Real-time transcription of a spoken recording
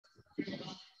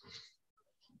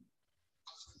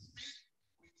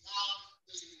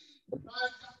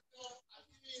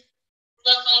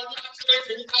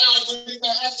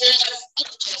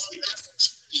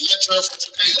lecturer for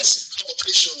today's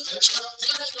convocation.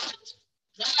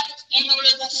 Right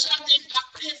Honorable Femi,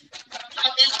 Speaker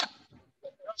of the House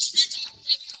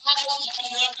of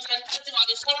Representatives and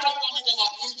the Federal Government of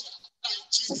Abuja.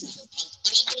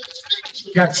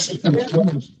 Yes.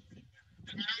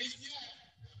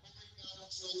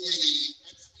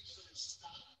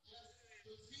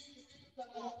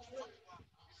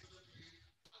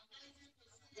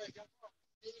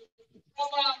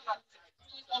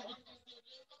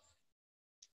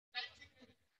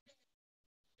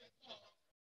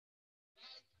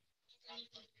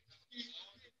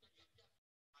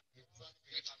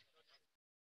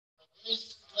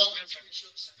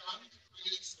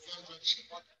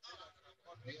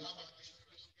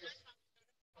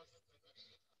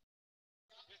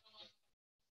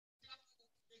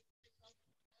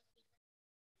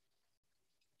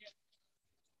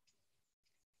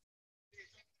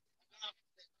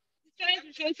 Trying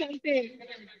to show something.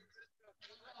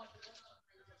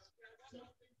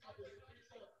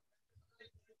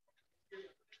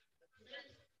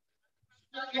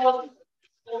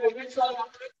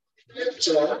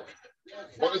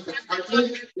 What is the title?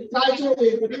 The title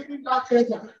is Building Back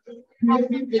Better,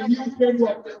 Creating a New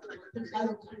Framework.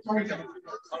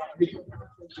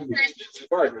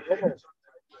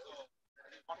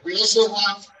 We also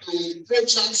have the Pro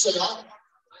Chancellor of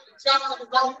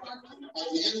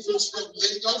the University of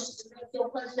Lagos,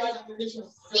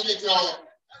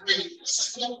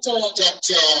 Senator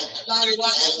Dr.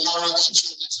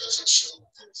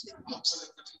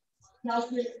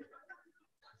 Absolutely.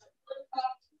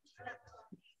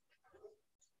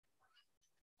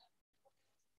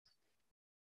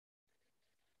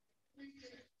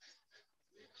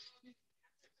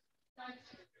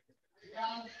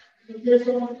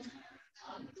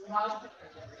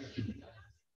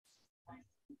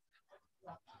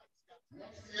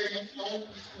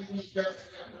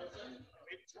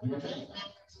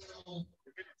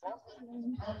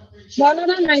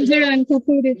 Banana Nigerian to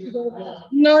put it together,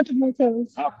 not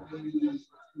metals.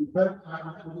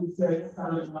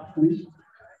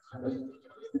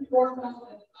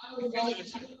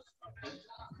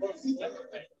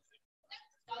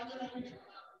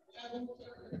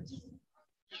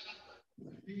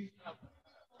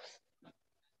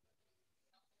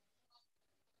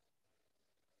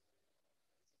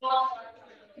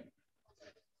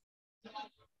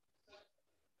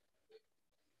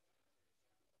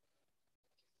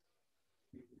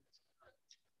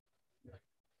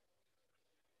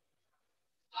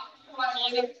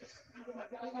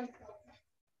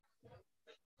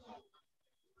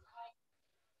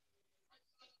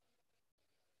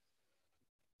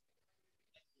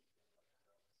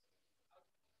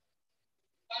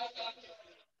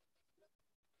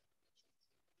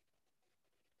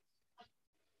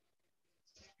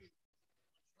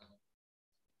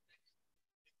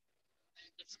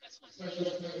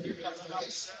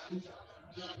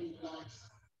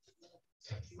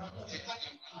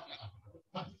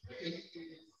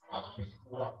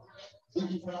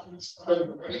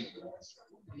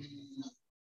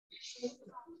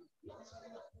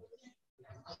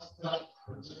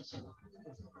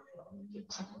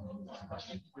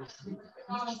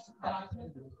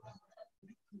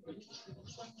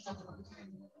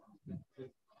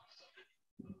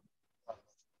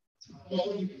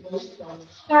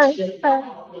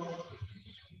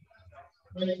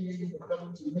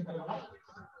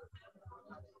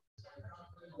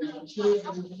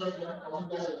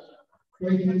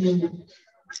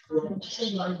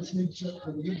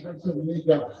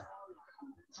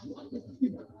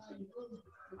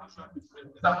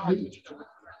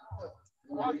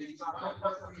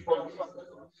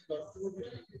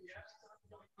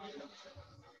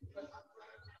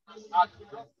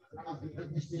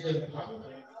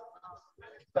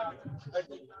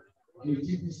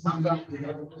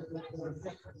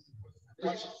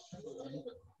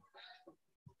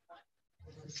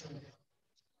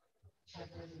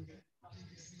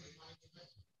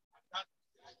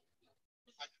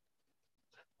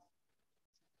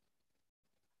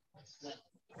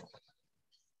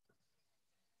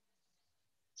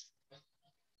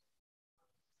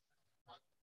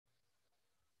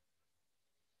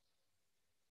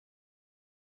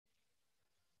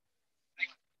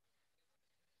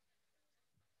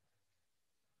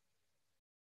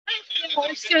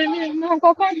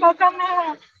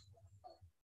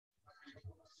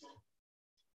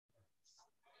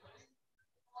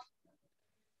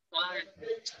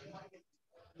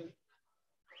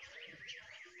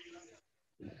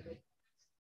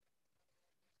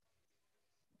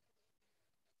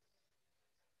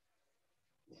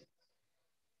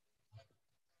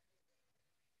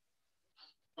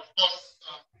 course,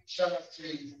 shout out to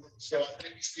Mr.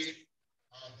 Femi,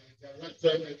 the director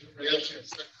of the creation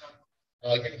sector,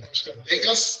 University of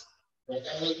Lagos, for all the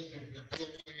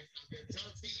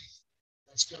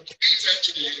that's contributed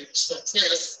to the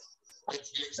success of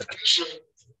the exhibition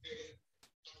today.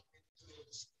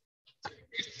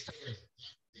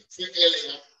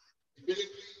 Earlier,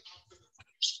 immediately after the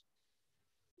exhibition,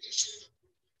 issues of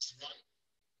right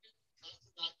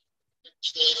after that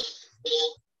lecture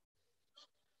involved.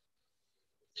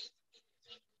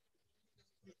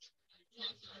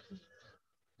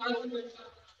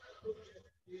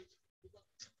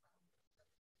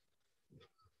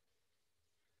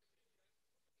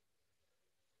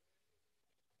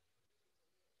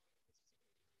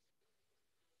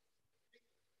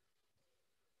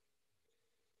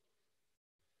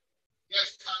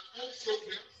 Yes, and also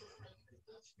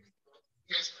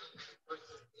yes,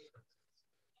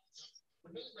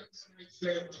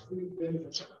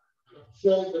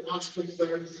 for the master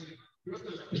therapy,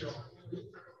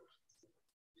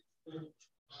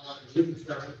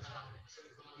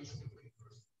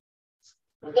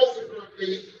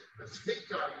 consequently, the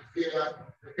speaker here,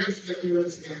 the guest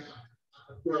lecturers here,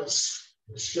 of course,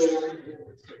 the show,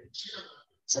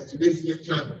 so today's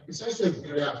lecture is also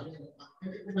very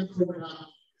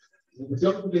the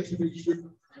job of the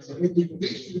exhibition as a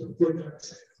motivation of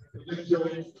programs, the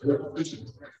lecture, the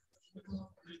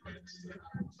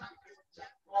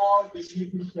all the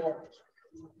speaking for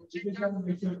education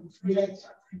mission is great.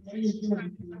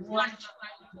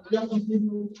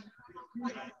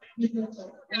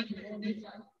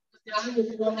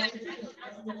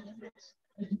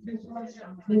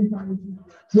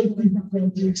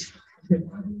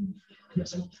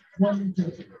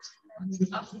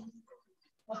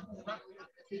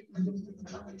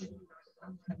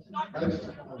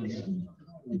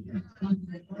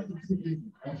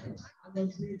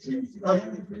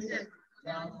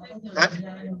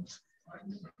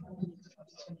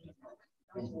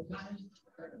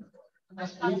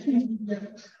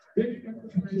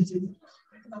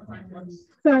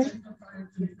 Sorry.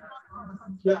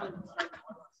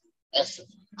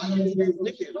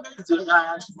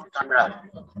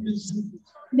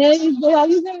 They are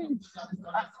using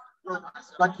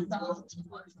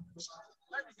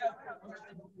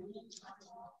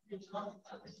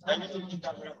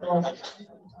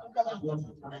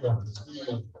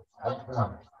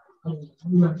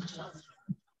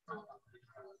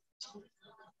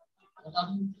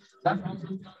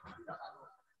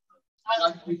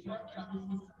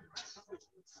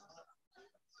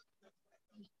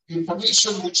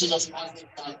Information which is of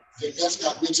the guest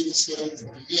ability skills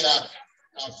here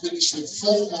finished with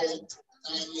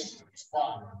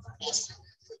 4.95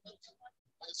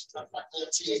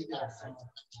 faculty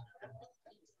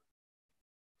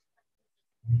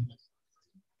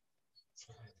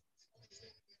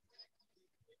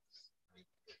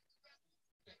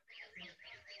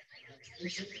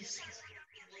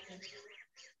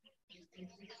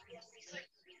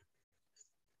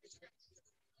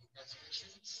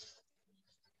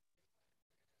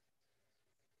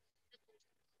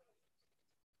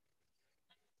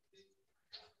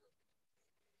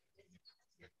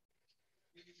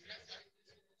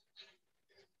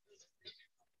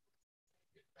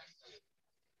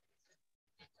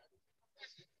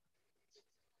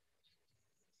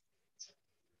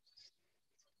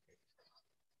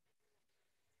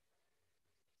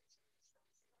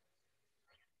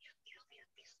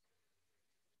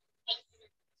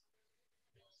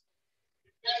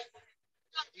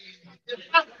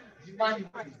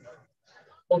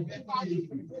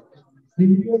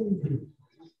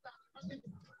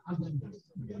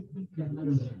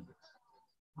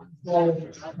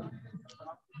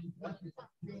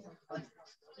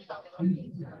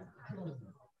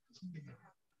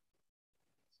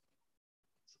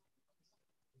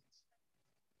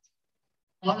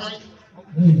all right.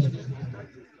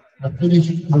 I finished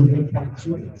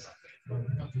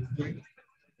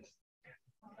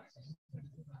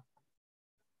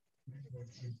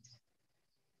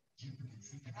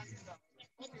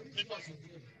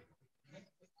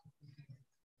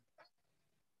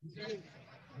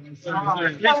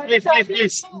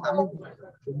please.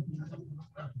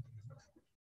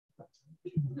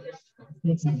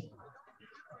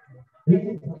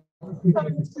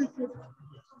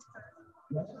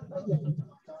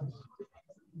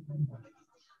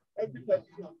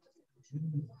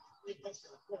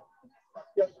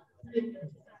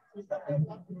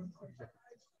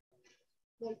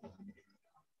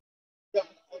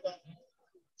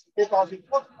 It was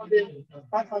important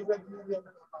 500 million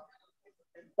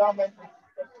endowment.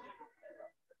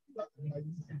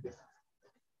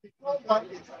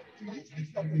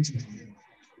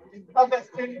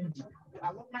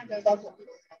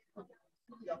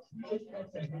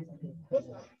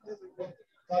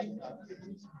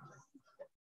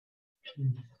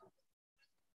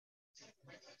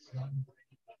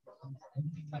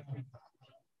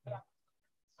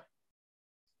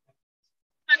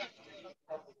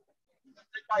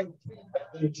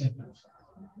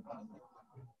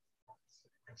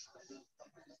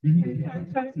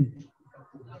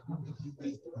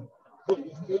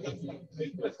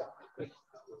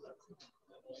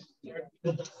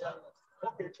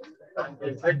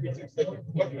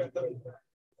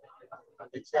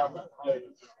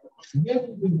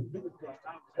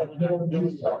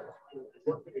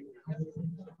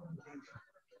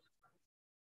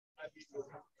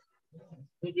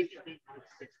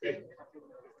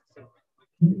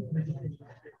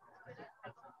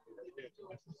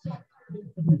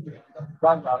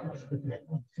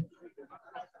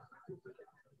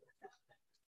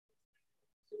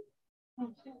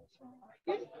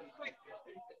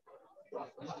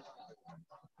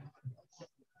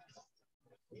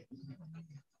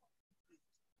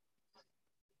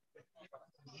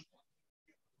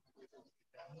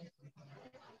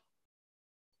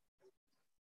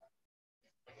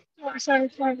 Oh, sorry.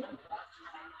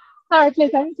 Sorry,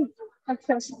 please. I need to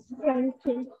access. Thank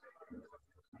you.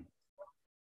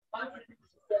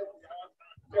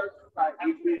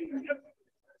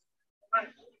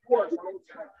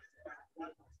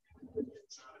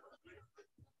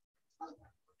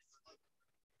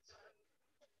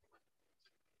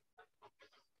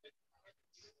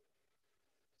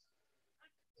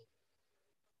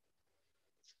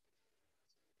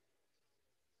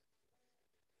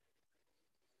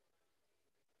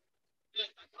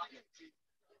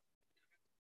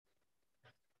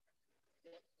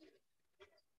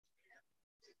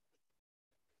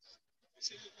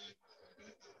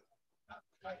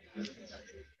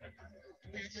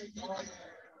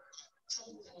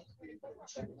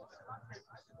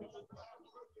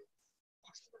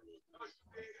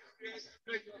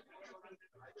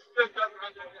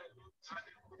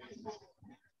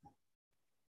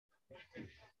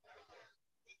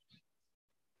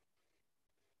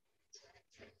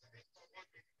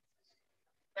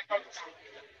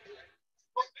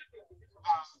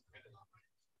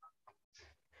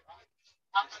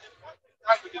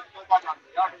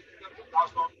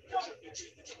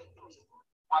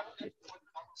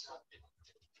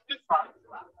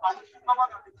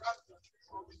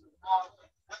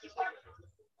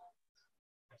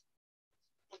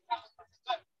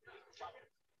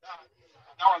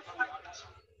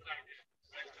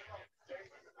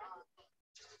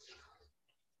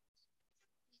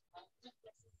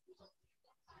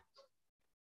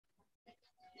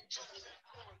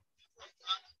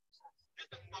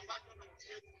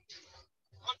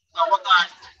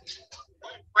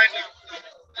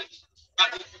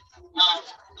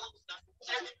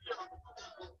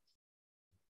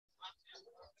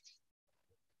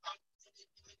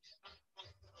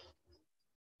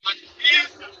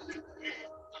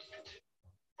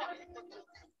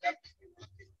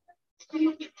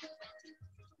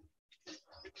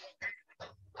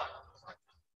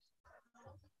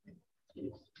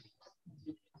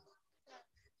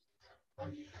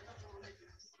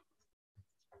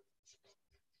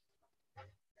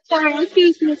 Sorry,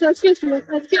 excuse me.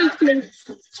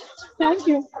 Thank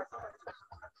you.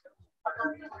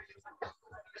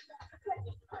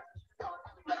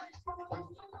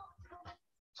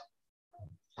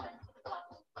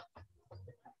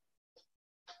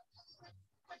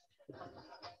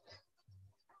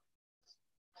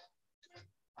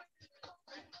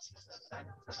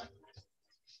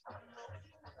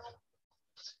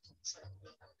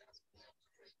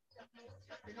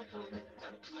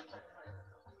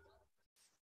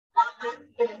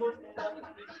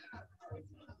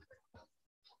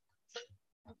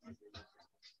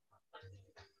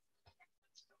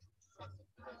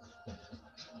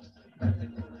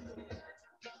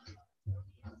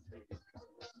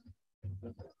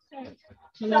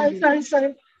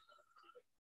 Sorry.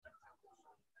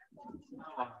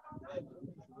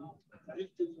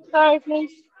 Sorry,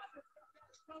 please.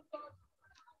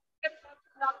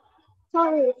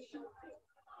 Sorry.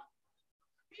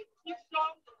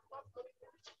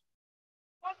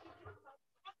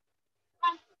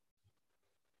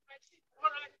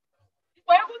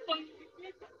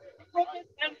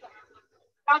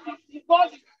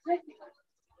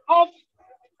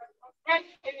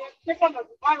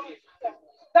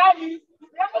 That means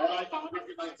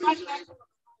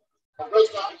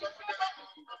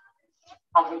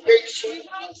Convocation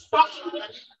especially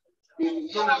in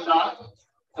Unilag.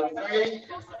 Today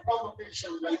is the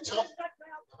convocation later.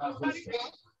 As we speak,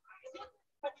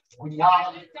 we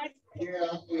have here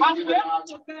in Unilag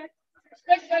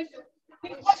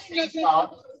speaker.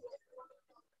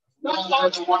 Now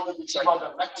everyone will be about the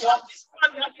lecture.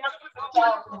 And the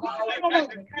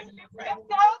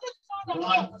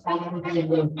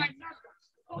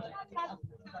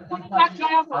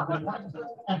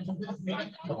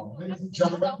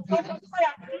chairman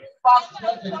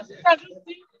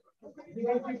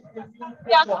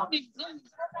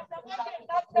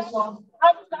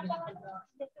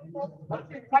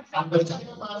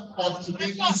of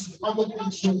today's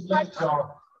convocation lecture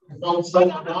is also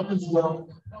Adamu as well.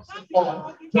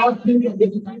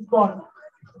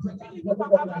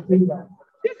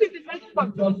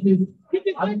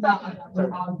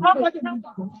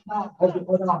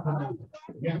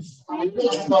 Yes.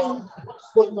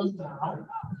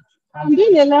 I'm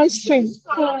doing a live stream,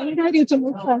 so I need you to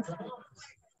move fast.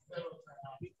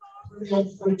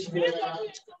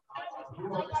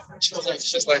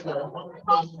 Just like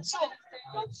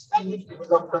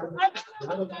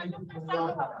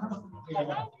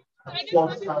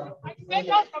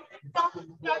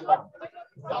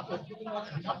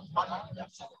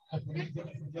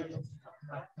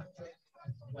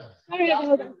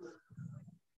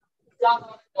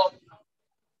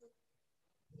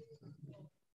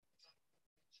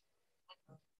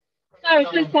Sorry,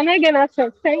 please, can I get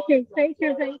access? Thank you, thank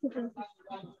you, thank you, thank you.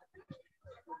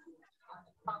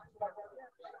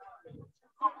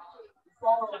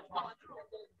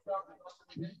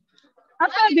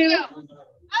 After the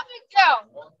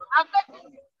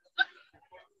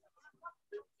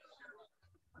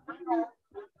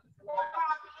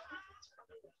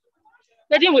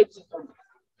ready with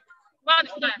one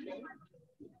time.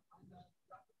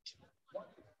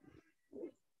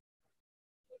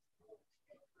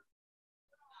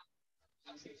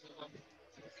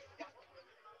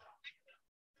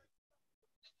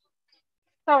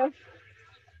 So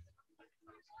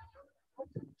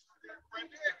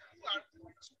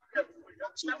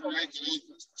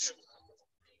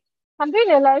I'm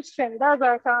doing a live stream. That's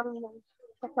why I can't.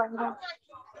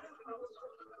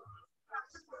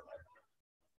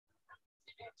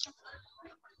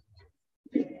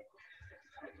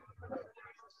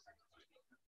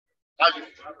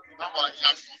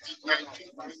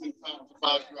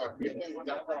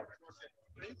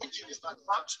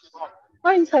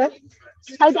 What is it?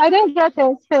 I didn't get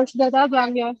a space, but that's why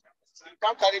I'm here.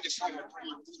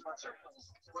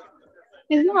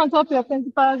 It's not on top of your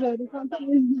principal's head. It's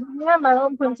near my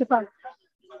own principal.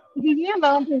 It is near my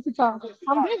own principal.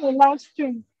 I'm doing a live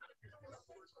stream.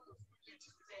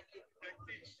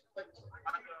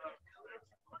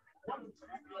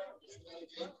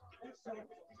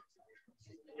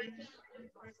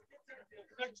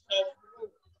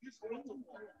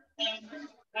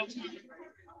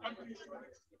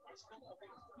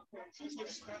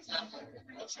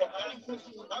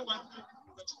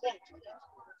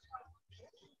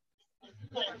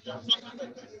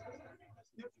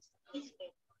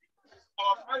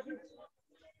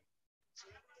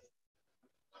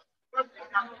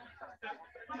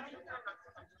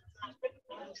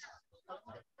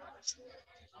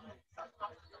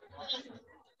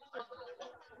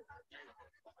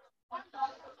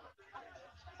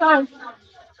 Sorry.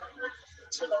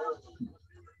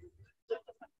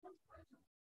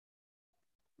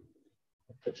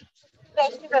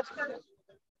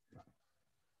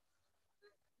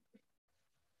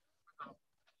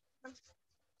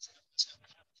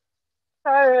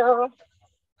 Sorry.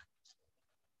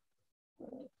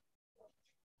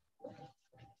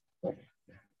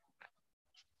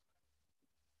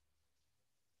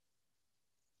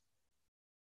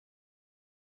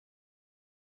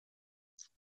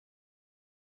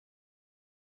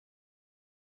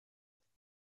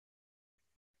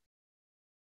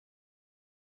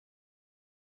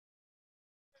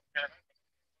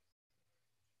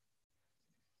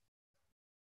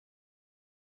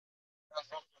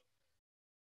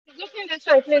 Looking this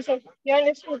way, please. You're in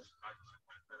the school.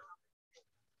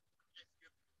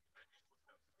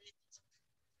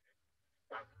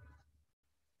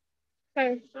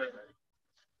 Sorry.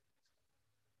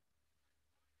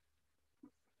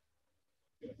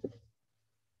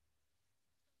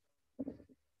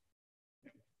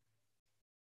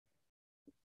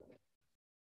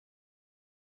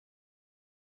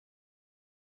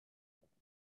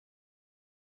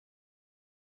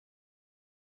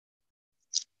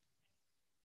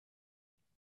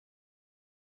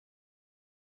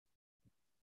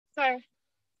 Sorry.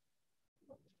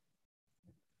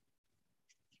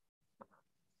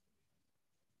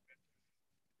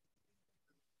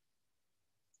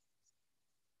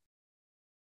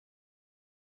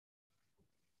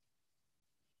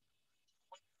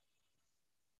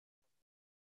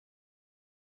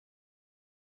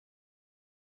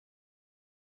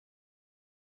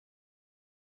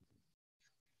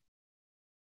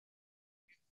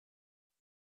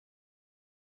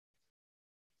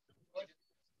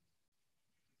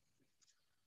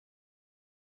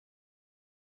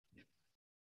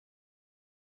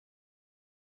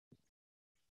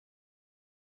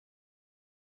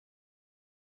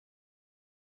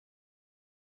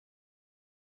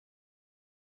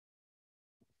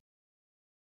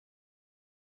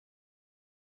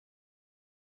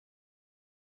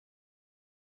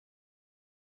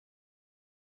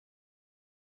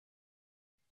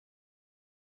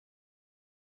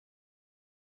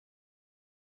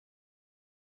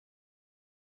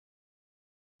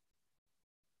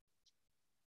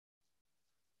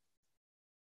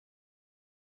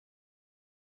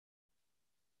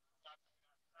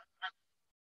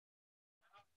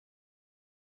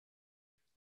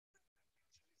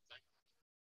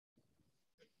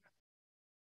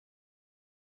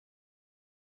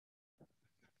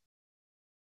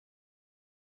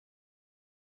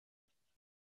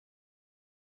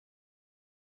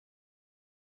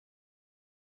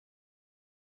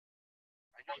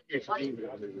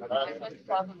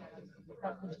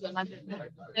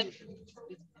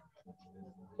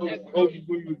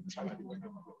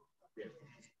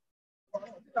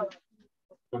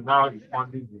 So now it's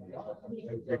funding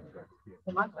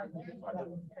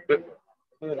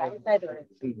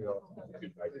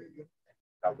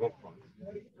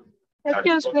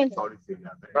Excuse me.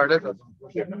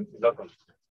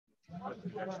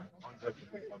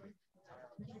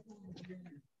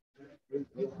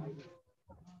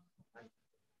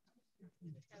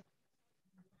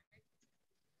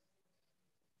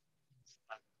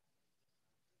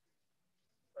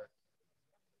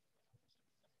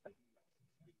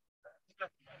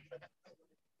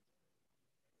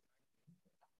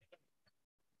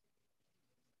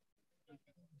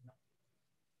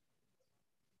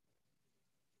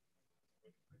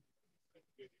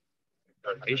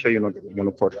 Are you sure you're not going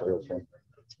to port for your phone?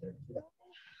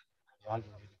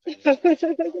 It's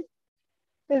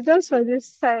just for this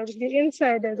side. The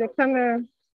inside there's a camera.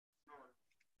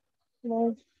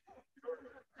 No.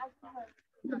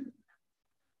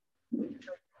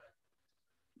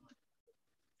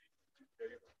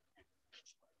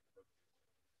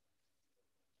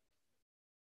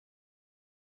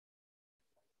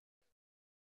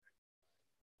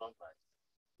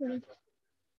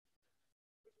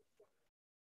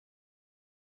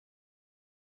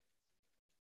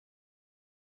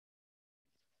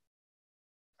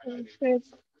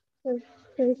 Please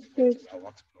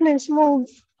move.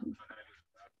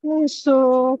 Please,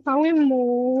 so can we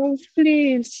move,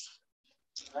 please?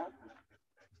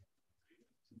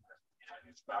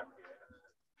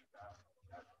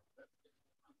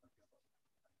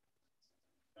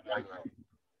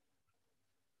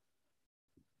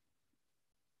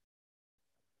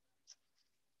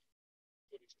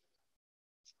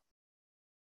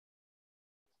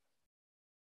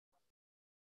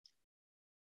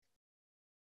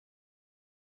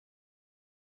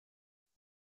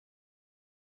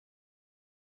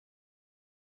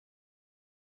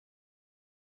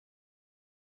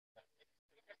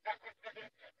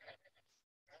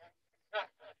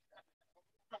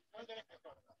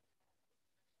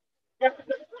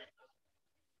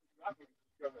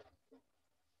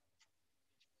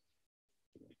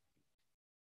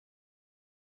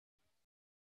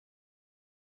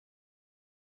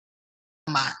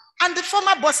 And the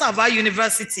former boss of our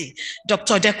university,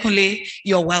 Dr. Dekunle,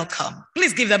 you're welcome.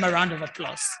 Please give them a round of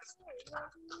applause.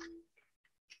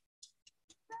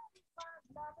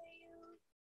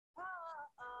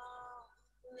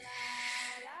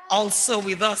 Also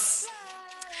with us,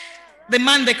 the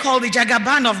man they call the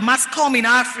Jagaban of mass comm in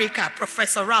Africa,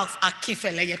 Professor Ralph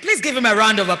Akinfeleye. Please give him a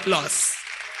round of applause.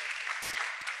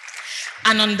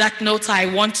 And on that note, I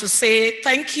want to say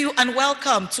thank you and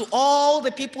welcome to all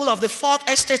the people of the fourth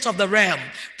estate of the realm,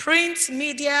 print,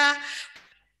 media,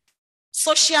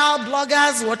 social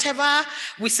bloggers, whatever.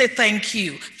 We say thank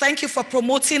you. Thank you for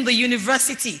promoting the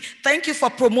university. Thank you for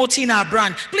promoting our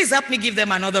brand. Please help me give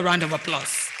them another round of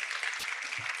applause.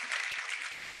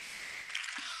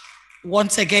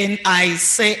 Once again, I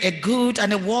say a good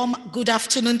and a warm good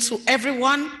afternoon to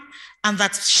everyone, and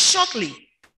that shortly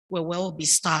we will be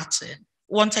starting.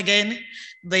 Once again,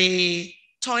 the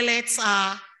toilets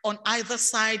are on either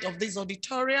side of this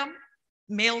auditorium,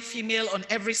 male, female on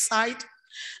every side.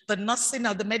 The nursing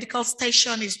at the medical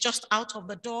station is just out of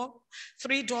the door.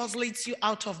 3 doors leads you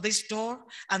out of this door,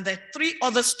 and there are 3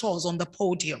 other stores on the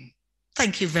podium.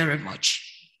 Thank you very much.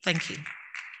 Thank you.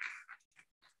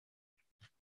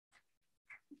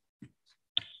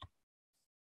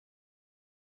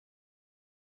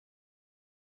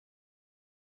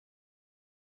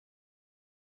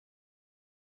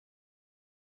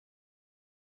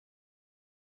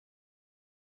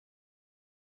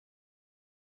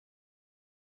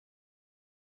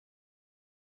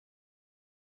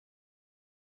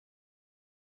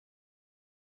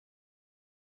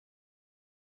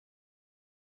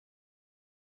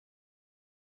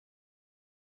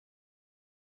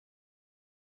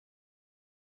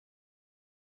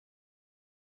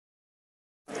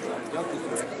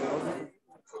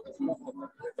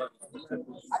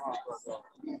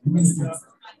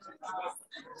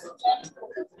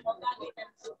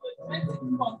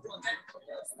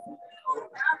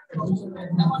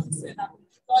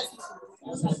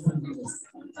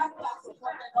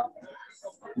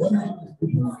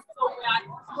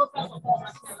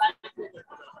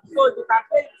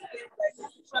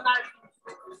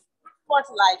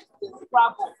 Like the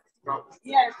Scrabble.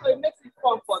 Yeah, so it makes it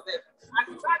fun for them.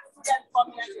 And that students come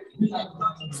here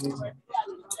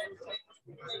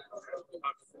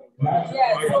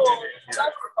yeah, so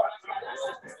that's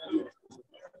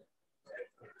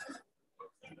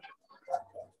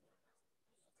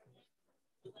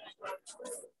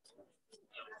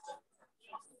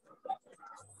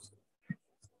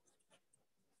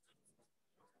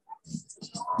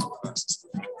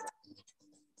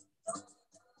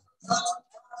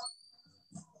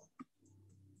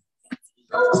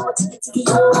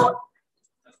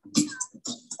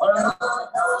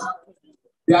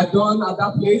They are done at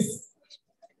that place.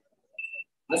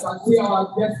 As I see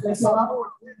our guest lecturer,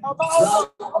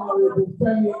 Honorable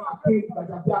Femi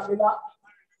Gbajabiamila,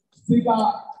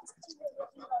 Speaker,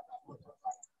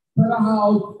 Federal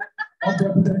House of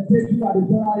Representation at the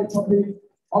Federal Republic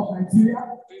of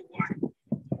Nigeria.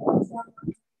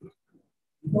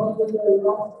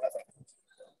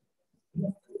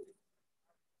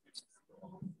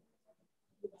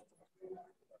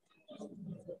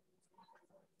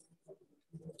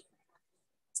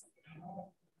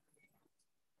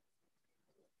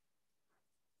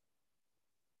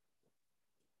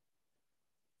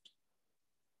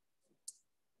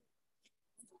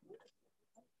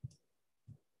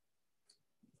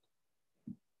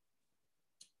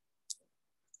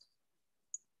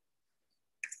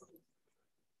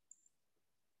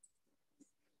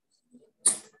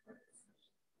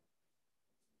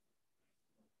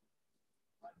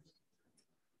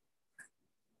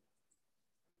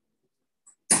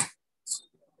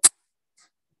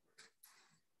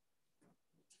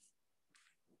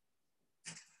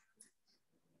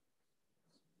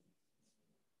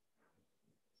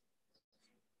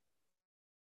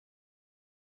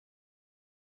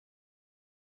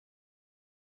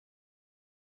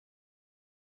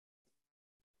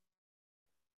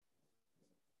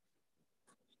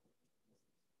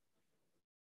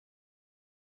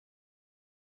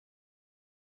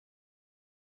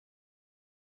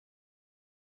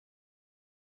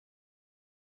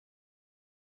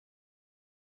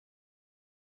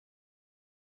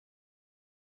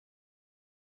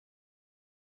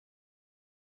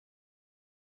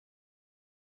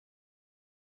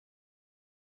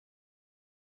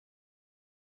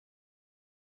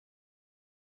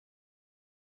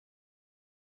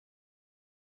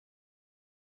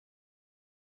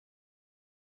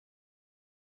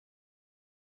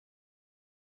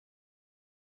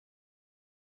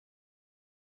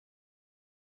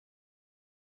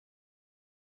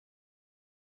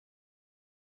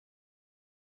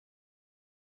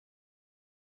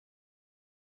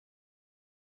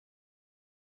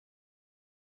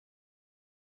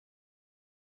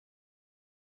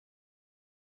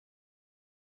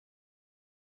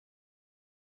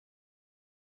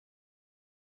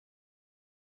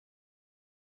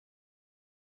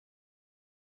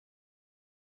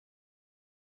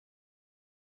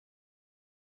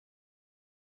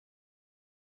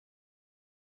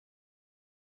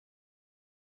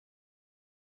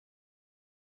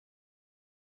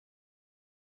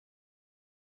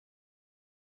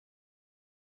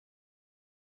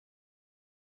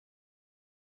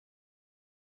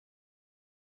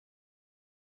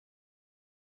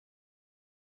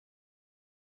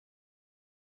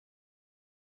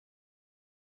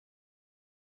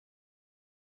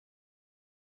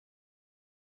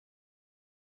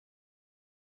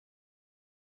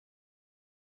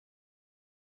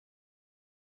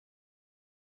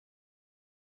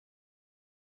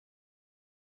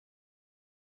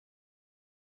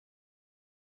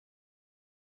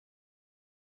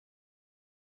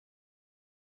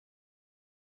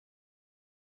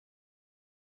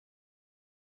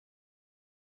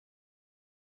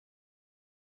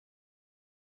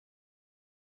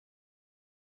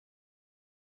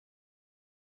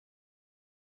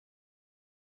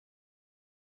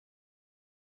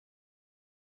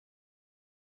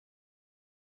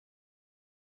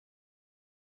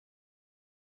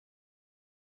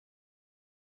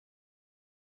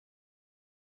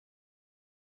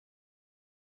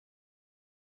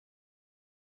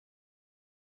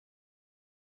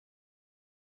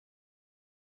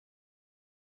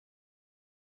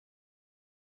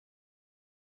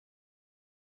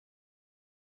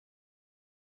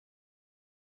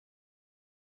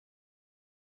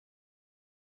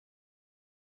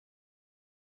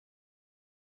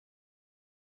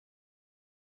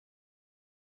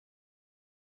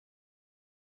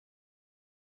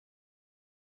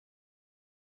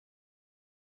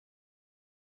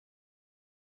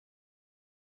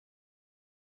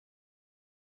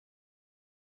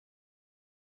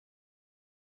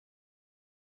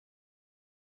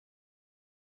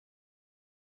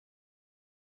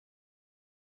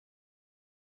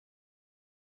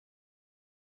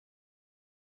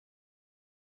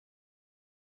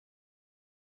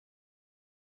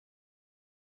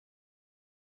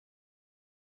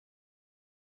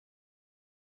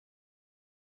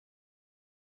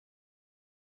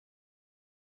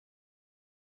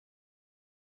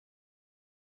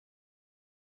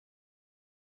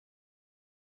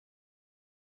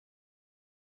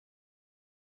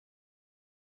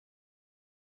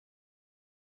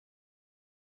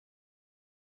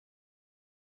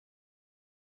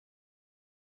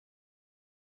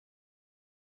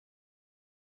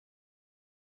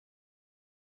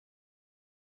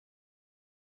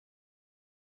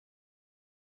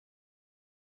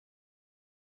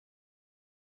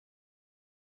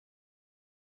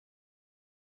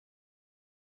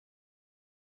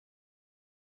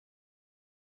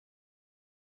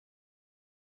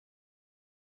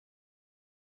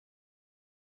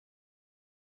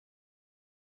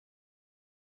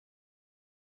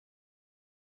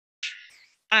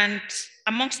 And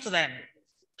amongst them,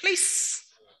 please,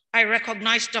 I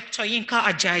recognize Dr. Yinka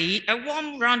Ajayi. A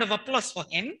warm round of applause for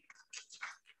him.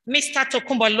 Mr.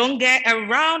 Tokumbo Longe, a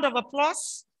round of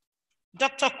applause.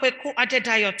 Dr. Kweku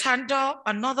Adedayo Tando,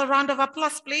 another round of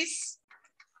applause, please.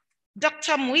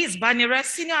 Dr. Muiz Banire,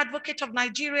 Senior Advocate of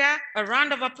Nigeria, a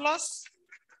round of applause.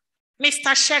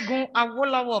 Mr. Shegun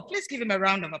Awolowo, please give him a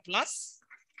round of applause.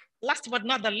 Last but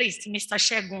not the least, Mr.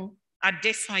 Shegun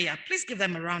Adesanya, please give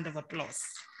them a round of applause.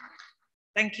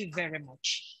 Thank you very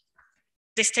much.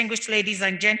 Distinguished ladies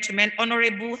and gentlemen,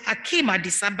 Honorable Hakeem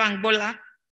Adisa Bangbola,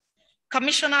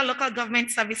 Commissioner, Local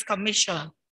Government Service Commission,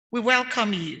 we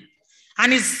welcome you.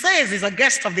 And he says he's a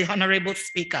guest of the Honorable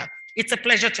Speaker. It's a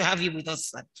pleasure to have you with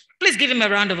us, sir. Please give him a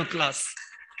round of applause.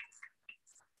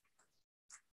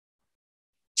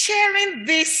 Chairing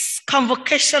this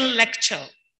convocation lecture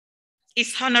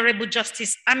is Honorable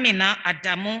Justice Amina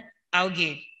Adamu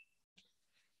Augie.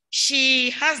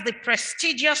 She has the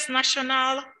prestigious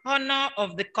national honor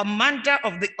of the Commander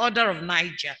of the Order of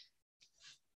Niger.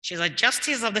 She's a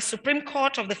Justice of the Supreme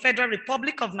Court of the Federal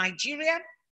Republic of Nigeria.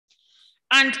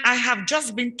 And I have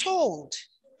just been told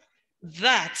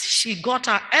that she got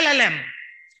her LLM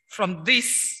from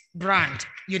this brand,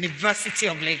 University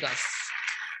of Lagos.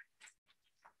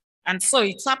 And so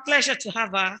it's a pleasure to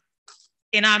have her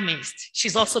in our midst.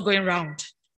 She's also going around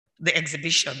the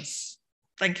exhibitions.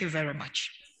 Thank you very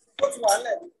much.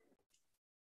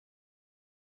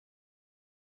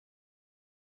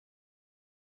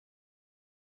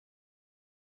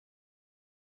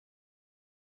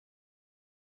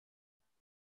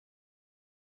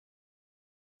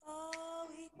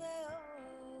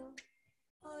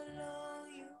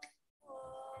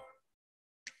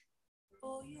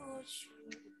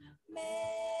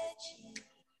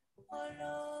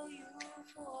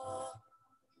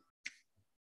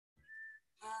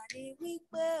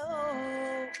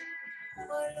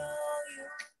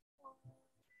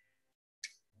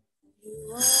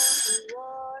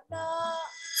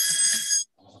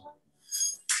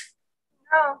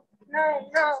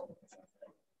 No.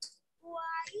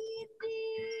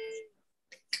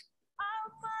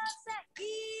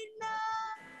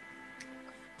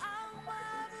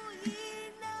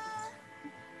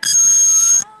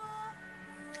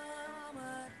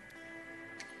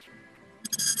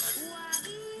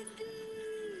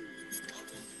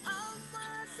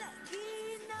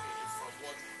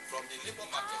 From the labor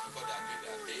market for that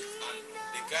days, and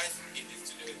the guys in the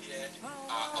studio here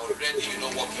are already,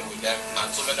 working with them,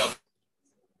 and so many of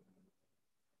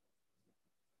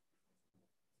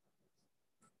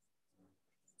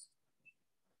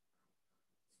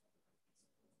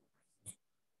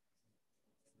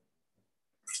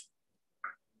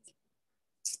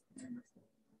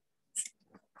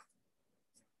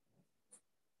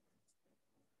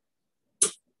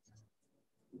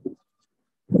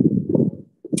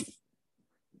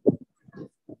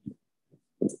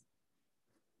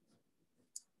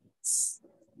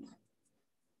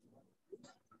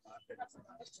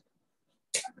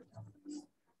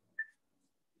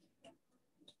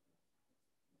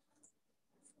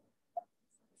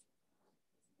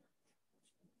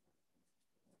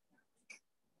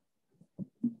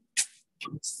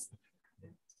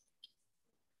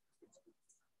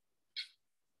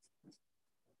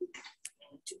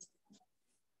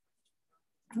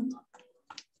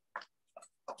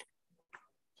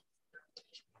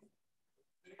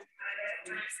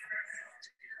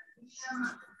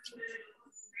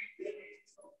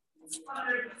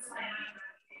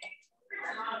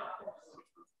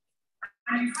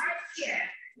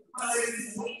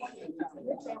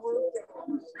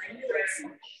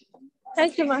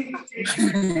Thank you, ma'am.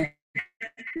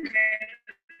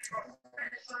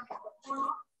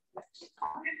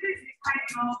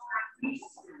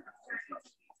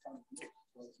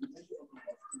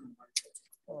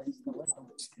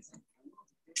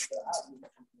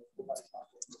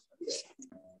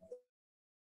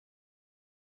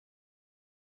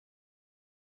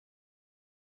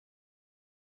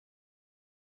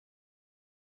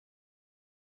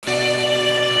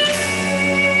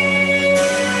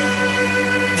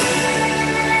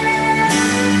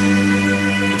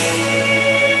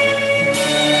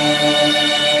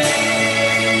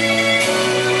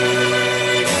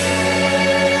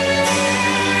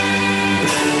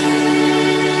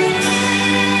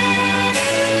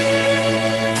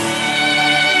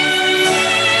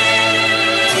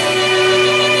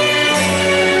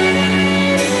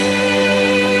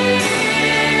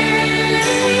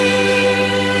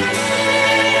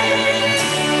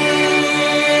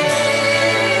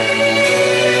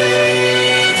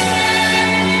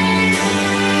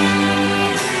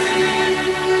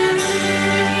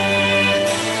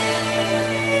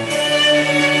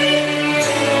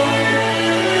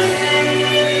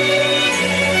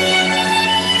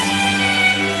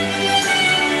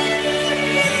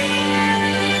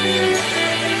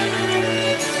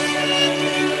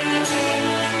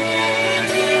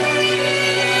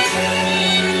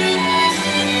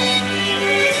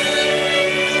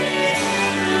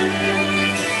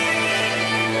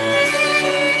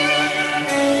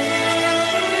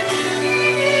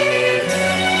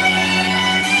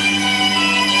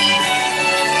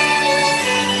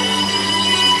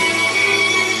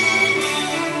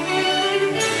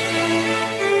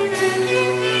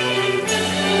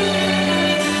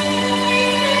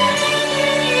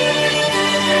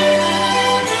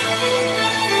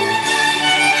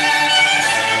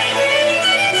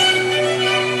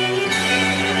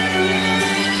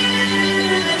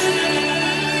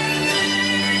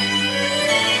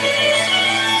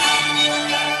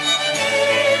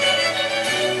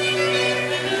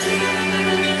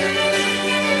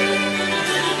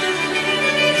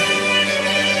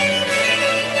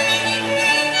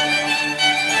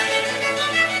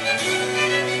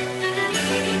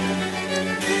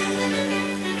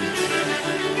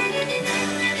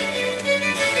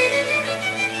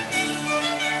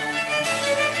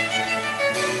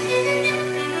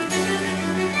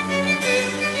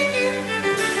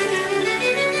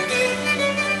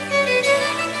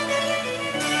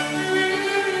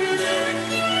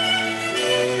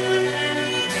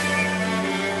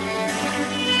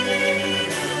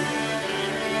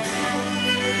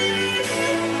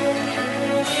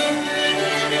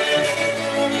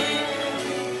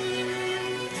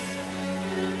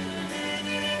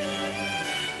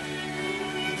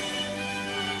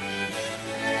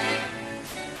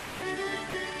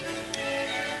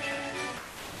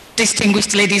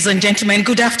 Distinguished ladies and gentlemen,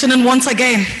 good afternoon once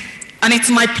again. And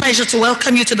it's my pleasure to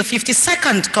welcome you to the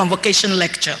 52nd Convocation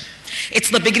Lecture.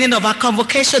 It's the beginning of our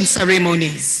Convocation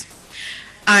ceremonies.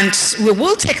 And we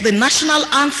will take the national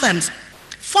anthems,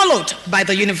 followed by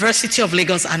the University of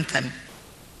Lagos anthem.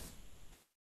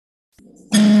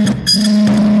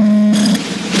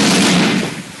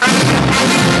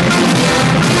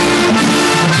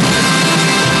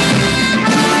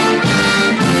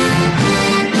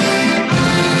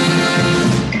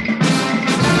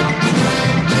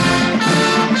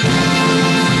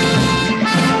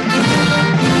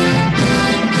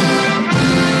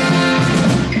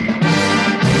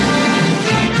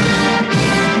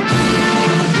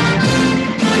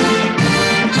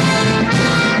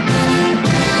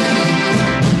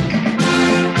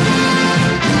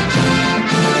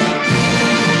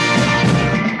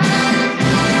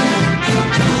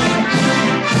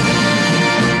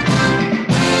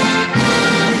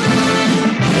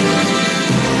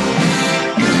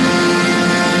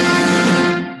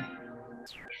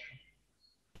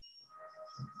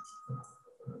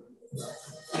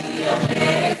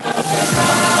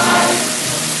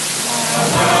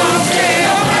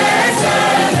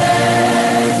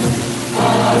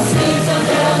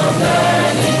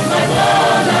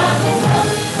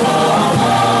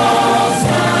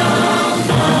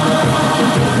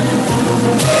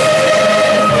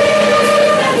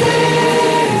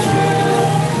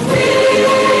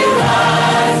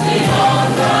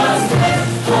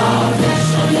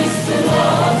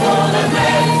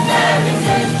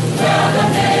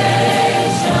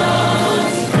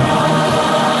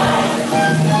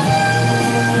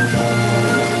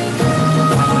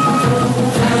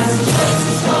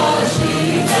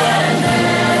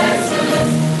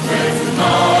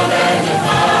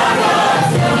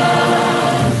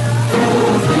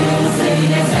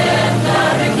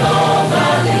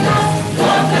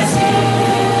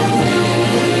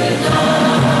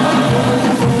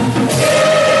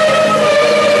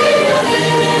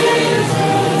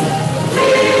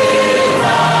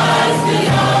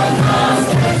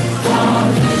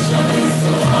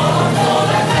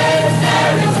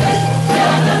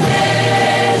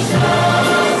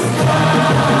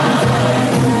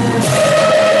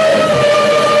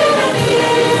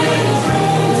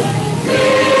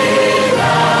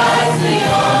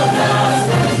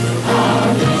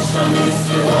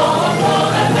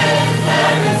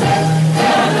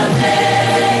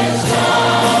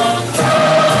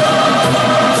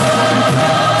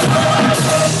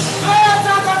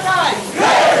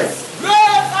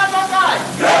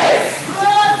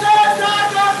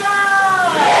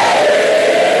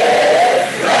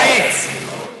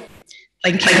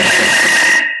 Thank you.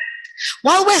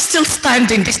 While we're still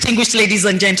standing, distinguished ladies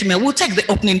and gentlemen, we'll take the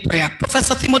opening prayer.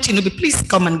 Professor Timothy Nubi, please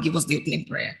come and give us the opening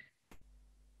prayer.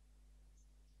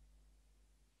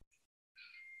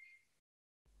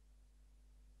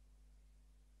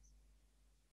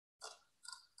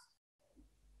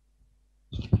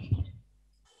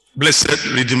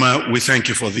 Blessed Redeemer, we thank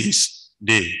you for this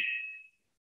day.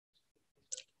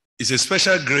 It's a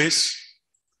special grace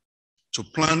to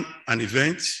plan an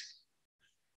event,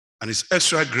 and it's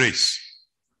extra grace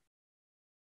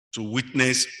to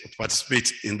witness or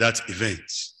participate in that event.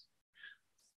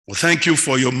 Well, thank you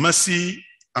for your mercy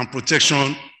and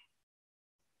protection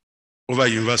over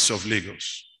University of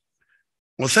Lagos.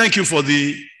 Well, thank you for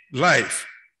the life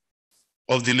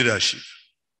of the leadership.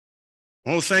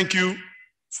 Well, thank you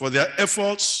for their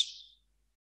efforts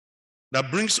that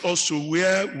brings us to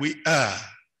where we are,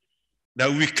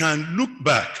 that we can look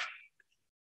back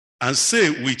and say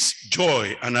with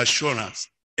joy and assurance,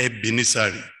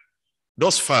 Ebenezer,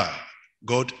 thus far,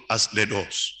 God has led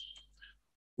us.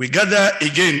 We gather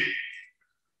again,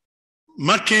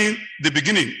 marking the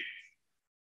beginning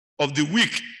of the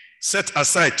week set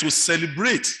aside to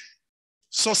celebrate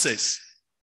success,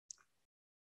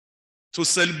 to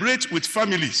celebrate with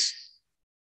families.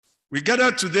 We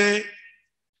gather today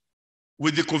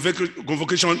with the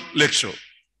convocation lecture.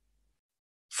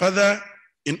 Father,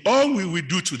 in all we will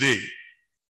do today,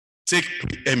 take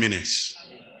preeminence,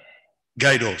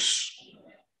 guide us,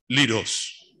 lead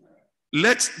us.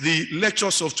 Let the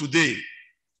lectures of today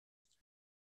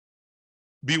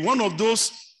be one of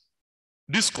those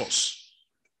discourse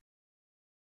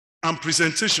and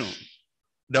presentation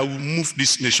that will move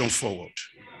this nation forward.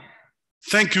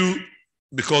 Thank you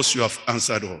because you have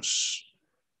answered us.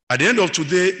 At the end of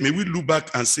today, may we look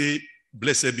back and say,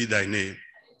 blessed be thy name.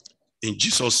 In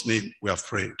Jesus' name we have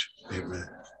prayed. Amen.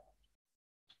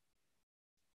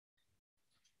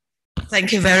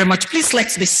 Thank you very much. Please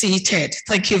let's be seated.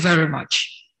 Thank you very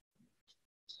much.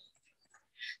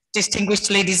 Distinguished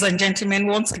ladies and gentlemen,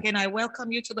 once again, I welcome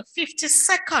you to the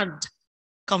 52nd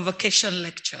Convocation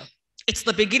Lecture. It's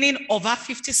the beginning of our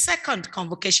 52nd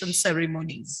Convocation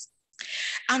Ceremonies.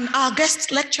 And our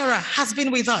guest lecturer has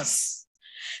been with us.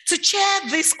 To chair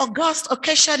this august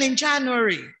occasion in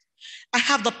January, I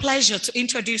have the pleasure to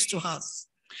introduce to us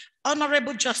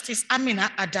Honorable Justice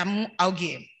Amina Adamu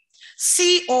Augie,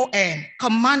 CON,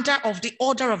 Commander of the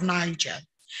Order of Niger,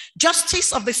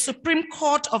 Justice of the Supreme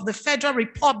Court of the Federal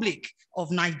Republic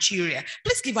of Nigeria.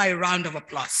 Please give her a round of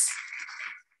applause.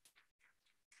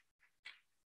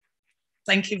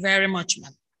 Thank you very much,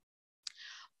 ma'am.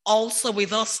 Also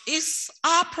with us is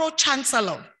our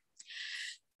Pro-Chancellor,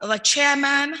 the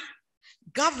Chairman,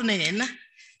 Governing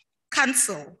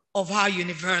Council of our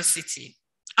university.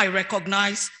 I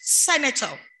recognize Senator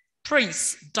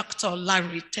Prince Dr.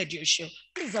 Larry Tediosho.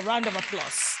 Please, a round of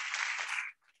applause.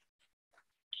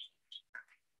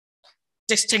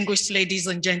 Distinguished ladies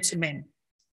and gentlemen,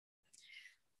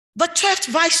 the 12th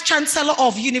Vice Chancellor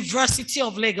of University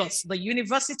of Lagos, the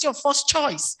University of First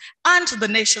Choice, and the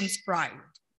nation's pride.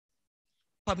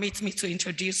 Permit me to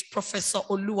introduce Professor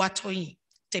Oluwatoyin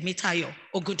Temitayo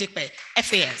Ogudipe,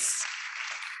 FAS.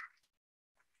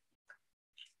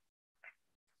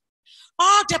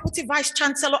 Our Deputy Vice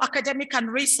Chancellor, Academic and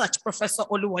Research, Professor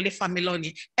Oluwole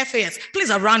Familoni, FAS. Please,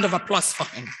 a round of applause for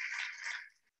him.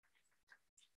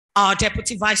 Our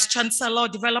Deputy Vice Chancellor,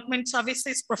 Development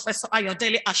Services, Professor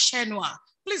Ayodele Ashenwa.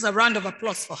 Please, a round of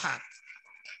applause for her.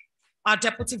 Our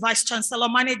Deputy Vice Chancellor,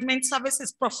 Management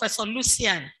Services, Professor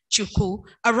Lucian Chukwu.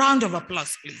 A round of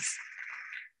applause, please.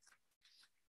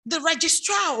 The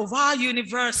Registrar of our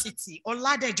university,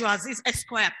 Oladejo Aziz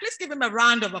Esquire. Please give him a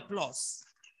round of applause.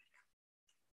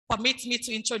 Permit me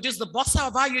to introduce the Bossa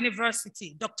of our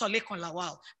university, Dr. Lekon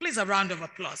Lawal. Please, a round of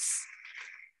applause.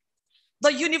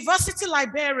 The University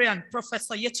Librarian,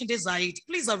 Professor Yetunde Zaid.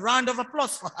 Please, a round of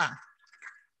applause for her.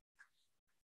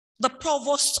 The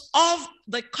Provost of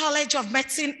the College of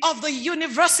Medicine of the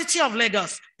University of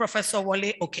Lagos, Professor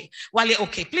Wale Oke.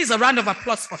 Please, a round of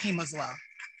applause for him as well.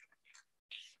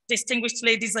 Distinguished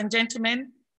ladies and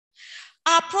gentlemen,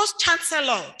 our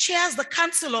Pro-Chancellor chairs the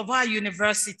council of our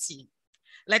university.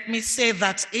 Let me say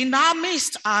that in our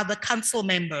midst are the council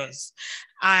members.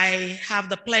 I have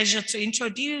the pleasure to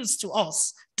introduce to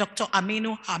us Dr.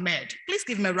 Aminu Ahmed. Please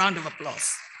give him a round of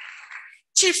applause.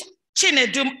 Chief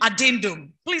Chinedum Adindum.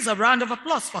 Please, a round of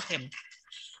applause for him.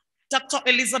 Dr.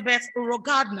 Elizabeth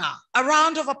Urogardner. A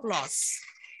round of applause.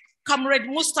 Comrade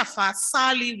Mustafa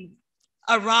Salim.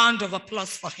 A round of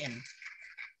applause for him.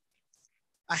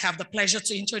 I have the pleasure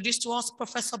to introduce to us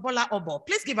Professor Bola Obo.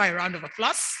 Please give her a round of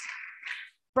applause.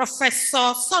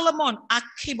 Professor Solomon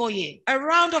Akiboye, a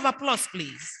round of applause,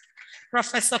 please.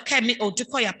 Professor Kemi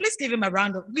Odukoya, please give her a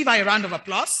round of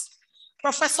applause.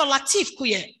 Professor Latif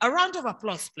Kuye, a round of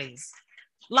applause, please.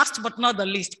 Last but not the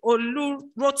least, Olu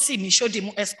Rotsi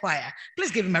Mishodimu Esquire,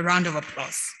 please give him a round of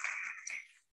applause.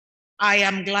 I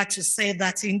am glad to say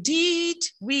that indeed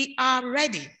we are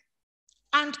ready,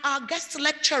 and our guest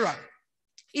lecturer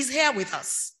is here with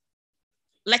us.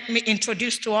 Let me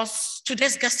introduce to us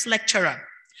today's guest lecturer,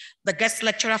 the guest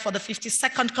lecturer for the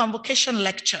 52nd Convocation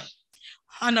Lecture,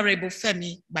 Honorable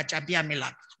Femi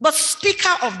Gbajabiamila, the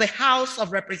Speaker of the House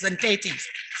of Representatives,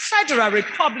 Federal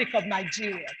Republic of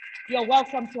Nigeria. You're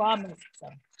welcome to our midst, sir.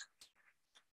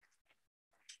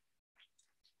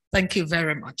 Thank you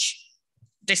very much.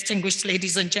 Distinguished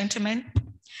ladies and gentlemen,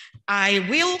 I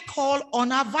will call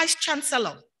on our Vice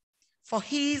Chancellor for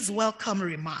his welcome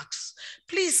remarks.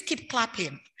 Please keep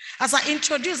clapping as I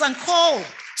introduce and call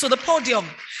to the podium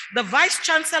the Vice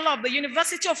Chancellor of the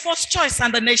University of First Choice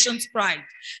and the nation's pride,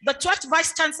 the 12th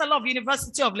Vice Chancellor of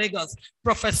University of Lagos,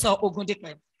 Professor Ogundipe.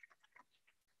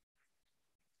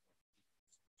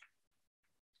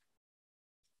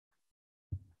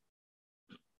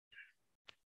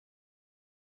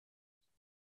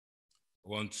 I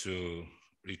want to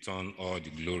return all the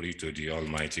glory to the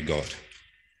Almighty God.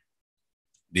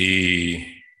 The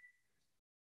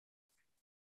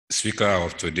speaker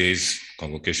of today's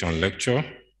convocation lecture,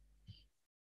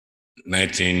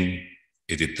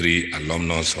 1983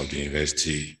 alumnus of the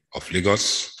University of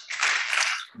Lagos,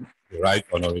 the Right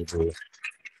Honorable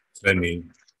Femi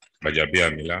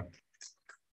Gbajabiamila,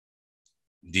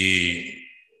 the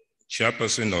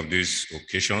chairperson of this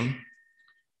occasion,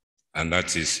 and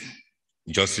that is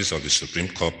Justice of the Supreme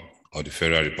Court of the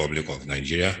Federal Republic of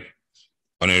Nigeria,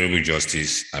 Honorable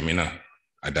Justice Amina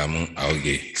Adamu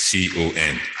Augie,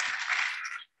 CON.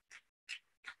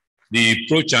 The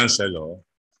Pro-Chancellor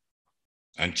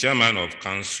and Chairman of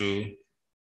Council,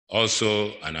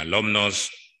 also an alumnus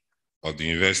of the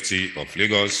University of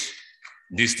Lagos,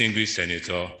 distinguished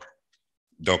Senator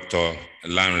Dr.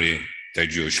 Lanre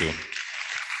Tejuosho,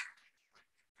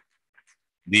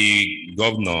 the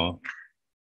Governor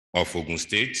of Ogun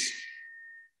State,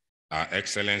 Her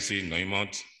Excellency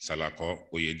Noimot Salako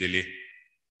Oyedele,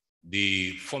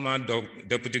 the former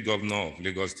Deputy Governor of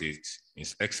Lagos State,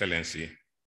 His Excellency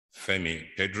Femi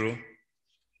Pedro,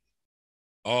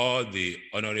 all the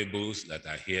honorables that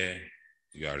are here,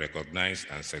 you are recognized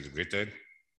and celebrated.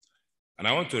 And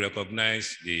I want to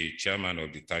recognize the chairman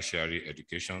of the Tertiary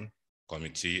Education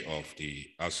Committee of the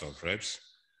House of Reps,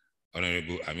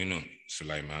 Honorable Amina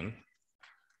Sulaiman,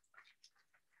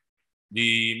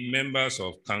 the members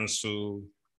of council,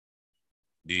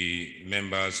 the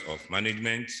members of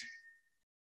management,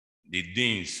 the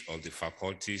deans of the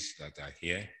faculties that are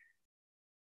here.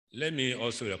 Let me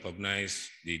also recognize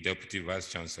the Deputy Vice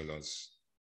Chancellors,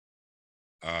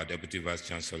 Deputy Vice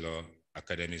Chancellor,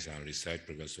 Academics and Research,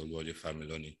 Professor Oluwole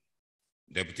Familoni,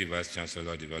 Deputy Vice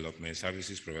Chancellor, Development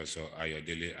Services, Professor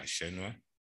Ayodele Ashenwa,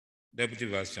 Deputy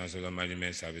Vice Chancellor,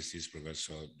 Management Services,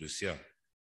 Professor Dusia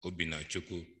Obina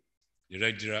Chukwu, the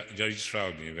Registrar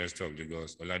of the University of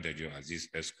Lagos, Oladejo Aziz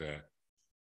Esquire,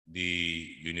 the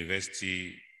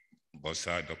University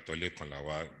Bossa, Dr. Lekon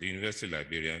Lawal, the University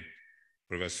Librarian,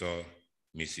 Professor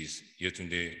Mrs.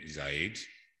 Yetunde Zaid,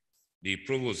 the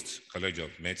Provost College of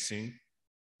Medicine,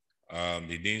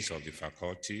 the deans of the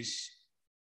faculties,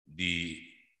 the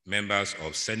members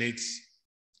of Senate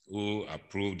who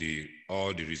approved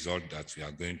all the results that we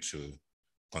are going to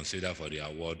consider for the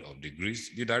award of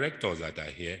degrees, the directors that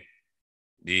are here,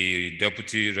 the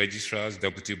deputy registrars,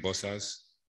 deputy bossers,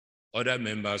 other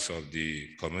members of the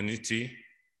community,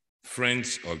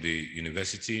 friends of the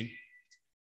university,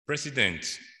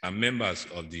 presidents and members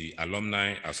of the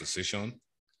Alumni Association,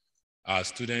 our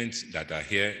students that are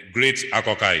here, great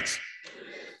Akokite,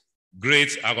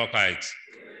 greatest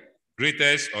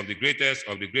of the greatest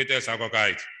of the greatest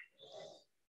Akokite.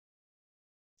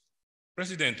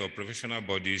 President of professional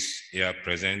bodies here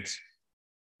present,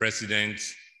 president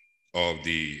of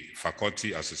the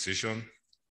Faculty Association,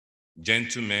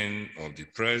 gentlemen of the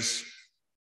press,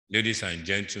 ladies and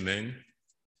gentlemen,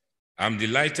 I'm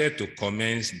delighted to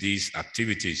commence these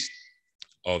activities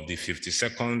of the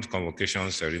 52nd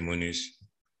Convocation Ceremonies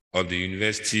of the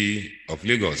University of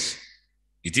Lagos.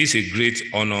 It is a great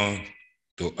honor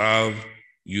to have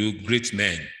you great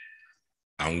men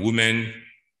and women,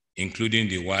 including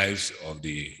the wives of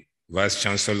the Vice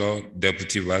Chancellor,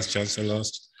 Deputy Vice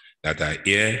Chancellors that are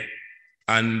here,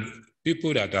 and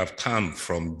people that have come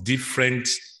from different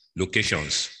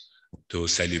locations to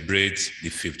celebrate the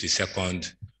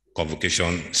 52nd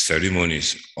Convocation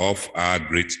Ceremonies of our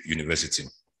great university.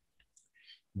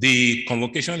 The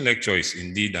Convocation lecture is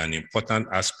indeed an important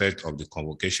aspect of the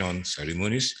Convocation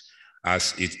Ceremonies,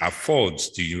 as it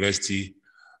affords the university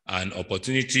an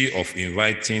opportunity of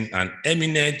inviting an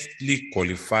eminently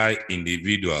qualified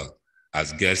individual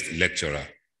as guest lecturer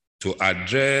to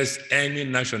address any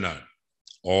national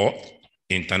or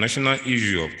international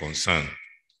issue of concern.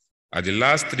 At the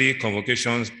last 3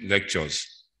 convocation lectures,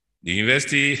 the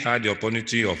university had the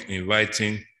opportunity of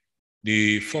inviting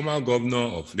the former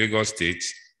governor of Lagos State,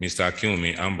 Mr.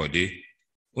 Akinwumi Ambode,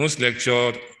 whose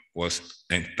lecture was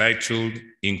entitled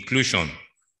Inclusion,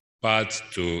 Path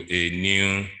to a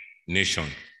New Nation.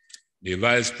 The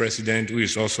vice president, who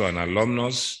is also an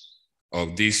alumnus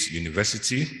of this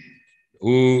university,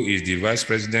 who is the vice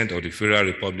president of the Federal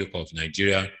Republic of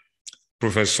Nigeria,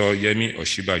 Professor Yemi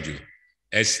Oshibaju,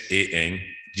 SAN,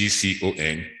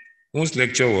 GCON, whose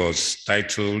lecture was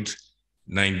titled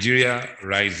Nigeria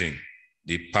Rising,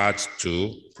 the Path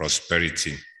to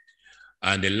Prosperity.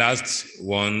 And the last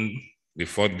one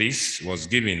before this was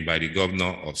given by the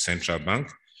governor of Central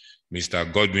Bank, Mr.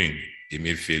 Godwin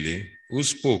Emefiele, who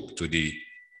spoke to the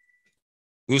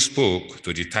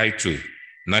title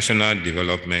National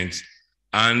Development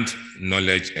and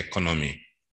Knowledge Economy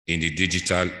in the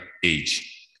Digital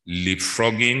Age,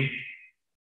 Leapfrogging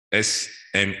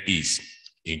SMEs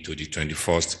into the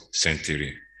 21st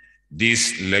century.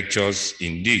 These lectures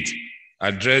indeed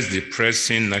address the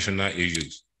pressing national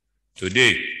issues.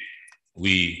 Today,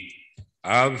 we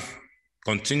have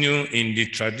continued in the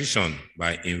tradition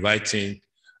by inviting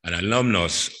an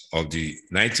alumnus of the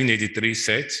 1983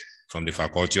 set from the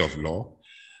Faculty of Law,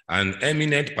 an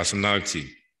eminent personality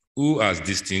who has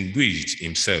distinguished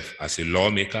himself as a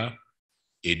lawmaker,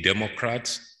 a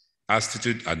Democrat,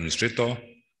 institute administrator,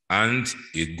 and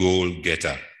a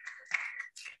goal-getter.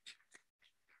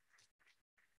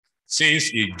 Since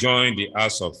he joined the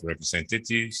House of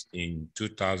Representatives in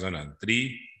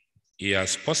 2003, he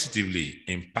has positively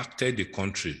impacted the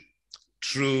country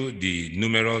through the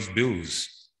numerous bills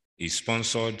he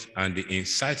sponsored, and the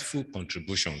insightful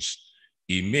contributions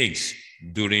he makes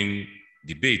during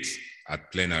debate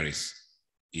at plenaries.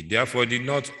 It therefore did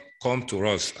not come to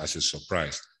us as a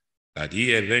surprise that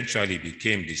he eventually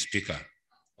became the Speaker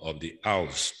of the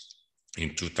House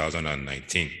in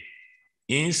 2019.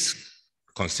 His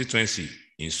constituency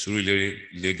in Surulere,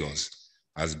 Lagos,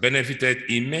 has benefited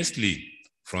immensely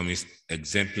from his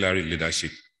exemplary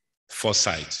leadership,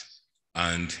 foresight,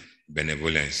 and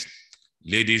benevolence.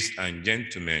 Ladies and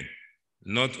gentlemen,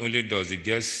 not only does the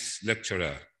guest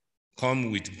lecturer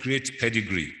come with great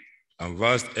pedigree and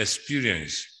vast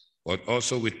experience, but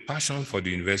also with passion for the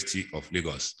University of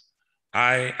Lagos.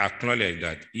 I acknowledge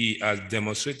that he has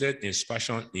demonstrated his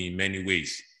passion in many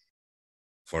ways.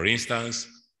 For instance,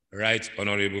 Right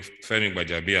Honorable Femi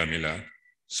Gbajabiamila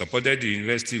supported the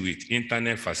university with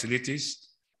internet facilities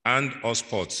and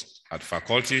hotspots at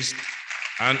faculties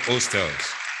and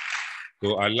hostels to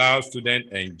allow students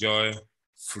enjoy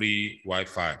free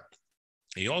Wi-Fi.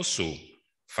 He also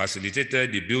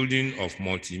facilitated the building of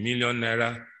multi-million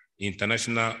naira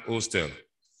international hostel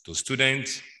to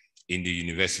students in the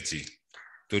university.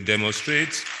 To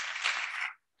demonstrate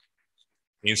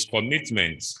his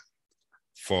commitment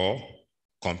for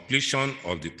completion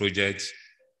of the project,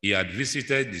 he had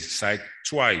visited the site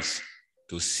twice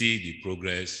to see the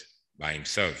progress by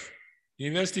himself. The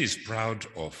university is proud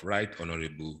of Right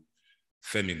Honorable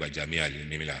Femi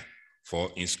Gbajabiamila for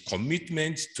his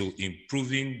commitment to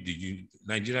improving the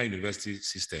Nigerian university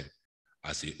system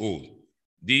as a whole.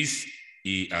 This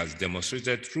he has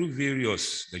demonstrated through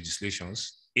various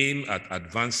legislations aimed at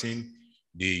advancing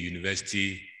the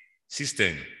university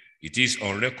system. It is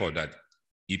on record that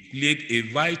he played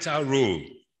a vital role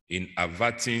in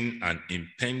averting an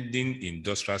impending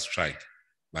industrial strike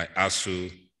by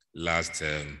ASU last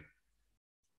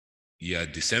year,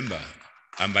 December.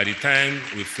 And by the time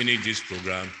we finish this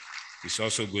program, he's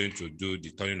also going to do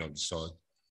the turning of the sword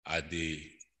at the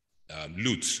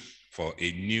loot for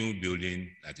a new building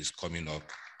that is coming up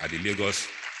at the Lagos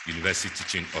University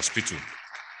Teaching Hospital.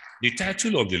 The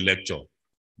title of the lecture,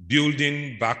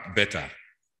 Building Back Better,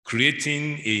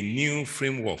 Creating a New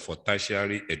Framework for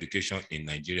Tertiary Education in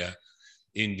Nigeria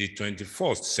in the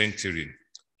 21st Century,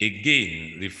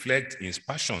 again reflects his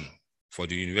passion for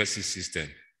the university system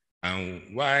and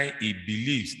why he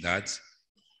believes that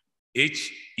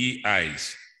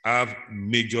HEIs have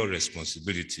major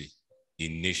responsibility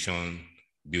in nation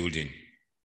building.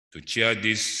 To chair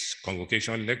this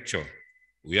convocation lecture,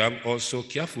 we have also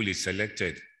carefully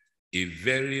selected a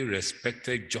very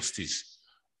respected justice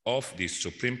of the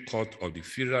Supreme Court of the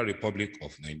Federal Republic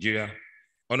of Nigeria,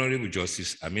 Honorable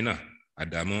Justice Amina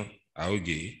Adamu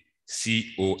Augie,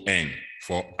 CON,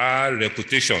 for our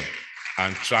reputation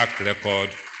and track record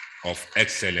of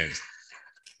excellence.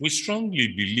 We strongly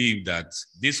believe that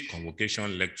this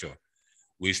convocation lecture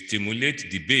will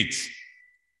stimulate debate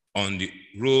on the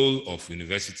role of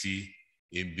university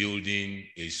in building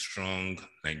a strong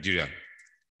Nigeria.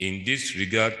 In this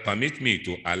regard, permit me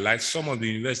to highlight some of the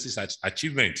university's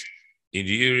achievements in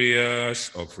the areas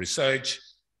of research,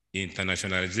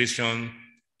 internationalization,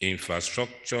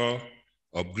 infrastructure,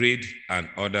 upgrade, and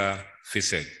other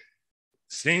facets.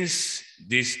 Since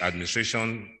this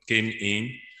administration came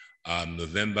in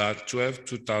November 12,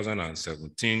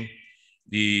 2017,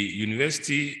 the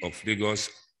University of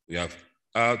Lagos, we have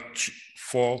had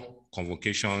 4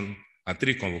 convocation and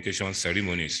 3 convocation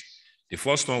ceremonies. The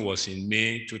first one was in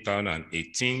May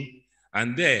 2018,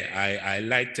 and there I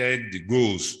highlighted the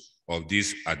goals of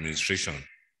this administration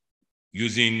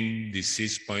using the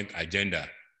 6-point agenda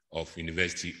of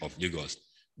University of Lagos.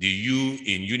 The U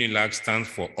in Unilag stands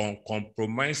for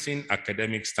uncompromising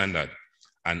academic standard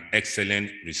and excellent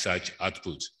research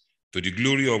output. To the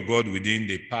glory of God, within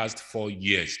the past 4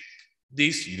 years,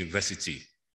 this university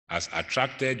has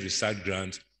attracted research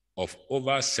grants of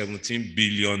over 17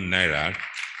 billion naira,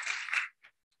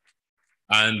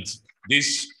 and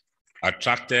this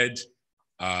attracted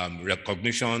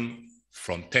recognition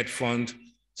from TED Fund,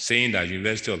 saying that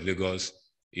University of Lagos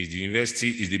is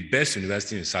the best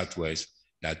university in Southwest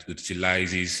that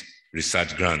utilizes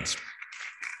research grants.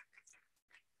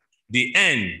 The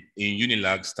N in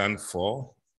Unilag stands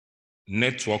for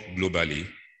network globally,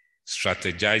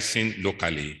 strategizing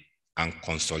locally, and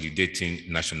consolidating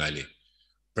nationally.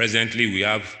 Presently, we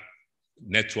have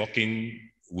networking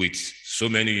with so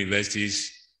many universities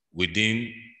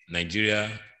within Nigeria,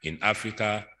 in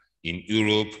Africa, in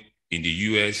Europe, in the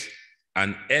US,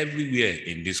 and everywhere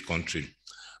in this country.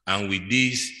 And with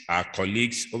this, our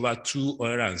colleagues, over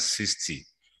 260,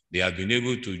 they have been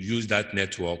able to use that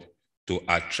network to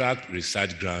attract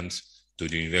research grants to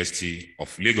the University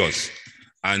of Lagos.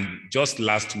 And just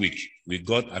last week, we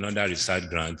got another research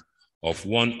grant of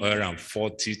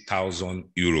 140,000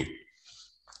 euro.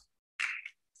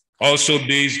 Also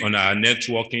based on our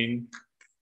networking,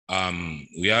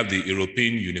 we have the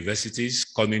European universities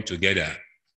coming together,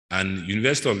 and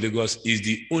University of Lagos is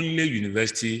the only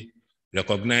university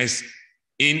recognized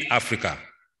in Africa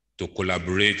to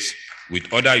collaborate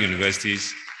with other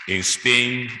universities in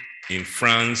Spain, in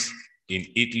France, in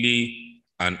Italy,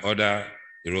 and other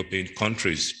European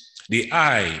countries. The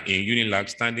I in Unilag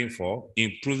standing for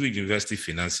improving university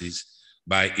finances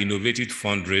by innovative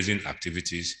fundraising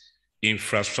activities,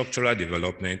 infrastructural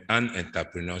development, and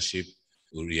entrepreneurship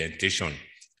orientation.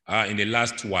 In the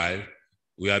last while,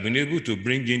 we have been able to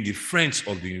bring in the friends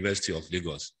of the University of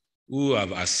Lagos who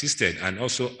have assisted, and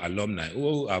also alumni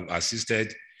who have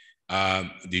assisted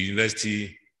the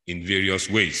university in various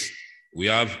ways. We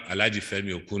have Ajayi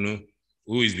Femi Okunu,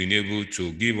 who has been able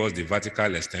to give us the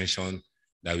vertical extension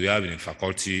that we have in the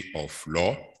Faculty of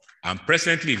Law. And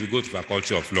presently, if you go to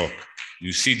Faculty of Law,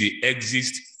 you see the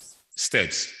exit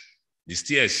steps, the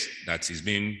stairs that is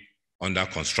being under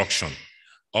construction.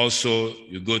 Also,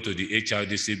 you go to the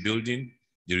HRDC building.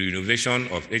 The renovation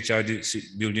of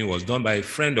HRDC building was done by a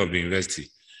friend of the university,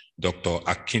 Dr.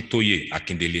 Akintoye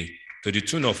Akindele, to the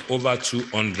tune of over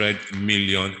 200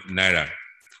 million naira.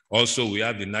 Also, we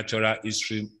have the Natural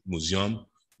History Museum,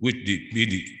 which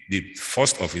be the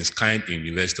first of its kind in the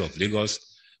University of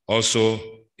Lagos. Also,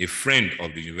 a friend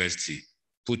of the university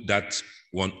put that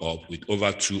one up with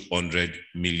over 200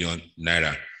 million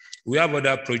naira. We have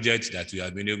other projects that we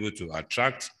have been able to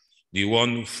attract. The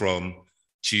one from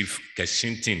Chief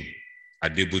Keshintin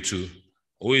Adebutu,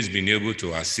 who has been able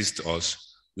to assist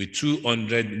us with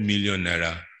 200 million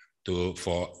naira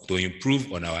to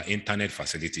improve on our internet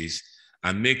facilities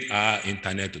and make our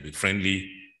internet to be friendly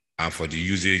and for the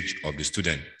usage of the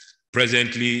student.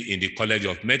 Presently, in the College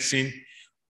of Medicine,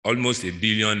 almost R1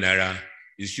 billion naira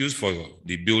is used for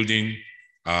the building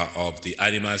of the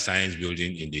animal science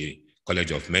building in the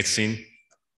College of Medicine.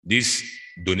 This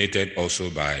donated also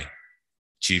by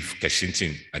Chief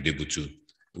Keshintin Adebutu.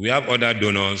 We have other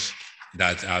donors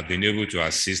that have been able to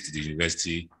assist the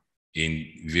university in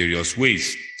various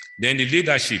ways. Then the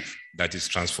leadership that is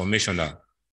transformational,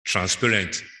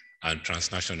 transparent, and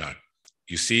transnational.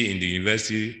 You see in the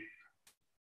university,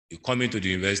 you come into the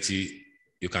university,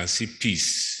 you can see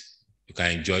peace, you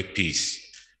can enjoy peace,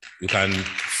 you can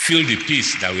feel the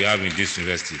peace that we have in this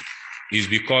university. It's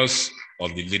because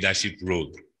of the leadership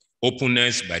role.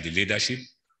 Openness by the leadership,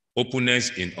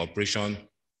 openness in operation,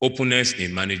 openness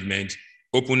in management,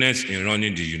 openness in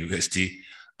running the university,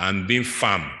 and being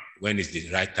firm when it's the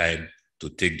right time to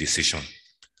take decision.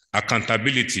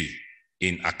 Accountability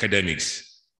in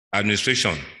academics,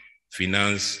 administration,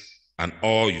 finance, and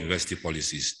all university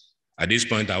policies. At this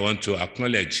point, I want to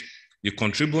acknowledge the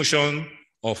contribution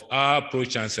of our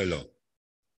Pro-Chancellor,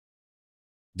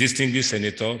 distinguished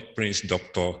Senator Prince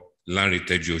Dr. Lanre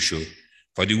Tejosho,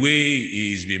 for the way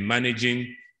he's been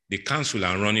managing the council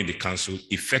and running the council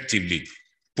effectively,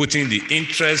 putting the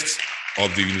interests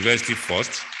of the university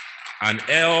first, and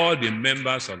all the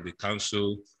members of the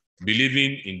council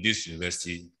believing in this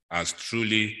university as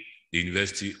truly the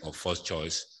university of first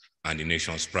choice and the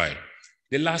nation's pride.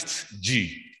 The last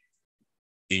G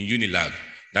in Unilag,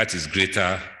 that is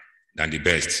greater than the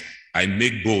best. I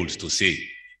make bold to say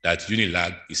that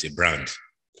Unilag is a brand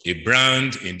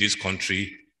in this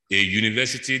country, a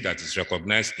university that is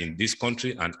recognized in this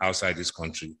country and outside this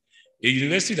country, a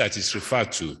university that is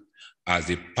referred to as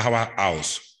the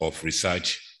powerhouse of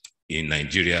research in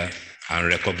Nigeria and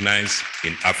recognized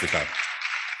in Africa.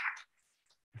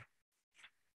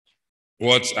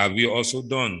 What have we also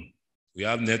done? We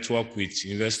have networked with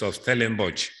University of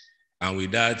Stellenbosch, and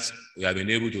with that, we have been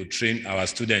able to train our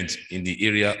students in the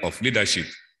area of leadership.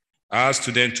 Our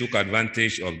students took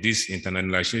advantage of this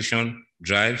internationalization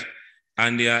drive,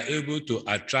 and they are able to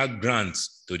attract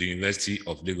grants to the University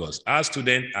of Lagos. Our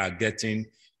students are getting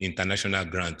international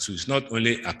grants too. It's not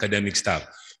only academic staff,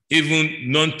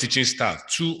 even non-teaching staff,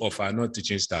 2 of our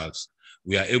non-teaching staffs,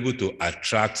 we are able to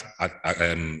attract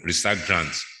research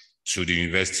grants to the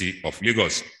University of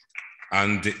Lagos.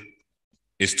 And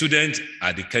a student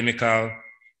at the Chemical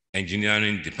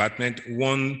Engineering Department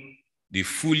won the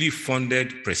fully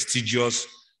funded, prestigious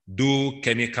Do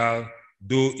Chemical,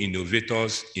 Do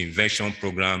Innovators Invention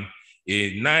Program,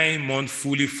 a 9-month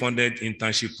fully funded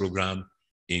internship program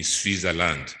in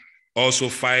Switzerland. Also,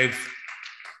 5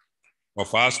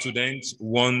 of our students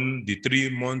won the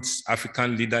 3-month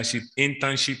African Leadership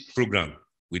Internship Program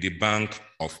with the Bank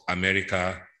of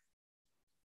America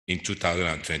in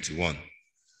 2021.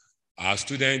 Our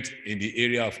students in the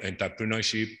area of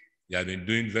entrepreneurship, They have been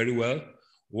doing very well.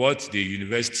 What the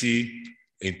university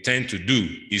intend to do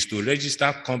is to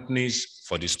register companies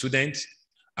for the students,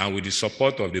 and with the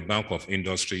support of the Bank of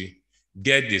Industry,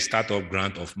 get the startup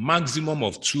grant of maximum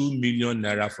of 2 million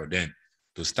naira for them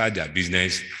to start their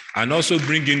business, and also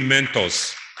bring in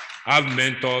mentors, have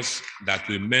mentors that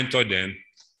will mentor them,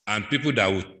 and people that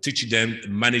will teach them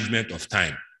management of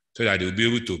time so that they'll be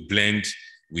able to blend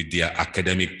with their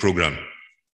academic program.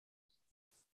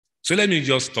 So let me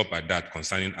just stop at that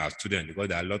concerning our students, because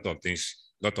there are a lot of things,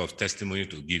 a lot of testimony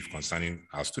to give concerning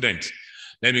our students.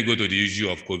 Let me go to the issue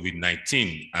of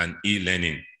COVID-19 and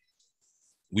e-learning.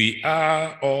 We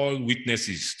are all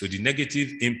witnesses to the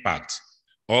negative impact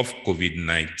of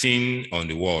COVID-19 on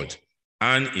the world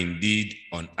and indeed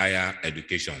on higher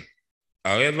education.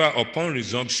 However, upon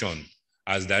resumption,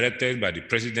 as directed by the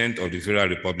President of the Federal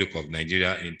Republic of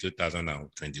Nigeria in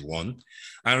 2021,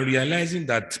 and realizing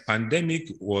that pandemic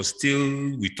was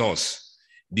still with us,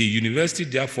 the university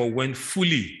therefore went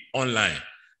fully online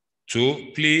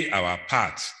to play our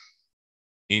part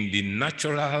in the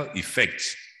natural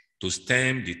effect to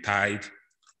stem the tide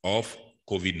of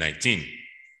COVID-19.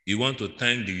 We want to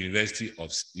thank the University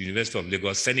of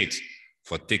Lagos Senate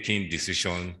for taking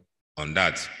decision on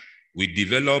that. We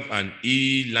developed an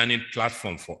e-learning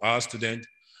platform for our students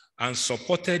and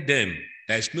supported them.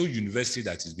 There is no university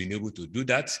that has been able to do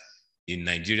that in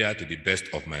Nigeria, to the best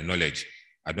of my knowledge.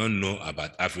 I don't know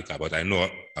about Africa, but I know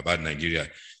about Nigeria.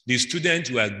 The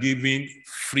students were given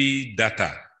free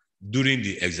data during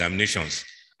the examinations,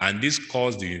 and this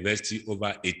cost the university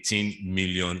over 18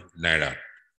 million naira.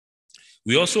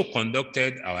 We also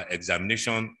conducted our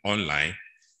examination online.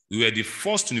 We were the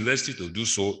first university to do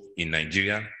so in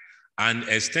Nigeria, and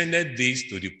extended this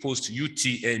to the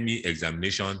post-UTME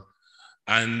examination,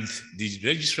 and the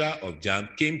registrar of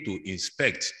JAMB came to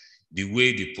inspect the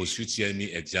way the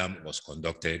post-UTME exam was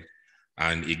conducted,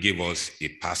 and he gave us a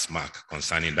pass mark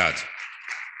concerning that.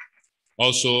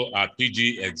 Also, our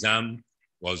PG exam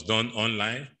was done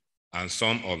online, and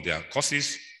some of their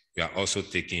courses were also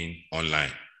taken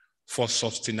online. For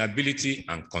sustainability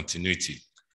and continuity,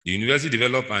 the university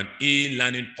developed an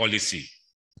e-learning policy.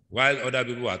 While other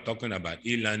people are talking about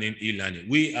e-learning,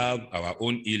 we have our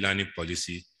own e-learning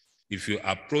policy. If you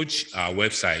approach our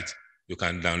website, you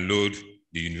can download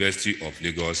the University of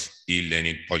Lagos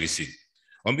e-learning policy.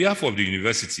 On behalf of the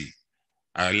university,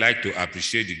 I'd like to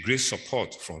appreciate the great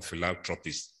support from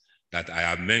philanthropists that I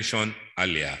have mentioned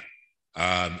earlier,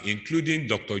 including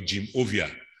Dr. Jim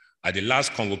Ovia. At the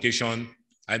last convocation,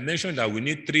 I mentioned that we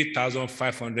need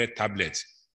 3,500 tablets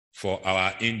for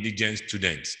our indigent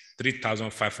students,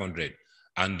 3,500,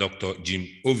 and Dr. Jim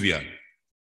Ovia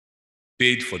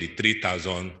paid for the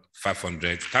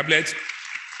 3,500 tablets,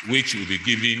 which will be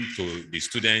given to the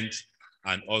students,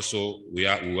 and also we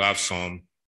have some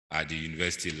at the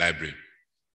university library.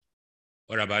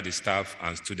 What about the staff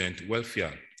and student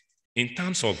welfare? In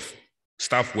terms of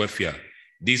staff welfare,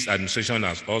 this administration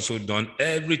has also done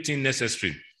everything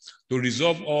necessary to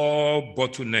resolve all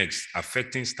bottlenecks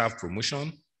affecting staff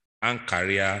promotion and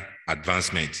career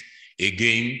advancement.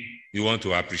 Again, we want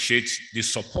to appreciate the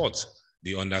support,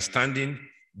 the understanding,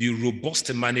 the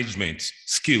robust management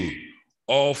skill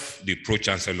of the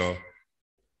Pro-Chancellor,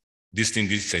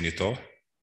 distinguished Senator,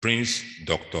 Prince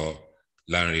Dr.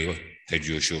 Lanre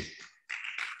Tejuosho.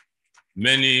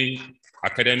 Many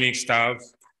academic staff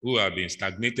who have been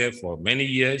stagnated for many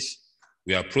years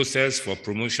were processed for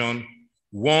promotion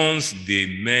once they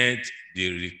met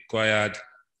the required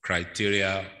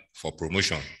criteria for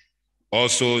promotion.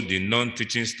 Also, the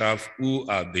non-teaching staff who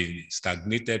have been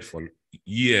stagnated for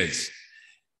years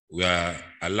were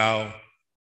allowed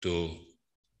to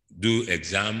do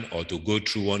exam or to go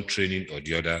through one training or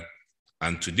the other.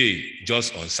 And today,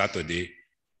 just on Saturday,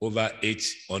 over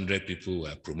 800 people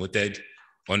were promoted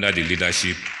under the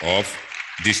leadership of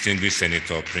distinguished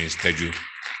Senator Prince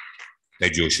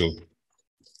Tejuosho.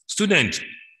 Students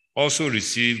also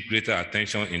receive greater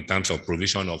attention in terms of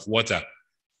provision of water,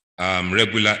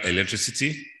 regular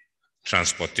electricity,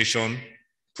 transportation,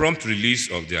 prompt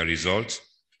release of their results,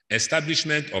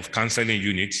 establishment of counseling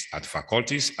units at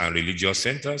faculties and religious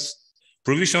centers,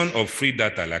 provision of free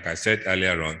data, like I said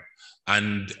earlier on,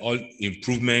 and all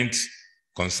improvements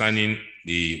concerning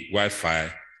the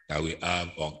Wi-Fi that we have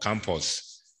on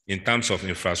campus. In terms of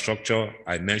infrastructure,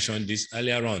 I mentioned this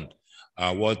earlier on,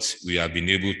 what we have been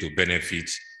able to benefit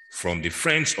from the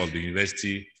friends of the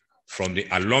university, from the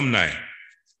alumni,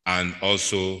 and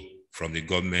also from the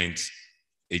government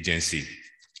agency.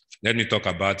 Let me talk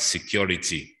about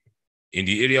security. In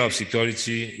the area of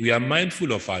security, we are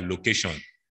mindful of our location.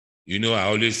 You know, I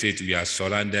always say we are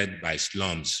surrounded by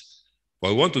slums. But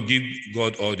we want to give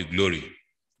God all the glory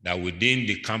that within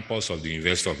the campus of the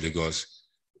University of Lagos,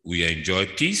 we enjoy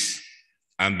peace.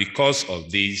 And because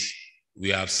of this, we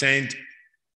have sent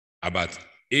about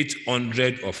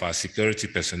 800 of our security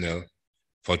personnel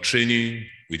for training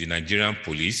with the Nigerian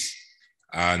police.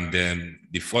 And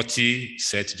the 40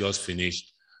 set just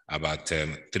finished about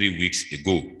 3 weeks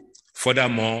ago.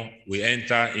 Furthermore, we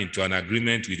enter into an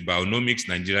agreement with Bionomics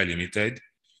Nigeria Limited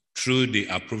through the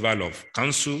approval of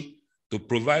council to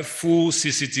provide full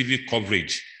CCTV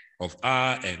coverage of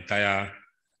our entire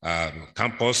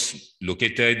campus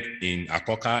located in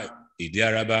Akoka,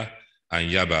 Idiaraba,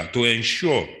 and Yaba to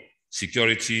ensure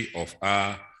security of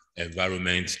our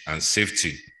environment and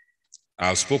safety.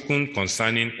 I've spoken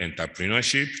concerning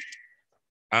entrepreneurship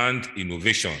and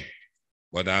innovation,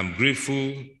 but I'm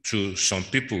grateful to some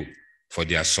people for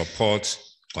their support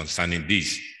concerning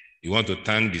this. We want to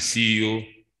thank the CEO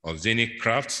of Zenith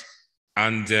Crafts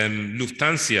and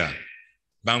Lufthansa,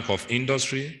 Bank of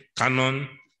Industry, Canon,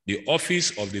 the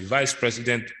Office of the Vice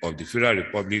President of the Federal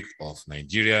Republic of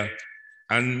Nigeria,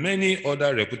 and many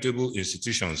other reputable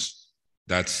institutions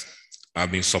that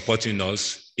have been supporting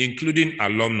us, including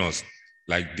alumnus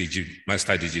like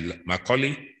Master DG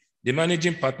Macaulay, the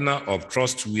managing partner of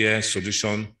Trustware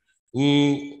Solution,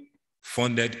 who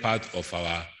funded part of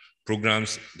our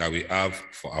programs that we have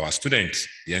for our students,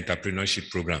 the entrepreneurship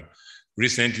program.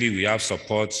 Recently, we have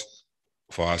support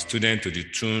for our students to the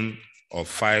tune of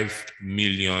 5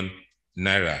 million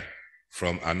naira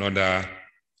from another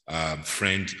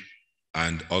friend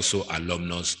and also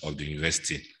alumnus of the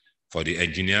university for the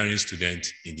engineering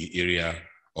students in the area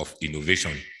of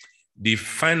innovation. The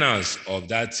finals of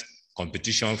that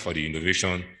competition for the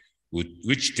innovation,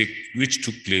 which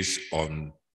took place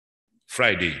on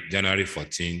Friday, January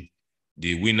 14,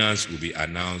 the winners will be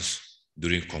announced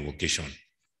during convocation.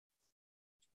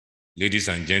 Ladies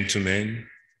and gentlemen,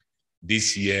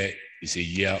 this year is a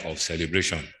year of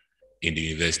celebration in the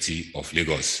University of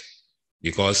Lagos,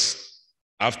 because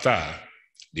after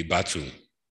the battle,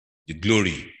 the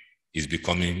glory is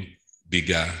becoming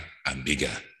bigger and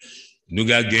bigger.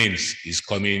 Nuga Games is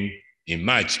coming in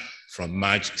March, from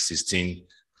March 16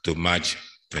 to March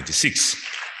 26.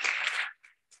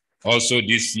 Also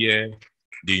this year,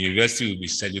 the university will be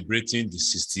celebrating the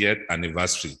 60th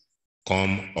anniversary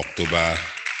come October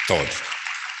 3rd.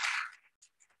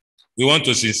 We want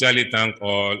to sincerely thank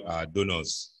all our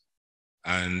donors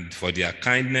and for their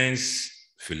kindness,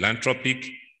 philanthropic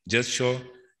gesture,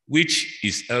 which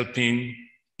is helping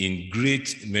in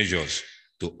great measures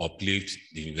to uplift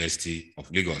the University of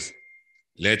Lagos.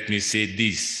 Let me say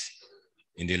this,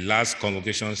 in the last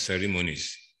convocation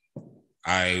ceremonies,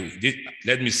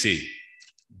 let me say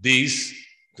this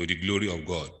to the glory of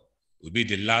God, will be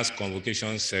the last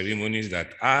convocation ceremonies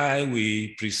that I will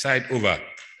preside over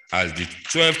as the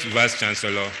 12th Vice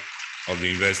Chancellor of the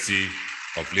University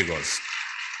of Lagos.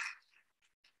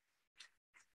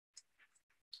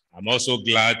 I'm also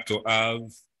glad to have,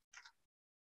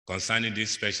 concerning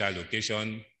this special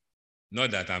occasion,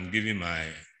 not that I'm giving my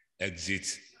exit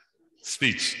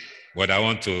speech, but I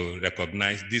want to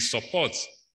recognize the support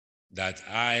that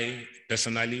I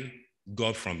personally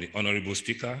got from the Honorable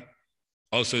Speaker,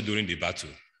 also during the battle.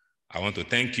 I want to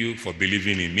thank you for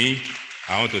believing in me.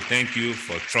 I want to thank you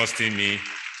for trusting me.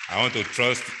 I want to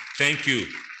thank you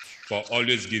for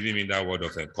always giving me that word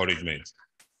of encouragement.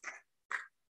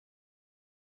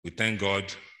 We thank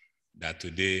God that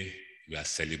today we are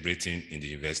celebrating in the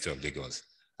University of Lagos.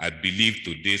 I believe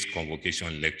today's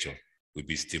convocation lecture will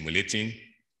be stimulating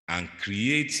and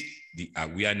create the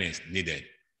awareness needed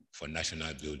for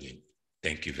national building.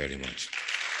 Thank you very much.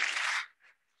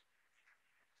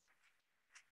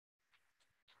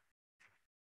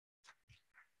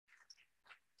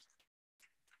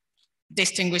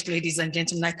 Distinguished ladies and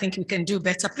gentlemen, I think we can do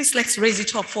better. Please let's raise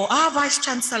it up for our Vice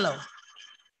Chancellor.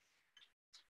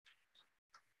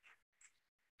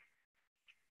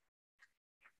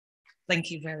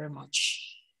 Thank you very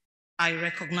much. I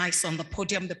recognize on the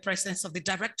podium the presence of the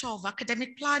Director of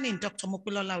Academic Planning, Dr.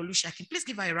 Mokulola Olusegun. Please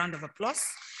give her a round of applause.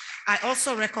 I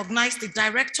also recognize the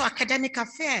Director of Academic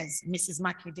Affairs, Mrs.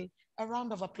 Makide. A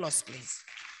round of applause, please.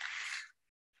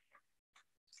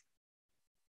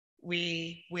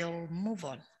 We will move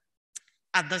on.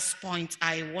 At this point,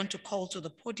 I want to call to the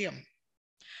podium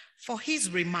for his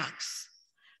remarks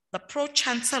the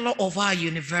Pro-Chancellor of our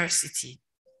university,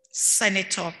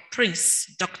 Senator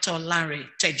Prince Dr. Larry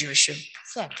Tejuosho.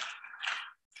 Sir.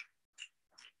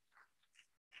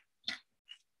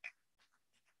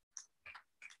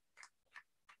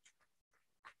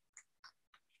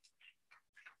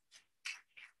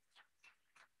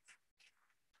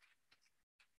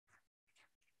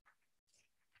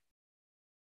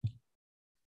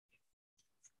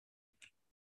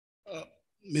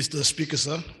 Mr. Speaker,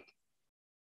 sir.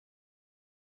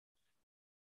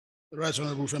 Right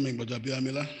Honorable Femi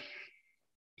Gbajabiamila,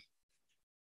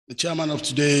 the chairman of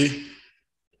today,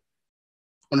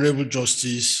 Honorable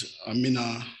Justice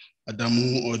Amina,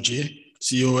 Adamu, Augie,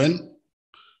 CON,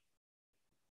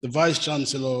 the Vice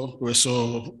Chancellor, Professor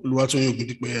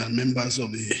Oluwatoyin, and members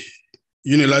of the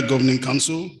Unilag Governing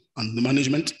Council and the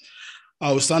management.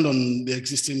 I will stand on the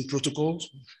existing protocols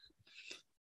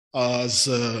as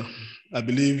I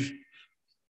believe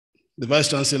the Vice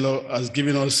Chancellor has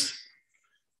given us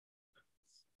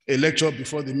a lecture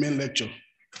before the main lecture,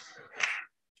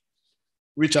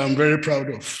 which I'm very proud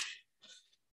of.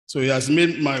 So he has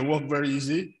made my work very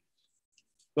easy.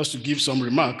 Just to give some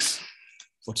remarks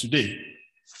for today.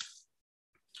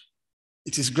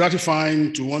 It is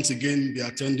gratifying to once again be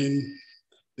attending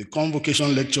the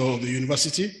Convocation lecture of the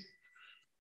university.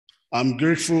 I'm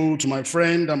grateful to my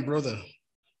friend and brother,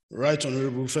 Right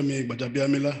Honorable Femi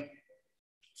Gbajabiamila,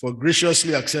 for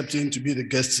graciously accepting to be the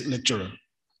guest lecturer.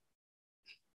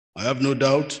 I have no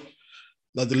doubt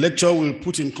that the lecture will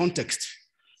put in context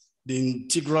the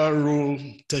integral role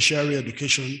tertiary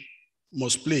education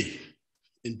must play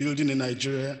in building a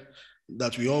Nigeria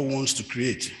that we all want to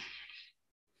create.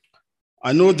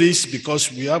 I know this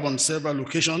because we have on several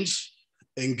occasions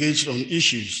engaged on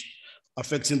issues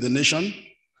affecting the nation,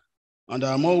 and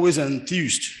I'm always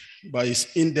enthused by his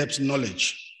in-depth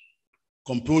knowledge,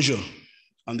 composure,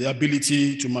 and the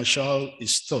ability to marshal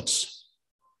his thoughts.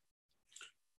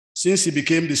 Since he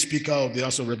became the Speaker of the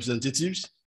House of Representatives,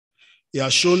 he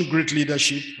has shown great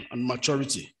leadership and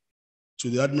maturity to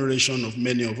the admiration of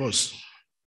many of us.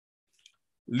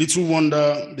 Little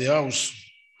wonder the House,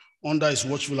 under his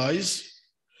watchful eyes,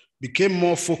 became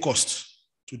more focused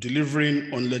to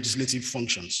delivering on legislative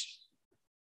functions.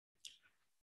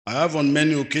 I have on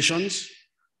many occasions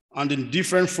and in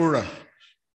different fora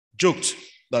joked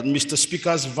that Mr.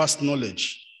 Speaker's vast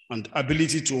knowledge and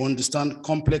ability to understand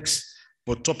complex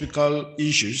but topical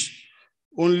issues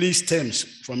only stems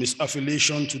from his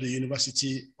affiliation to the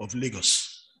University of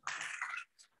Lagos.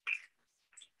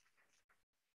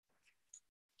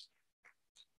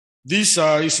 This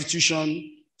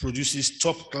institution produces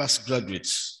top-class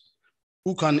graduates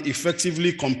who can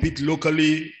effectively compete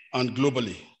locally and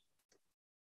globally.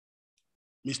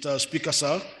 Mr. Speaker,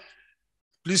 sir,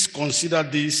 please consider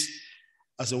this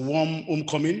as a warm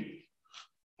homecoming,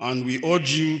 and we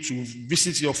urge you to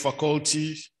visit your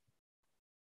faculty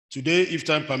today, if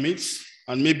time permits,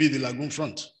 and maybe the Lagoon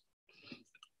Front.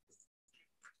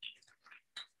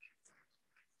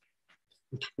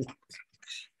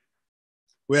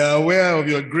 We are aware of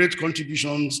your great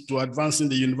contributions to advancing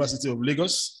the University of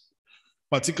Lagos,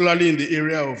 particularly in the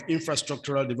area of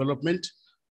infrastructural development,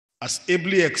 as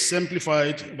ably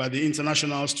exemplified by the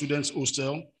International Students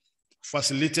Hostel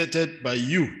facilitated by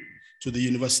you to the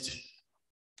university.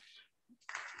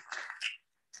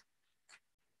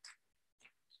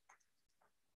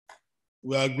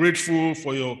 We are grateful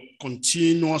for your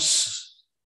continuous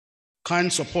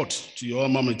kind support to your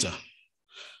alma mater.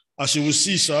 As you will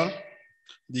see, sir,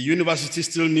 the university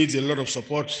still needs a lot of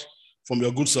support from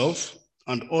your good self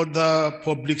and other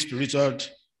public-spirited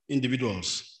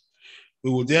individuals. We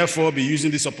will therefore be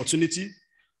using this opportunity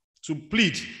to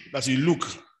plead that you look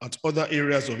at other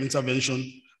areas of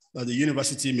intervention that the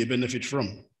university may benefit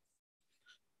from.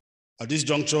 At this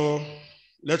juncture,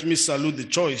 let me salute the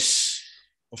choice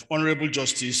of Honorable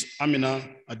Justice Amina,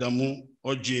 Adamu,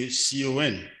 Augie,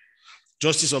 CON,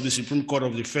 Justice of the Supreme Court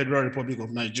of the Federal Republic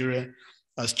of Nigeria,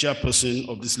 as chairperson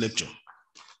of this lecture.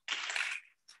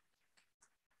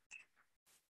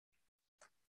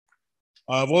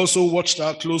 I have also watched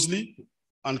her closely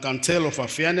and can tell of her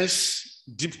fairness,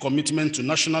 deep commitment to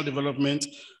national development,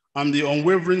 and the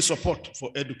unwavering support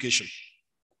for education.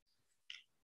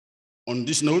 On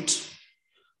this note,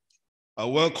 I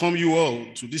welcome you all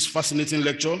to this fascinating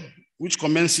lecture, which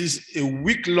commences a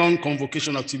week-long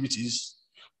convocation activities,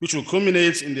 which will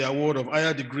culminate in the award of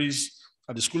higher degrees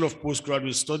at the School of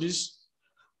Postgraduate Studies.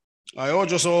 I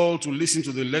urge us all to listen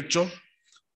to the lecture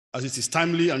as it is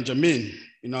timely and germane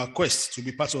in our quest to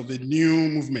be part of the new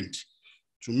movement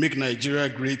to make Nigeria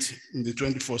great in the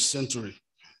 21st century.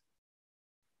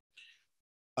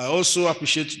 I also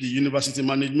appreciate the university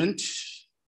management,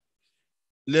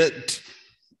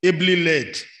 ably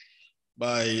led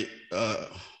by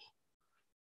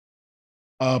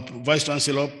our Vice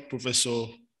Chancellor, Professor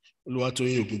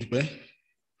Oluwatoyin,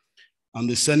 and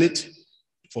the Senate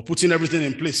for putting everything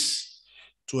in place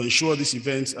to ensure these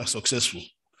events are successful.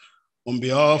 On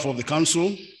behalf of the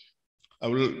Council, I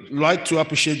would like to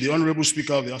appreciate the Honorable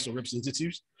Speaker of the House of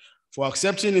Representatives for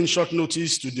accepting in short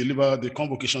notice to deliver the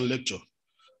convocation lecture.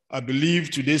 I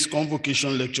believe today's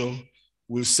convocation lecture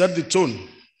will set the tone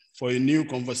for a new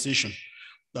conversation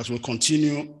that will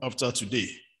continue after today.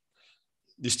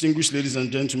 Distinguished ladies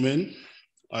and gentlemen,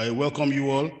 I welcome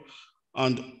you all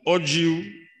and urge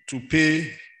you to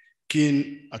pay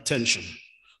keen attention.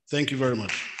 Thank you very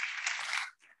much.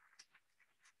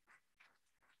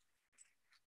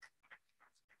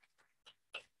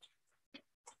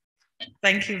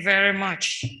 Thank you very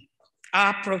much.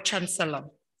 Our Pro-Chancellor,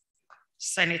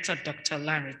 Senator Dr.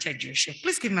 Larry Tejushe.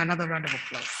 Please give me another round of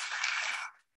applause.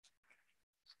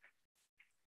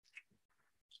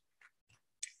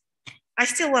 I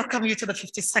still welcome you to the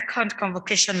 52nd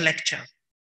Convocation Lecture.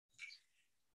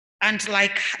 And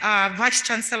like our Vice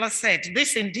Chancellor said,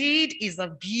 this indeed is a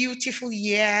beautiful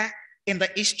year in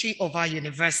the history of our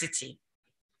university.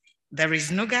 There is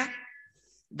NUGA,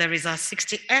 there is our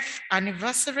 60th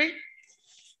anniversary,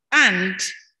 and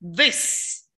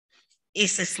this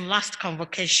is his last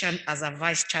convocation as a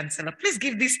Vice Chancellor. Please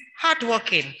give this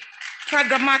hardworking,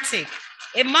 pragmatic,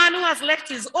 a man who has left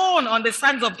his own on the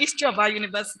sands of history of our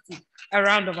university a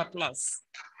round of applause.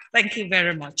 Thank you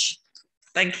very much.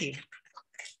 Thank you.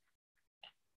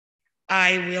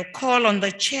 I will call on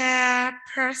the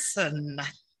chairperson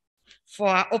for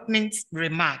our opening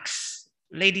remarks.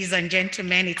 Ladies and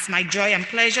gentlemen, it's my joy and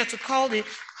pleasure to call the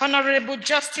Honorable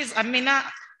Justice Amina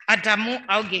Adamu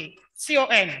Augie,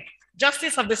 CON,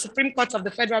 Justice of the Supreme Court of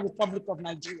the Federal Republic of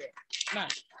Nigeria. Now.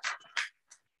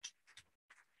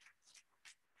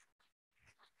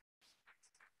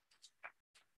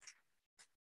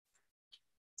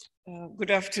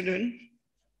 Good afternoon,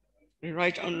 the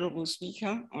Right Honorable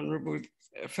Speaker, Honorable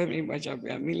Femi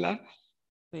Gbajabiamila,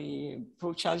 the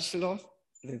Pro-Chancellor,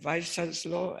 the Vice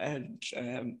Chancellor, and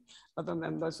other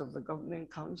members of the Governing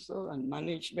Council and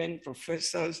management,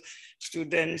 professors,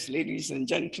 students, ladies and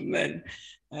gentlemen.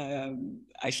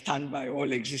 I stand by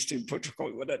all existing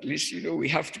protocol, but at least, you know, we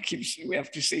have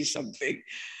to say something.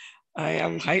 I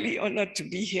am highly honored to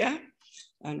be here.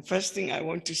 And first thing I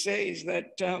want to say is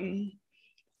that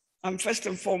I'm first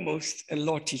and foremost a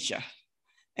law teacher.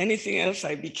 Anything else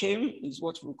I became is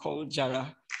what we call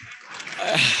Jara.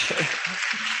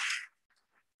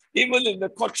 Even in the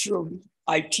courtroom,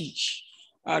 I teach,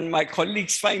 and my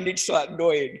colleagues find it so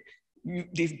annoying.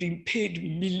 They've been paid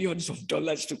millions of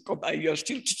dollars to come, and you're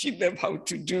still teaching them how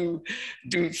to do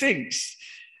things.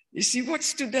 You see, what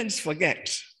students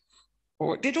forget,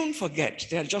 or they don't forget,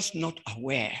 they're just not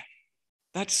aware,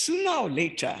 that sooner or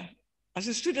later, as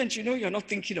a student, you know, you're not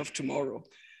thinking of tomorrow.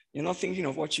 You're not thinking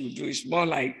of what you will do. It's more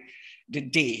like the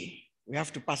day. We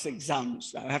have to pass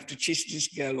exams. I have to chase this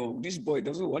girl, or this boy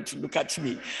doesn't want to look at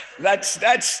me.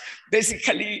 That's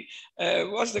basically,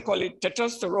 what's they call it,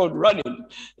 testosterone running.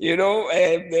 You know,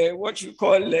 what you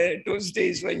call those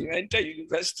days when you enter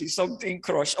university, something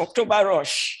crush, October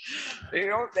rush. You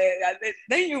know,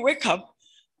 then you wake up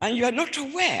and you're not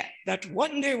aware that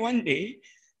one day,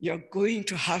 you're going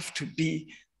to have to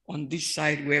be on this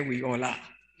side where we all are.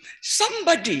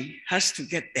 Somebody has to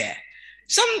get there.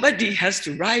 Somebody has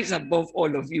to rise above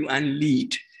all of you and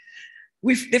lead.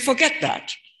 They forget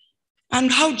that.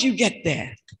 And how do you get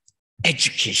there?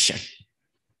 Education.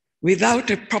 Without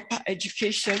a proper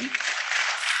education,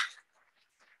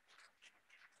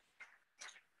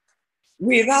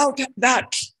 without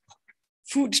that,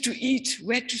 food to eat,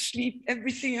 where to sleep,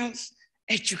 everything else,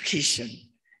 education.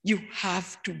 You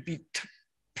have to be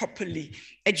properly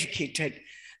educated,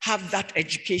 have that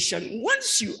education.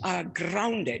 Once you are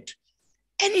grounded,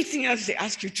 anything else they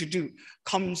ask you to do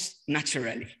comes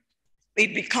naturally.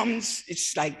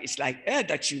 It's like air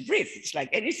that you breathe. It's like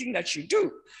anything that you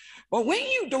do. But when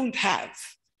you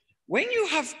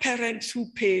have parents who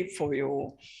pay for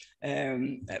you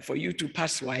to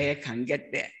pass WAEC and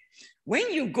get there,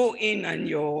 when you go in and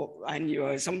you're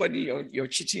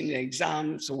cheating the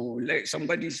exams, or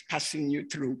somebody's passing you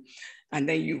through, and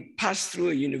then you pass through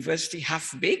a university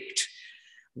half-baked,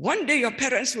 one day your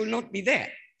parents will not be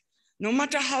there. No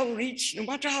matter how rich, no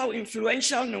matter how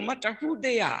influential, no matter who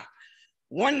they are,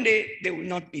 one day they will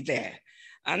not be there.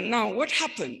 And now what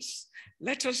happens?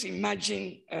 Let us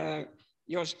imagine,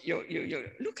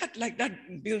 look at like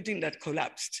that building that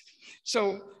collapsed.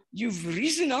 So you've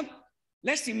risen up.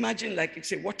 Let's imagine like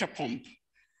it's a water pump.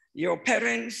 Your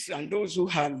parents and those who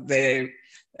have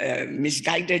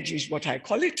misguided you is what I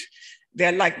call it.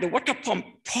 They're like the water pump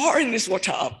pouring this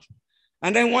water up.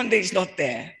 And then one day it's not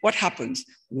there. What happens?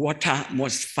 Water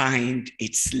must find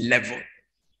its level.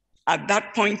 At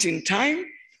that point in time,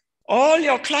 all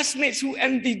your classmates who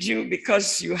envied you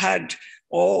because you had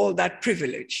all that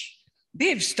privilege,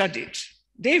 they've studied,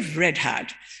 they've read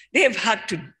hard, they've had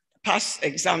to pass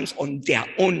exams on their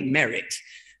own merit.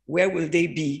 Where will they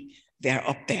be? They're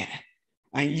up there.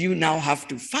 And you now have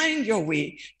to find your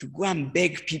way to go and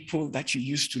beg people that you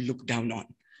used to look down on.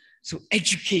 So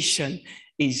education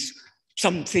is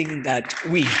something that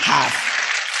we have.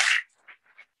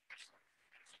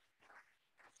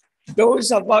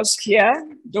 Those of us here,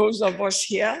 those of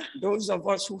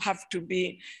us who have to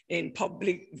be in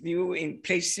public view in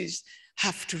places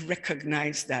have to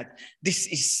recognize that this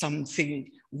is something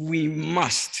we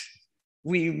must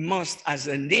as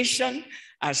a nation,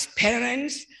 as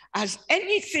parents, as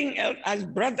anything else, as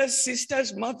brothers,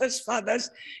 sisters, mothers, fathers.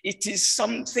 It is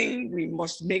something we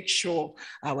must make sure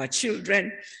our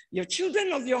children, your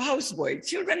children of your houseboy,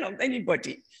 children of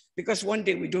anybody, because one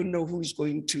day we don't know who's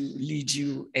going to lead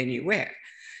you anywhere.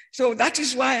 So that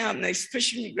is why I'm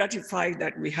especially gratified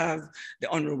that we have the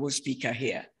Honorable Speaker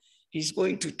here. He's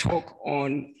going to talk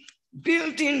on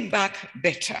building back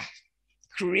better,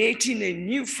 creating a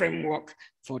new framework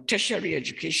for tertiary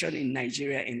education in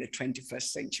Nigeria in the 21st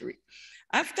century.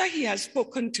 After he has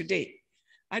spoken today,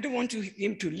 I don't want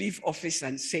him to leave office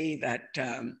and say that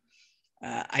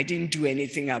I didn't do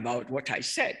anything about what I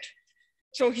said.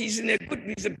 So he's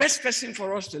the best person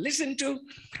for us to listen to.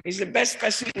 He's the best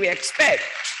person we expect.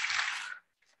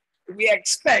 We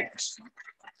expect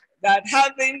that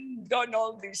having done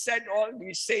all this, said all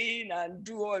this, saying and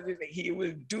do all this, he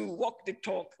will do, walk the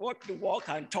talk, walk the walk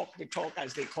and talk the talk,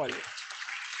 as they call it.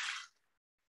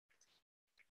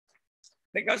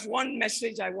 Because one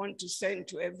message I want to send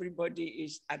to everybody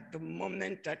is, at the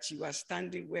moment that you are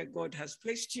standing where God has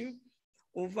placed you,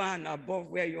 over and above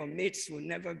where your mates will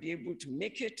never be able to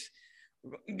make it,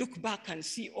 look back and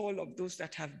see all of those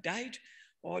that have died,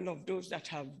 all of those that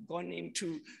have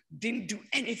didn't do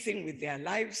anything with their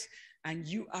lives, and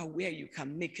you are where you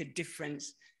can make a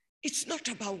difference. It's not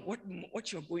about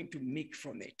what you're going to make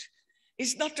from it.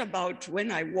 It's not about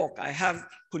when I walk, I have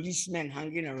policemen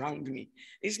hanging around me.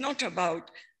 It's not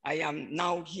about I am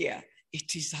now here.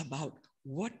 It is about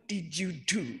what did you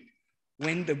do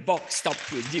when the buck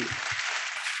stopped with you?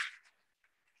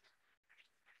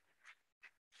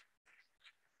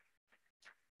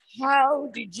 How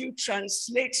did you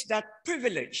translate that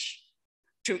privilege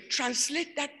to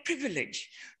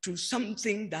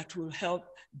something that will help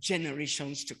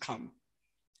generations to come?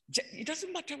 It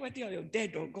doesn't matter whether you're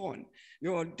dead or gone.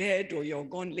 You're dead or you're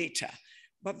gone later.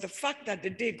 But the fact that the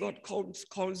day God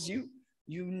calls you,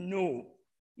 you know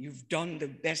you've done the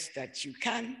best that you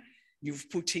can. You've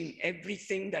put in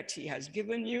everything that he has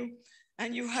given you,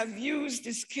 and you have used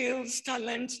the skills,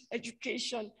 talents,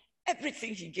 education,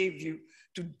 everything he gave you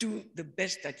to do the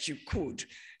best that you could,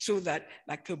 so that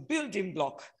like a building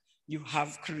block, you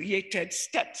have created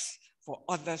steps for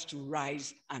others to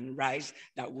rise and rise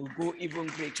that will go even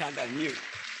greater than you.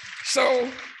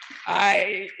 So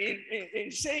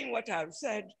in saying what I've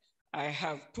said, I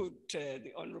have put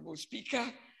the Honorable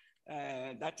Speaker,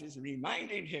 that is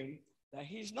reminding him that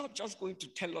he's not just going to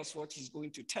tell us what he's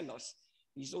going to tell us,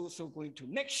 he's also going to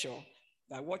make sure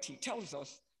that what he tells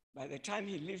us, by the time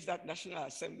he leaves that National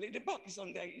Assembly, the buck is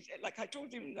on there. Like I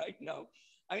told him right now,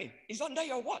 I mean, it's under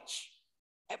your watch.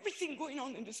 Everything going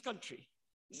on in this country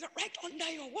is right under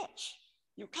your watch.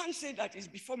 You can't say that it's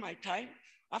before my time,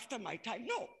 after my time.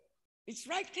 No, it's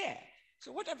right there.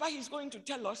 So whatever he's going to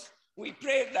tell us, we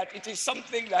pray that it is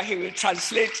something that he will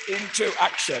translate into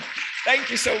action. Thank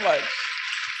you so much.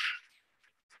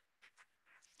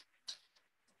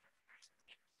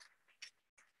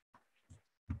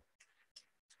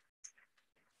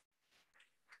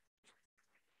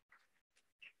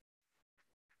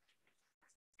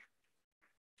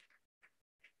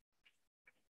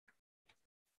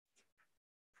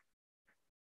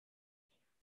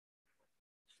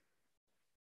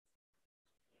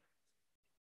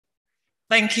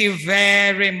 Thank you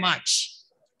very much.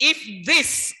 If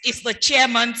this is the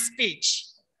chairman's speech,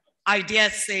 I dare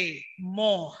say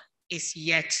more is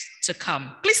yet to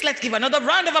come. Please let's give another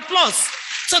round of applause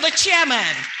to the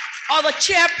chairman or the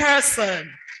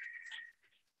chairperson.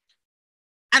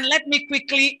 And let me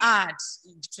quickly add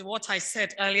to what I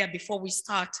said earlier before we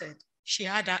started. She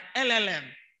had an LLM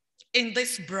in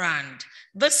this brand,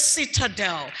 this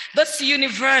citadel, this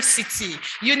university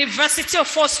of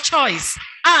first choice,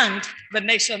 and the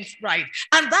nation's pride.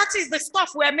 And that is the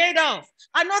stuff we're made of.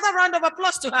 Another round of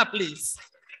applause to her, please.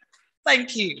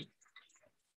 Thank you.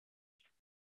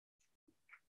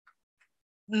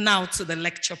 Now to the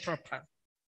lecture proper.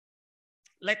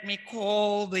 Let me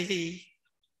call the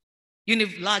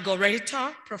Unilag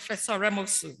orator, Professor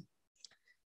Remosu,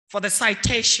 for the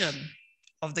citation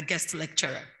of the guest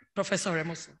lecturer. Professor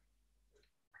Remosu.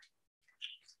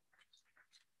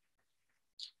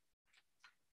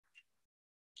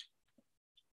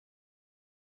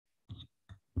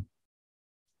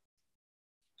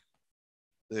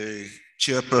 The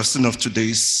chairperson of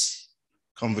today's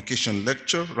convocation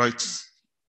lecture, right?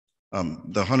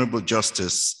 The Honorable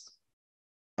Justice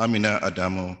Amina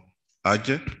Adamu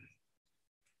Ajayi.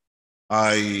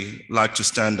 I like to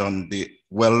stand on the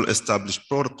well-established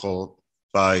protocol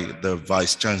by the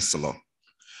Vice Chancellor.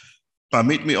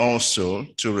 Permit me also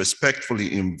to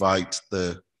respectfully invite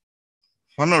the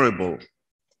Honorable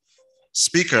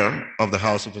Speaker of the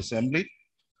House of Assembly,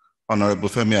 Honorable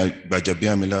Femi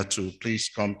Gbajabiamila, to please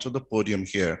come to the podium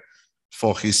here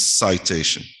for his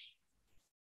citation.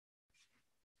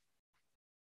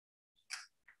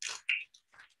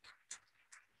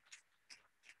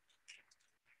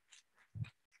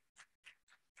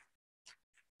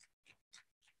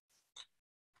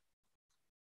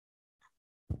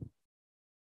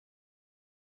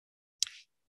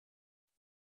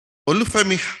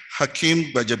 Olufemi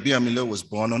Hakeem Gbajabiamila was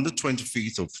born on the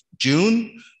 25th of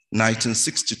June,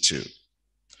 1962.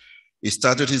 He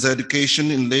started his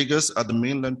education in Lagos at the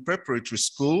Mainland Preparatory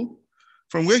School,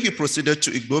 from where he proceeded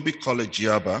to Igbobi College,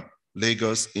 Yaba,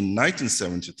 Lagos in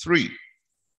 1973.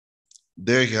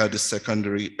 There he had his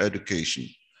secondary education.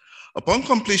 Upon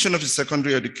completion of his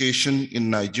secondary education in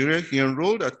Nigeria, he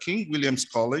enrolled at King William's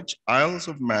College, Isles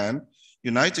of Man,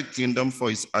 United Kingdom for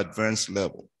his advanced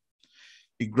level.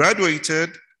 He graduated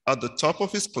at the top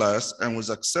of his class and was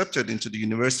accepted into the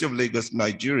University of Lagos,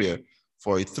 Nigeria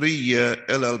for a 3-year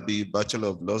LLB Bachelor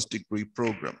of Laws degree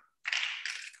program.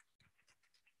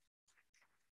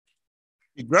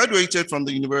 He graduated from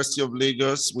the University of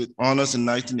Lagos with honors in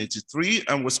 1983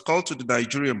 and was called to the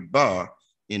Nigerian bar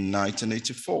in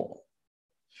 1984.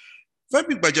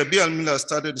 Femi Gbajabiamila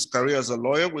started his career as a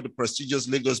lawyer with the prestigious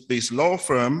Lagos-based law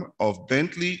firm of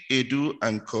Bentley, Edu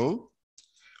 & Co.,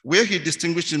 where he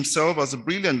distinguished himself as a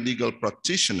brilliant legal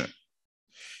practitioner.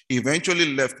 He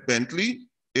eventually left Bentley,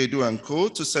 Edu & Co.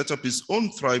 to set up his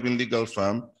own thriving legal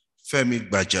firm, Femi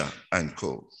Gbaja &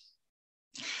 Co.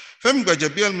 Femi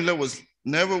Gbajabiamila was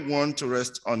never one to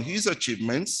rest on his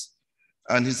achievements,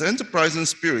 and his enterprising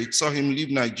spirit saw him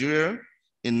leave Nigeria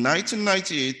in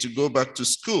 1998 to go back to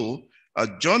school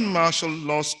at John Marshall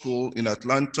Law School in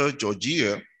Atlanta,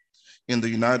 Georgia, in the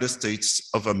United States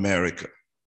of America.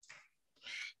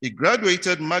 He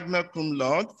graduated magna cum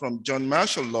laude from John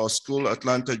Marshall Law School,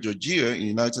 Atlanta, Georgia, in the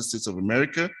United States of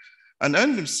America, and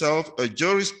earned himself a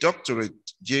Juris Doctorate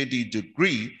JD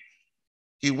degree.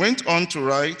 He went on to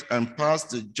write and pass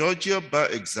the Georgia bar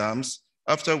exams,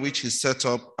 after which he set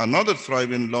up another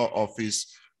thriving law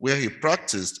office where he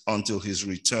practiced until his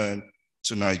return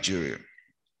to Nigeria.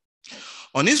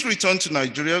 On his return to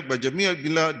Nigeria,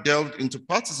 Gbajabiamila delved into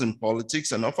partisan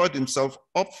politics and offered himself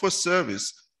up for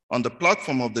service on the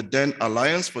platform of the then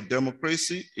Alliance for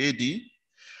Democracy, AD.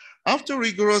 After a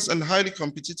rigorous and highly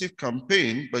competitive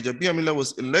campaign, Gbajabiamila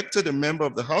was elected a member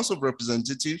of the House of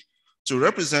Representatives to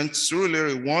represent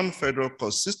Surulere 1 Federal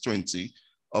Constituency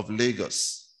of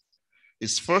Lagos.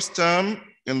 His first term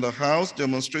in the House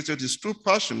demonstrated his true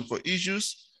passion for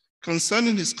issues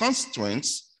concerning his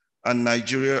constituents and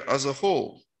Nigeria as a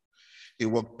whole. He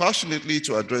worked passionately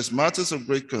to address matters of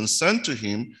great concern to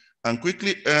him and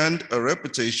quickly earned a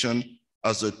reputation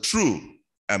as a true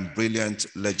and brilliant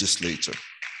legislator.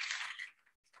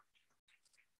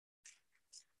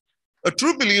 A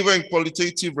true believer in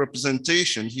qualitative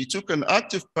representation, he took an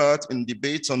active part in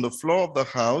debates on the floor of the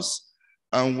House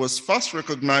and was fast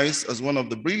recognized as one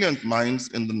of the brilliant minds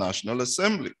in the National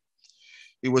Assembly.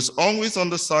 He was always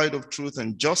on the side of truth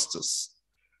and justice,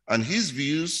 and his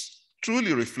views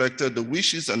truly reflected the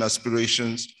wishes and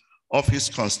aspirations of his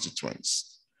constituents.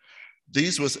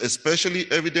 This was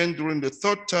especially evident during the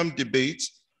third-term debate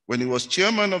when he was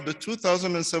chairman of the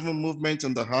 2007 movement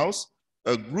in the House,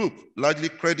 a group largely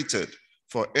credited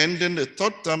for ending the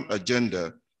third-term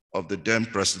agenda of the then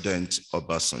President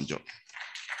Obasanjo.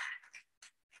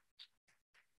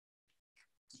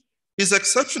 His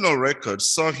exceptional record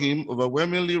saw him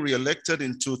overwhelmingly re-elected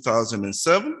in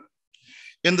 2007.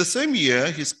 In the same year,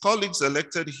 his colleagues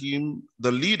elected him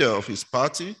the leader of his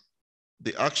party,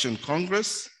 the Action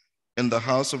Congress, in the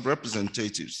House of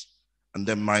Representatives, and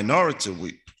the minority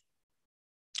whip.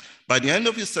 By the end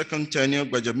of his second tenure,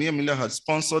 Gbajabiamila had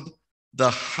sponsored the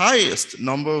highest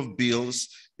number of bills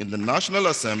in the National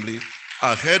Assembly,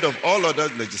 ahead of all other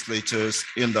legislators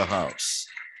in the House.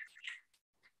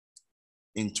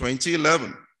 In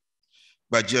 2011,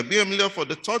 Gbajabiamila for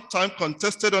the third time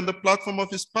contested on the platform of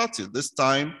his party, this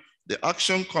time the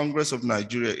Action Congress of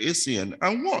Nigeria, ACN,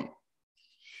 and won.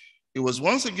 He was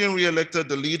once again re-elected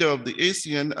the leader of the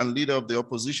ACN and leader of the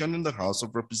opposition in the House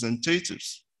of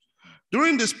Representatives.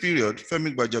 During this period,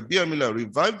 Femi Gbajabiamila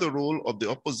revived the role of the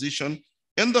opposition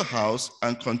in the House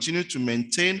and continued to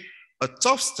maintain a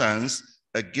tough stance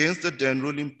against the then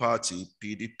ruling party,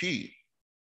 PDP.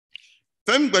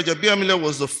 Femi Gbajabiamila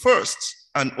was the first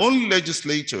and only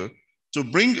legislator to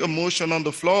bring a motion on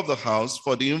the floor of the House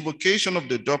for the invocation of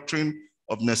the doctrine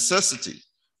of necessity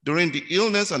during the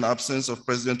illness and absence of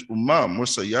President Umar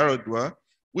Musa Yar'Adua,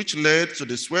 which led to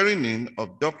the swearing in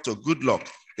of Dr. Goodluck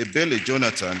Ebele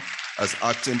Jonathan as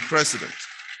acting president.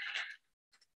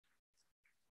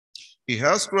 He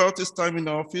has, throughout his time in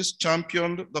office,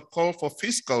 championed the call for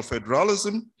fiscal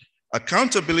federalism,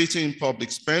 accountability in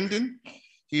public spending.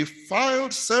 He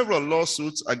filed several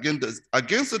lawsuits against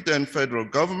the then federal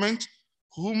government,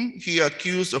 whom he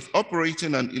accused of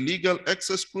operating an illegal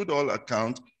excess crude oil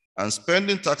account and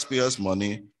spending taxpayers'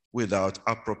 money without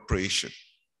appropriation.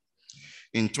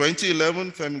 In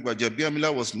 2011, Femi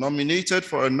Gbajabiamila was nominated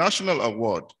for a national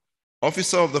award,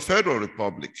 Officer of the Federal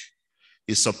Republic.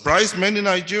 He surprised many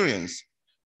Nigerians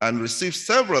and received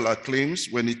several acclaims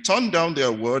when he turned down the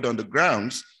award on the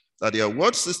grounds that the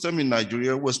award system in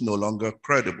Nigeria was no longer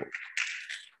credible.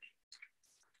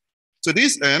 To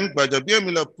this end,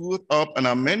 Gbajabiamila put up an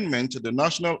amendment to the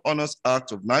National Honors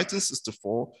Act of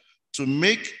 1964 to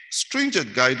make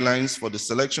stringent guidelines for the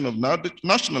selection of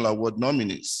national award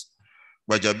nominees.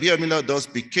 Gbajabiamila thus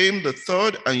became the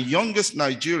third and youngest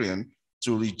Nigerian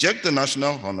to reject the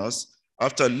national honors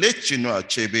after late Chinua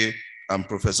Achebe and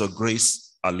Professor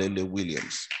Grace Alele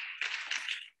Williams.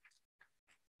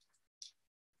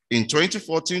 In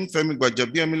 2014, Femi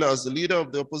Gbajabiamila, as the leader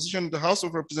of the opposition in the House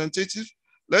of Representatives,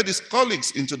 led his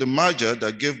colleagues into the merger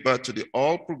that gave birth to the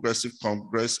All Progressive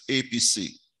Congress, APC.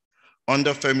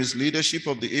 Under Femi's leadership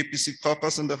of the APC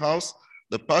caucus in the House,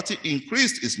 the party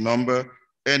increased its number,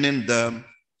 earning them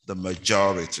the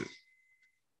majority.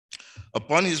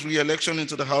 Upon his re-election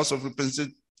into the House of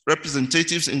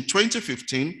Representatives in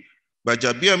 2015,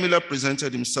 Gbajabiamila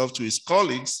presented himself to his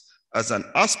colleagues as an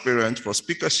aspirant for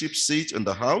speakership seat in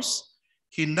the House.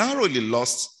 He narrowly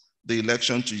lost the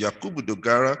election to Yakubu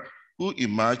Dogara, who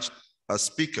emerged as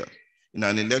speaker in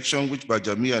an election which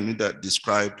Gbajabiamila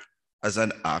described as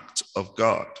an act of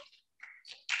God.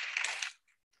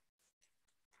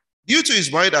 Due to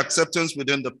his wide acceptance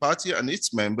within the party and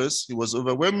its members, he was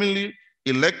overwhelmingly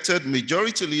elected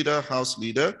Majority Leader, House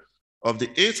Leader of the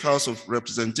 8th House of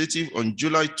Representatives on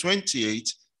July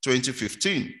 28,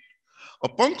 2015.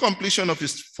 Upon completion of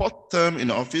his 4th term in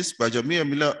office,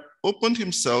 Gbajabiamila opened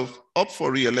himself up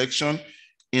for re-election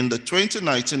in the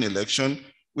 2019 election,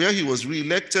 where he was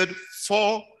re-elected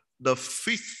for the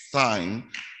 5th time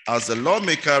as a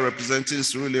lawmaker representing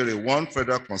Surulere 1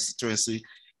 Federal Constituency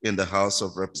in the House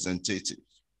of Representatives.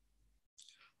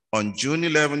 On June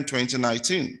 11,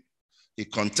 2019, he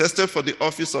contested for the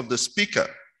office of the Speaker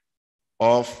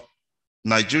of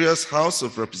Nigeria's House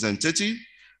of Representatives,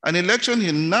 an election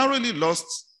he narrowly lost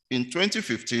in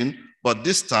 2015, but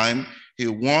this time he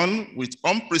won with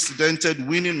unprecedented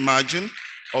winning margin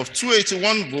of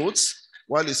 281 votes,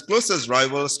 while his closest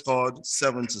rival scored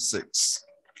 76.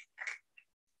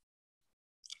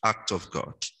 Act of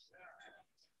God.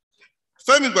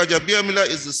 Femi Gbajabiamila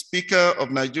is the Speaker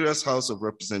of Nigeria's House of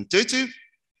Representatives,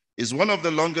 is one of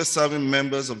the longest serving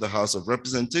members of the House of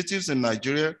Representatives in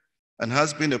Nigeria, and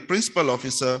has been a principal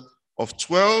officer of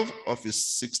 12 of his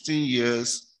 16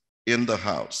 years in the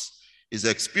House. His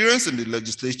experience in the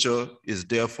legislature is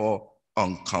therefore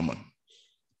uncommon.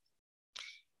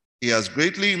 He has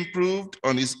greatly improved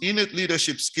on his innate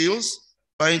leadership skills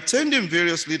by attending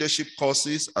various leadership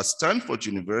courses at Stanford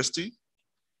University,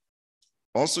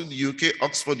 also the UK,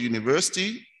 Oxford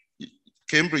University,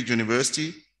 Cambridge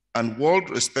University, and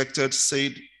world-respected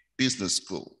SAID Business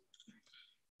School.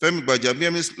 Femi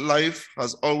Gbajabiamila's life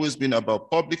has always been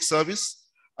about public service,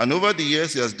 and over the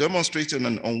years, he has demonstrated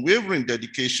an unwavering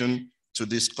dedication to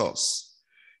this cause.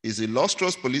 His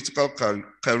illustrious political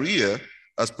career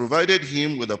has provided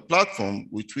him with a platform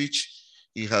with which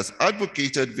he has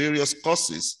advocated various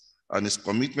causes, and his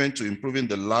commitment to improving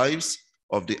the lives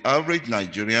of the average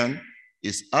Nigerian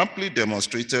is amply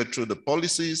demonstrated through the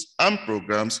policies and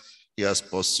programs he has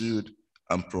pursued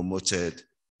and promoted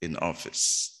in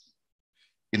office.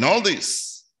 In all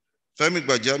this, Femi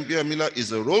Gbajabiamila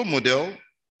is a role model,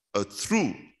 a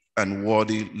true and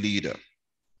worthy leader.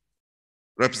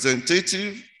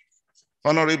 Representative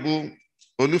Honorable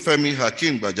Olufemi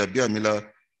Hakeem Gbajabiamila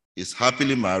is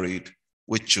happily married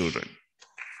with children.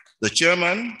 The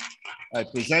chairman, I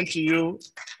present to you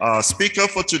our speaker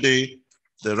for today,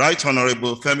 the Right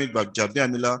Honorable Femi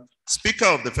Gbajabiamila, Speaker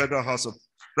of the Federal House of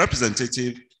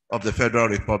Representatives of the Federal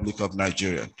Republic of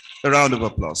Nigeria. A round of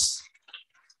applause.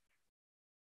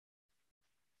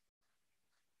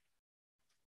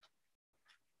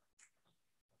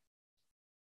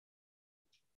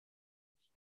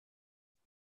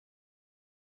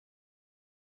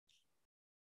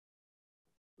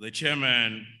 The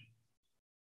chairman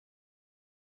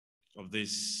of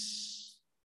this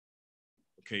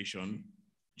occasion,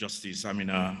 Justice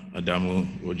Amina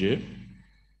Adamu Augie,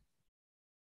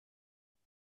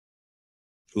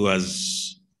 who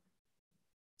has,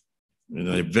 in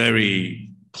a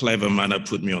very clever manner,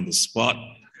 put me on the spot.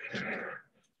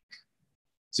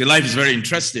 See, life is very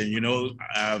interesting, you know.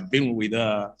 I've been with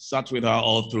her, sat with her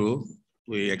all through.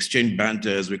 We exchanged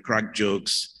banters, we cracked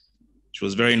jokes. She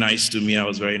was very nice to me, I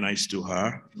was very nice to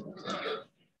her.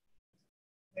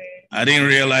 I didn't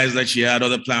realize that she had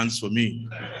other plans for me.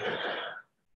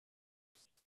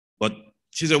 But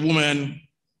she's a woman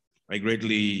I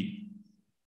greatly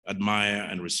admire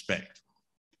and respect.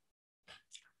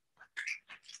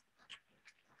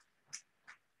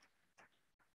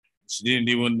 She didn't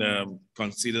even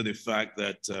consider the fact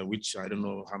that, which I don't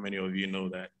know how many of you know,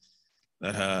 that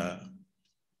her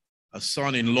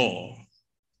son-in-law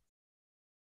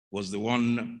was the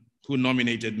one who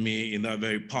nominated me in that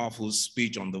very powerful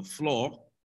speech on the floor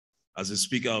as the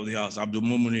Speaker of the House,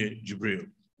 Abdulmumuni Jibril.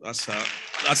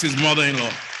 That's his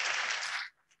mother-in-law.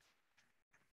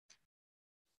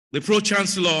 The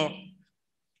Pro-Chancellor,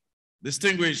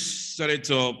 distinguished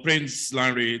Senator Prince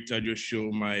Lanre Tajosho,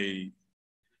 my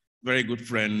very good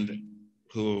friend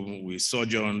whom we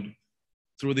sojourned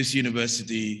through this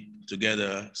university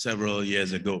together several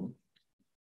years ago.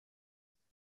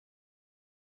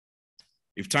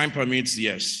 If time permits,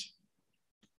 yes,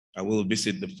 I will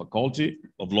visit the Faculty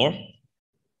of Law.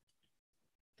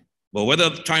 But whether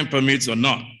time permits or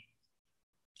not,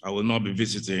 I will not be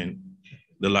visiting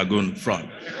the Lagoon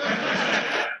Front.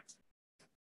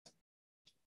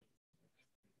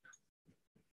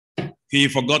 He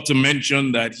forgot to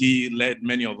mention that he led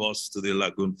many of us to the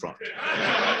Lagoon Front.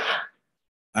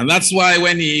 And that's why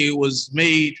when he was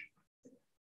made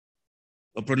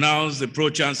or pronounced the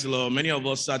Pro-Chancellor, many of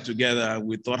us sat together,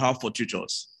 we thought how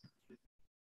fortuitous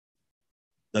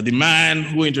that the man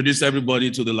who introduced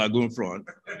everybody to the Lagoon Front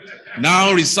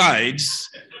now resides,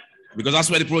 because that's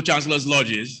where the Pro-Chancellor's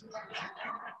lodge is,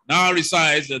 now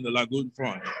resides in the Lagoon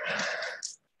Front.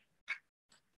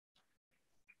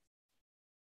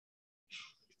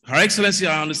 Her Excellency,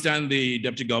 I understand the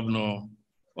Deputy Governor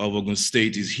of Ogun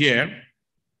State is here,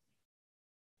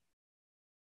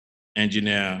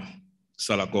 Engineer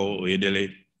Salako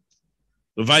Oyedele,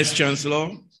 the Vice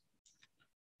Chancellor,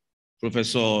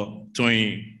 Professor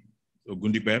Toyin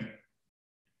Ogundipe,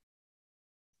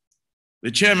 the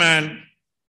Chairman,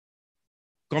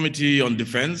 Committee on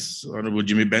Defense, Honorable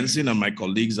Jimmy Benson, and my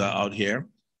colleagues are out here.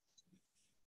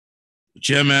 The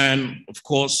Chairman, of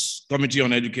course, Committee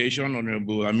on Education,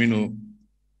 Honorable Aminu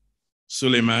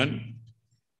Suleiman,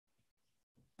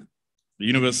 the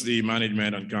University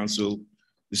Management and Council,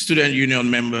 the Student Union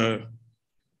member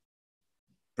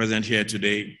present here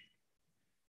today,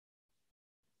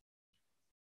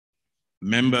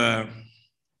 member,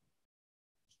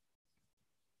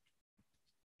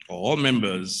 or all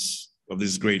members of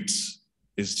this great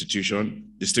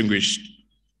institution, distinguished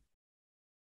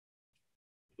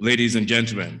ladies and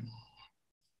gentlemen.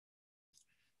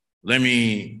 Let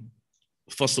me,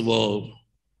 first of all,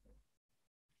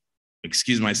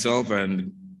 excuse myself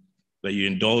and that you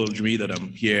indulge me that I'm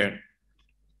here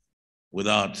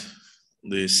without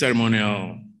the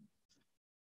ceremonial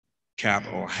cap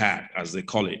or hat, as they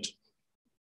call it.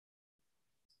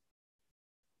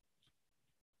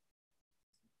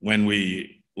 When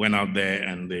we went out there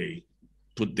and they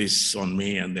put this on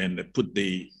me and then they put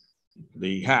the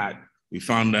hat, we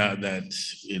found out that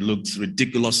it looked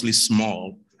ridiculously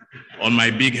small on my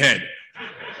big head.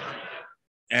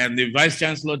 And the Vice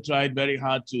Chancellor tried very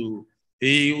hard to,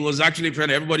 he was actually trying,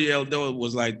 everybody else there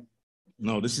was like,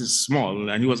 no, this is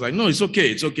small. And he was like, no, it's okay,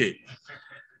 it's okay.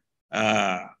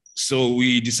 So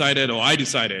we decided, or I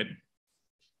decided,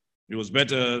 it was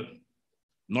better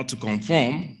not to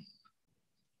conform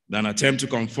than attempt to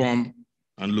conform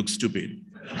and look stupid.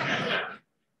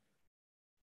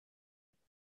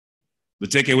 The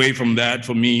takeaway from that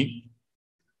for me,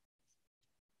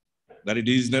 that it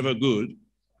is never good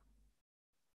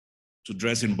to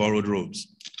dress in borrowed robes.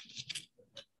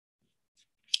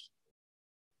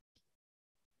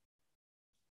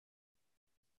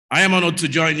 I am honored to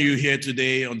join you here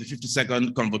today on the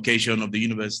 52nd Convocation of the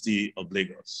University of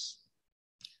Lagos.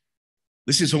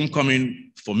 This is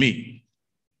homecoming for me,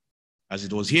 as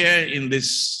it was here in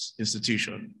this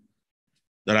institution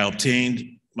that I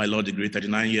obtained my law degree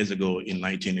 39 years ago in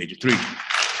 1983.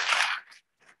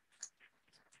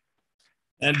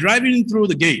 And driving through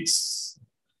the gates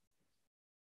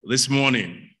this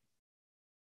morning,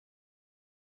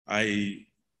 I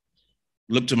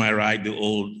looked to my right, the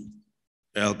old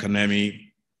El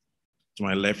Kanemi to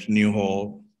my left, New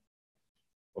Hall.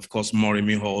 Of course,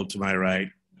 Morimi Hall to my right.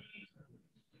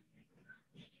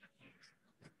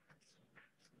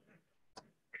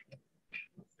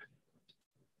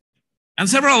 And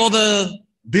several other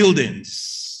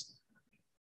buildings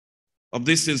of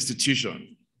this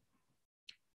institution.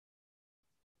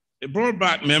 It brought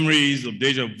back memories of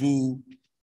deja vu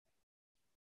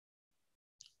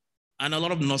and a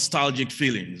lot of nostalgic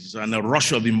feelings and a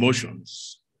rush of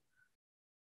emotions.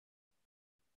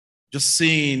 Just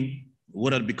seeing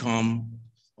what had become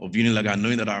of Unilag and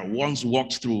knowing that I once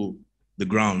walked through the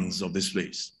grounds of this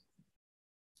place.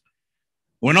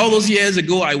 When all those years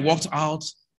ago, I walked out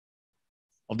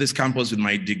of this campus with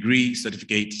my degree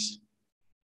certificate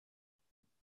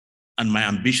and my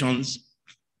ambitions,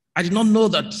 I did not know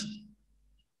that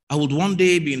I would one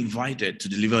day be invited to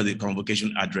deliver the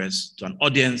convocation address to an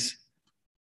audience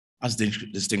as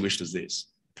distinguished as this.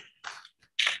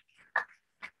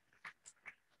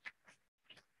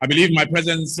 I believe my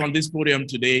presence on this podium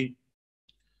today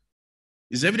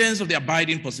is evidence of the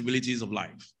abiding possibilities of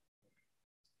life.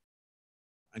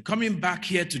 And coming back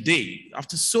here today,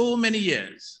 after so many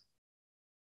years,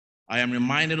 I am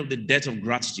reminded of the debt of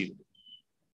gratitude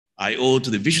I owe to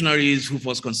the visionaries who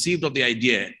first conceived of the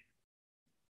idea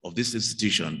of this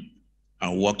institution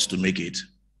and worked to make it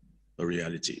a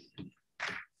reality.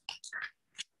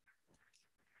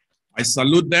 I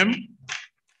salute them,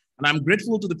 and I'm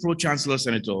grateful to the Pro-Chancellor,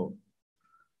 Senator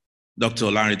Dr.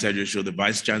 Larry Tejo, the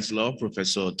Vice Chancellor,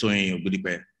 Professor Toyin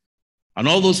Ogudipe, and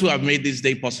all those who have made this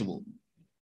day possible.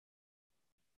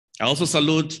 I also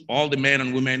salute all the men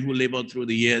and women who labored through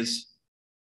the years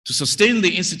to sustain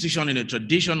the institution in a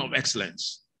tradition of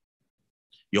excellence.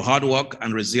 Your hard work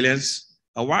and resilience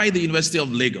are why the University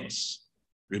of Lagos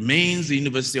remains the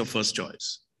university of first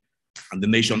choice and the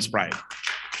nation's pride.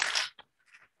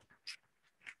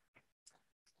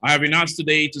 I have been asked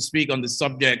today to speak on the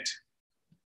subject,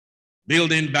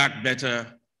 building back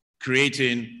better,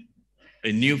 creating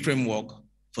a new framework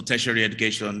for tertiary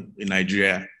education in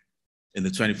Nigeria in the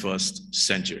 21st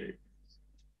century.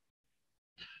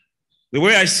 The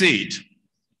way I see it,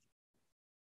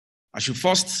 I should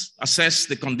first assess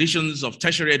the conditions of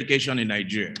tertiary education in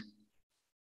Nigeria.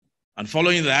 And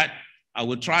following that, I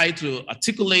will try to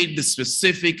articulate the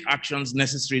specific actions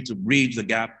necessary to bridge the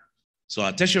gap so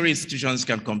our tertiary institutions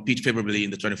can compete favorably in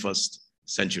the 21st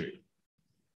century.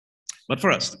 But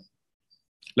first,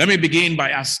 let me begin by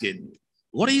asking,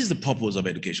 what is the purpose of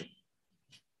education?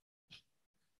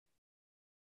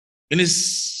 In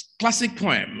his classic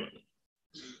poem,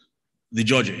 The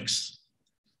Georgics,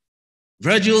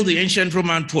 Virgil, the ancient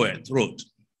Roman poet, wrote,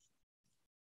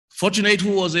 "Fortunate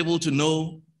who was able to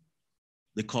know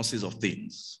the causes of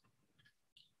things."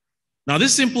 Now,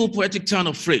 this simple poetic turn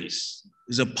of phrase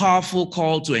is a powerful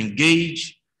call to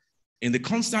engage in the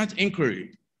constant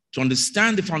inquiry to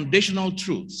understand the foundational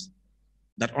truths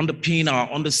that underpin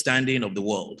our understanding of the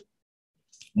world,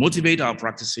 motivate our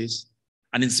practices,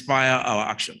 and inspire our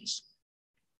actions.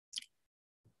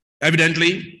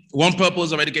 Evidently, one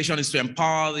purpose of education is to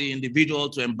empower the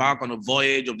individual to embark on a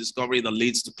voyage of discovery that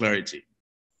leads to clarity.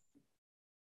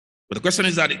 But the question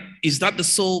is that the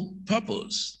sole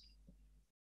purpose?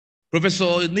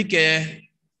 Professor Nike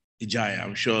Ajayi,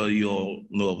 I'm sure you all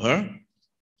know of her,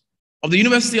 of the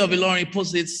University of Ilorin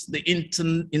posits the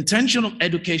intention of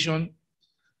education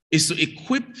is to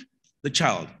equip the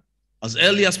child as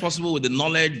early as possible with the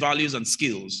knowledge, values, and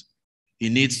skills he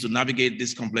needs to navigate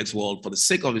this complex world for the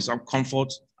sake of his own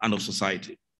comfort and of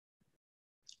society.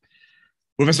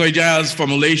 Professor Ajayi's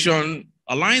formulation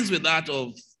aligns with that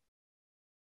of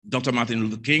Dr. Martin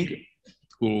Luther King,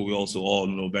 who we also all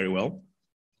know very well.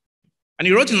 And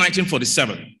he wrote in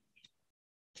 1947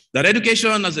 that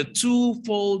education has a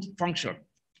twofold function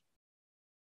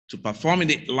to perform in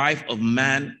the life of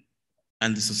man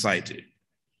and the society.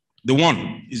 The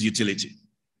one is utility,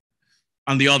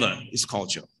 and the other is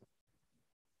culture.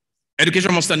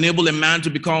 Education must enable a man to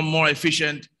become more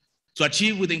efficient, to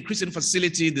achieve with increasing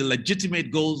facility the legitimate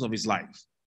goals of his life.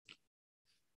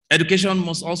 Education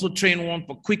must also train one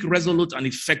for quick, resolute, and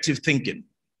effective thinking.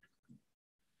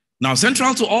 Now,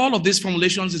 central to all of these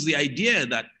formulations is the idea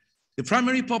that the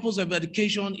primary purpose of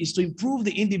education is to improve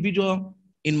the individual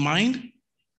in mind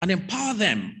and empower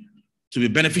them to be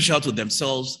beneficial to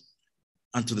themselves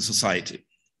and to the society.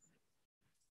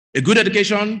 A good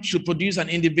education should produce an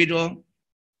individual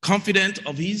confident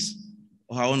of his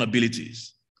or her own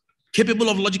abilities, capable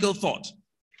of logical thought,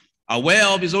 aware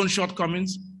of his own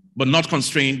shortcomings, but not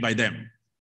constrained by them,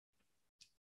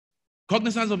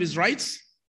 cognizant of his rights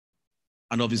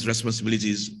and of his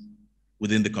responsibilities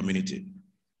within the community.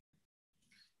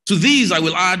 To these, I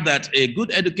will add that a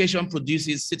good education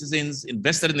produces citizens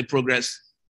invested in the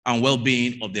progress and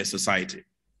well-being of their society,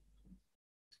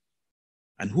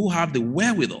 and who have the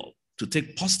wherewithal to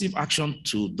take positive action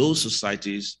to those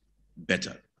societies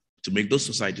better, to make those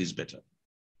societies better.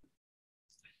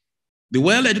 The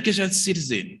well-educated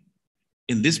citizen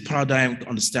in this paradigm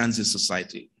understands his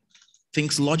society,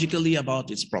 thinks logically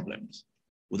about its problems,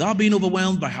 without being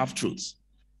overwhelmed by half-truths,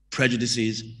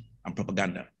 prejudices, and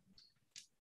propaganda,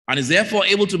 and is therefore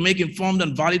able to make informed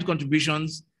and valid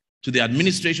contributions to the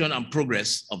administration and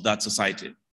progress of that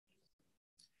society.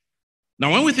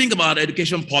 Now, when we think about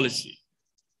education policy,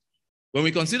 when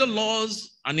we consider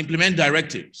laws and implement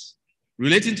directives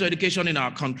relating to education in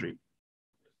our country,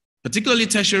 particularly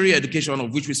tertiary education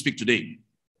of which we speak today,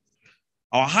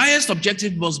 our highest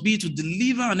objective must be to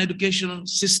deliver an education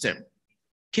system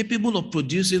capable of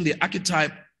producing the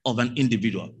archetype of an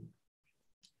individual.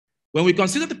 When we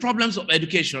consider the problems of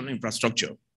education infrastructure,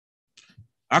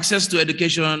 access to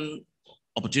education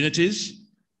opportunities,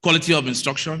 quality of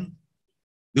instruction,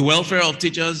 the welfare of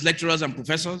teachers, lecturers, and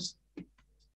professors,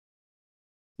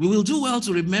 we will do well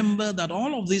to remember that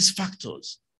all of these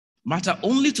factors matter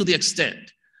only to the extent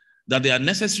that they are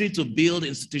necessary to build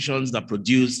institutions that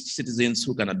produce citizens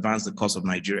who can advance the cause of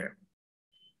Nigeria.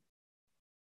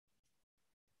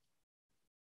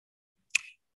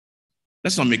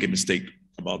 Let's not make a mistake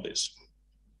about this.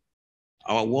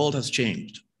 Our world has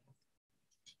changed.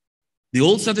 The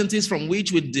old certainties from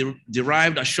which we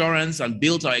derived assurance and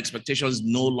built our expectations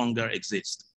no longer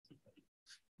exist.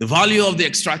 The value of the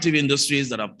extractive industries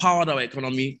that have powered our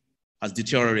economy has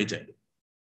deteriorated.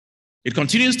 It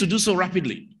continues to do so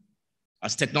rapidly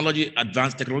as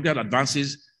technological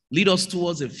advances lead us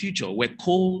towards a future where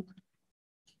coal,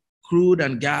 crude,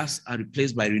 and gas are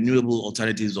replaced by renewable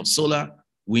alternatives of solar,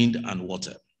 wind, and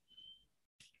water.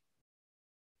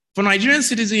 For Nigerian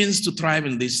citizens to thrive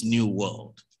in this new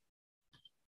world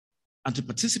and to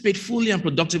participate fully and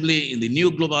productively in the new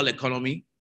global economy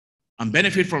and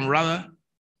benefit from rather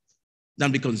than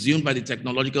be consumed by the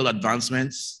technological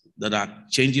advancements that are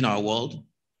changing our world,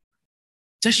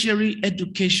 tertiary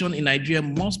education in Nigeria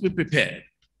must be prepared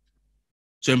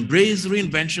to embrace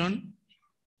reinvention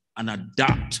and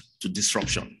adapt to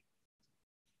disruption.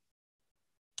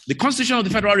 The Constitution of the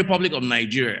Federal Republic of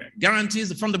Nigeria guarantees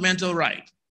the fundamental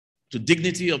right to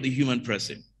dignity of the human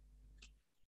person.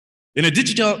 In a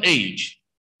digital age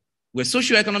where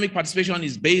socioeconomic participation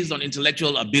is based on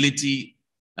intellectual ability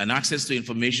and access to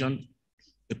information,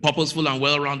 a purposeful and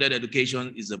well-rounded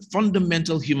education is a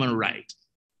fundamental human right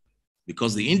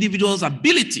because the individual's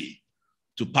ability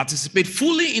to participate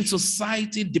fully in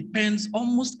society depends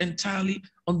almost entirely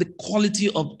on the quality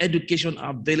of education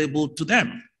available to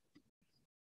them.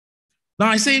 Now,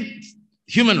 I say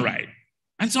human right,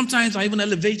 and sometimes I even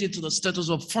elevate it to the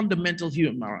status of fundamental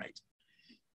human right.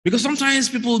 Because sometimes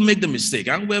people make the mistake,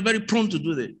 and we're very prone to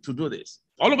do this,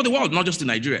 all over the world, not just in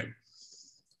Nigeria,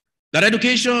 that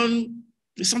education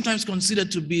is sometimes considered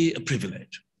to be a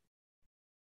privilege.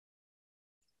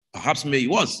 Perhaps maybe it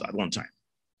was at one time.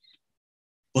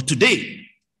 But today,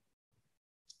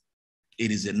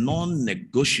 it is a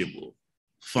non-negotiable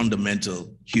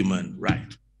fundamental human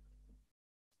right.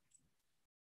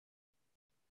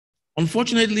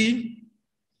 Unfortunately,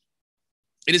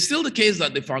 it is still the case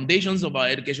that the foundations of our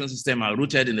education system are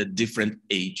rooted in a different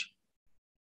age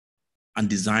and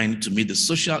designed to meet the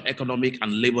social, economic,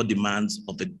 and labor demands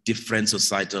of a different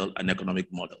societal and economic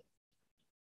model.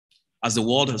 As the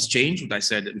world has changed,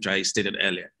 which I stated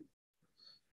earlier,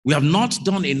 we have not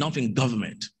done enough in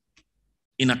government,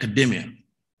 in academia,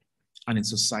 and in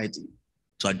society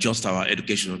to adjust our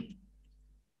education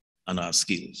and our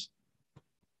skills.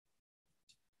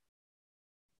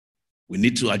 We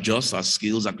need to adjust our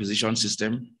skills acquisition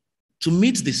system to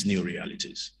meet these new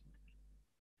realities.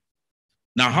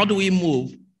 Now, how do we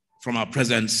move from our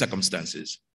present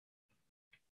circumstances?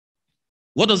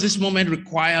 What does this moment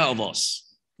require of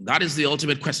us? That is the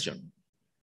ultimate question.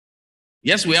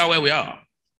 Yes, we are where we are.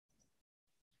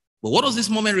 But what does this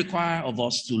moment require of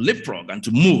us to leapfrog and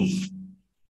to move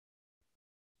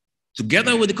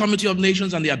together with the Community of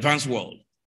Nations and the advanced world?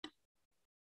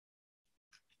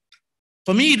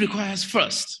 For me, it requires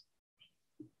first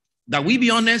that we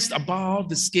be honest about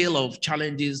the scale of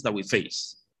challenges that we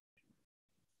face.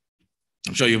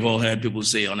 I'm sure you've all heard people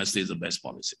say honesty is the best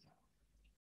policy.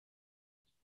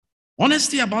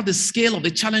 Honesty about the scale of the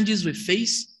challenges we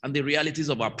face and the realities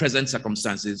of our present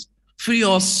circumstances free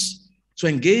us to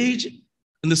engage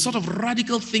in the sort of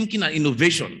radical thinking and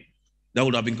innovation that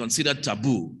would have been considered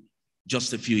taboo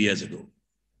just a few years ago.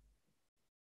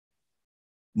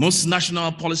 Most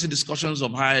national policy discussions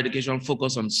of higher education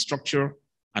focus on structure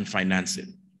and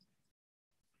financing.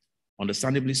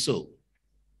 Understandably so.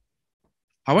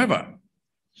 However,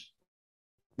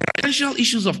 the essential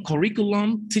issues of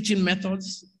curriculum, teaching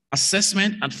methods,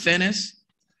 assessment, and fairness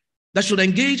that should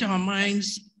engage our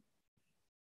minds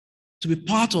to be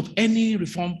part of any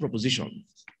reform proposition.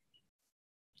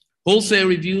 Wholesale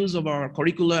reviews of our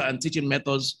curricula and teaching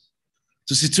methods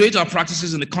to situate our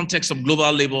practices in the context of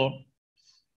global labor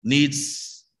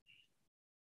needs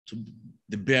to be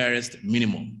the barest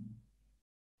minimum.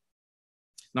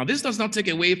 Now, this does not take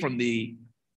away from the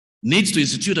need to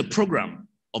institute a program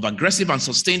of aggressive and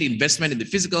sustained investment in the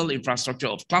physical infrastructure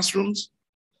of classrooms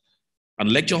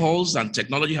and lecture halls and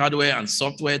technology hardware and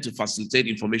software to facilitate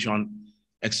information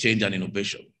exchange and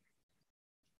innovation.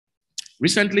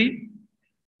 Recently,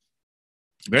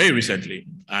 very recently,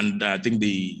 and I think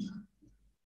the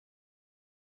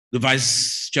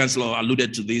Vice Chancellor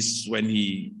alluded to this when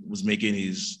he was making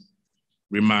his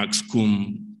remarks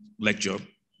cum lecture.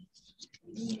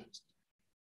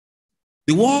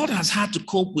 The world has had to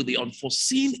cope with the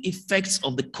unforeseen effects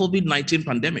of the COVID-19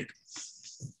 pandemic,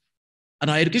 and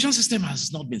our education system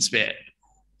has not been spared.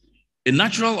 A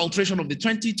natural alteration of the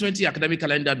 2020 academic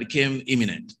calendar became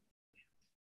imminent.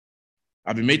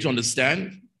 I've been made to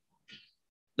understand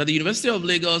that the University of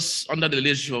Lagos, under the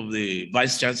leadership of the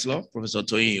Vice Chancellor, Professor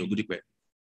Toyin Ogudikwe,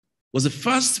 was the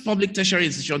first public tertiary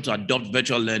institution to adopt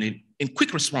virtual learning in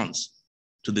quick response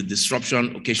to the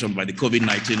disruption occasioned by the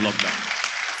COVID-19 lockdown.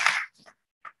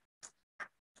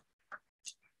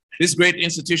 This great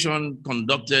institution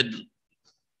conducted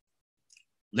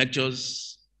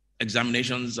lectures,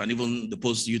 examinations, and even the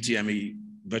post-UTME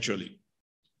virtually.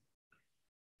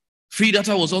 Free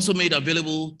data was also made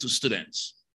available to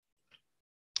students.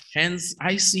 Hence,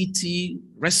 ICT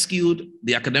rescued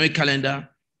the academic calendar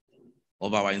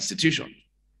of our institution.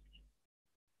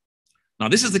 Now,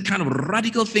 this is the kind of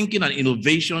radical thinking and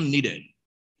innovation needed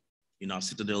in our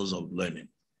citadels of learning.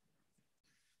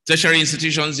 Tertiary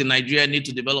institutions in Nigeria need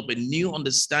to develop a new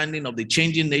understanding of the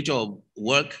changing nature of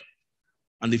work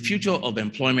and the future of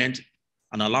employment,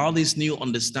 and allow this new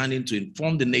understanding to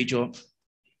inform the nature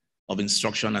of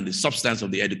instruction and the substance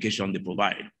of the education they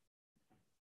provide.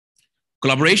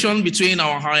 Collaboration between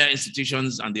our higher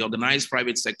institutions and the organized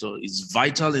private sector is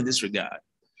vital in this regard,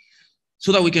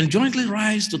 so that we can jointly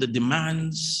rise to the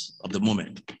demands of the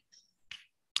moment.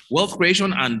 Wealth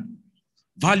creation and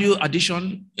value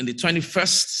addition in the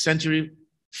 21st century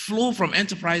flow from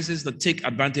enterprises that take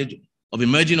advantage of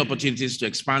emerging opportunities to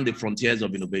expand the frontiers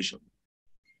of innovation.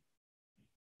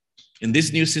 In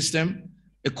this new system,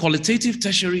 a qualitative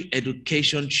tertiary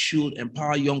education should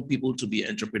empower young people to be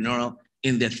entrepreneurial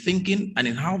in their thinking and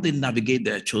in how they navigate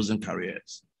their chosen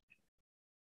careers.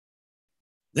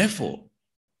 Therefore,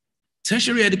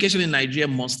 tertiary education in Nigeria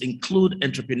must include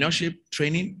entrepreneurship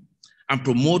training and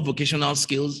promote vocational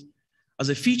skills as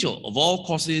a feature of all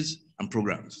courses and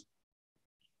programs.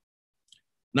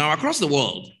 Now, across the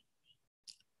world,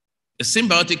 a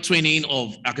symbiotic training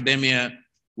of academia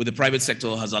with the private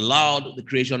sector has allowed the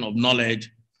creation of knowledge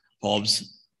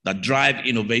hubs that drive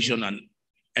innovation and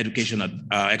education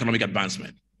and economic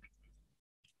advancement.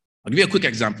 I'll give you a quick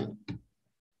example.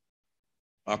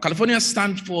 California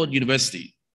Stanford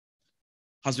University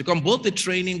has become both the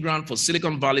training ground for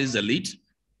Silicon Valley's elite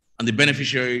and the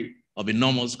beneficiary of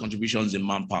enormous contributions in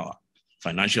manpower,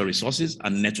 financial resources,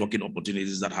 and networking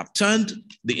opportunities that have turned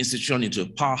the institution into a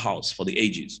powerhouse for the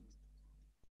ages.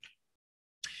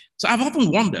 So I've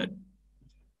often wondered,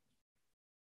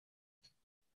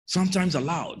 sometimes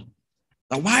aloud,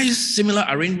 that why similar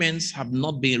arrangements have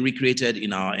not been recreated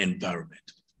in our environment.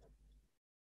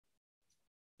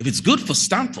 If it's good for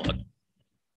Stanford,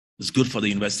 it's good for the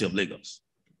University of Lagos.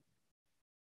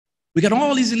 We can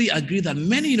all easily agree that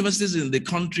many universities in the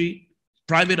country,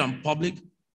 private and public,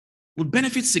 would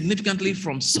benefit significantly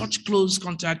from such close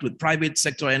contact with private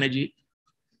sector energy,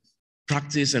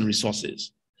 practice, and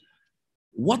resources.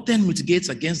 What then mitigates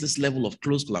against this level of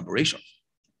close collaboration?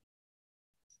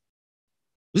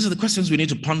 These are the questions we need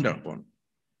to ponder upon.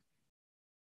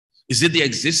 Is it the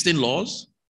existing laws?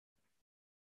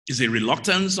 Is it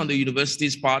reluctance on the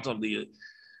university's part or the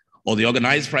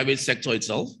organized private sector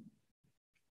itself?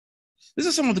 These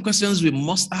are some of the questions we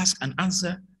must ask and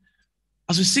answer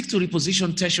as we seek to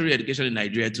reposition tertiary education in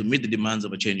Nigeria to meet the demands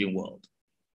of a changing world.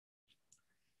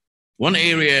 One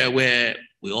area where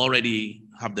we already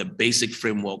have the basic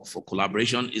framework for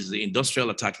collaboration is the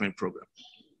industrial attachment program.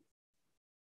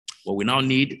 What we now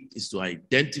need is to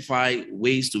identify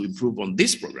ways to improve on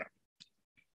this program.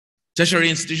 Tertiary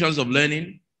institutions of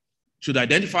learning should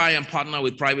identify and partner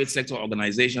with private sector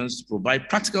organizations to provide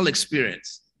practical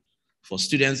experience for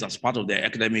students as part of their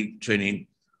academic training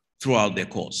throughout their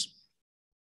course.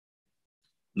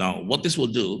 Now, what this will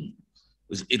do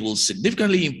is it will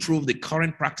significantly improve the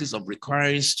current practice of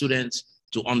requiring students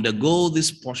to undergo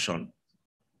this portion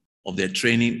of their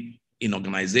training in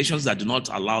organizations that do not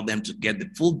allow them to get the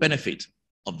full benefit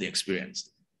of the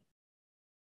experience.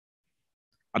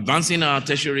 Advancing our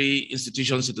tertiary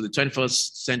institutions into the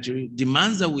 21st century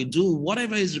demands that we do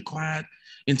whatever is required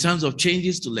in terms of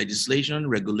changes to legislation,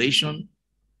 regulation,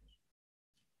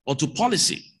 or to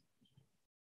policy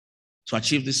to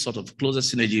achieve this sort of closer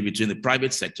synergy between the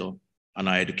private sector and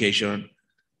our educational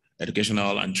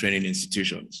and training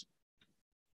institutions.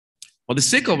 For the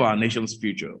sake of our nation's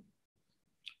future,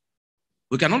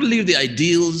 we cannot leave the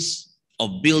ideals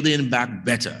of building back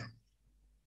better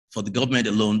for the government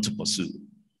alone to pursue.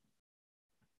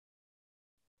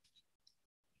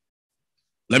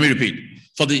 Let me repeat,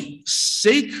 for the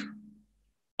sake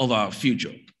of our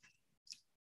future,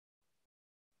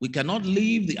 we cannot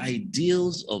leave the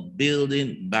ideals of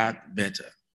building back better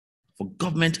for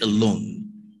government alone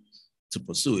to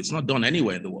pursue. It's not done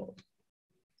anywhere in the world.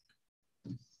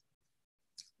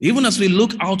 Even as we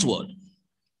look outward,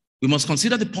 we must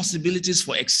consider the possibilities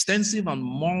for extensive and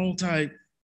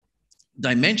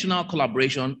multi-dimensional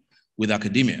collaboration with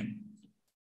academia.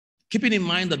 Keeping in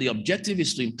mind that the objective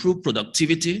is to improve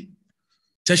productivity,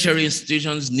 tertiary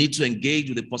institutions need to engage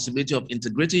with the possibility of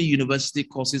integrating university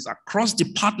courses across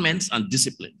departments and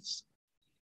disciplines,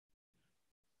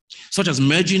 such as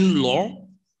merging law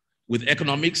with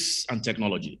economics and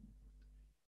technology,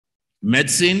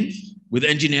 medicine with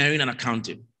engineering and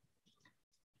accounting,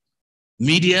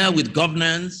 media with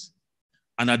governance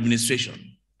and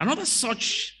administration, and other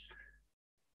such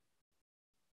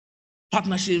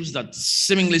partnerships that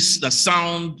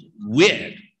sound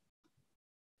weird.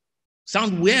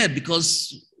 Sound weird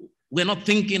because we're not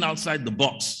thinking outside the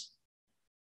box.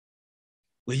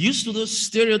 We're used to those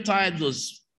stereotypes,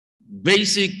 those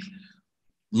basic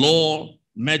law,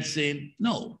 medicine.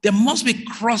 No, there must be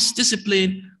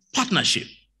cross-discipline partnership.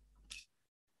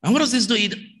 And what does this do?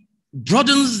 It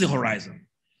broadens the horizon.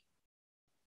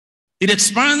 It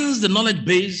expands the knowledge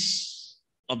base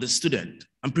of the student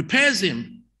and prepares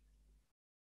him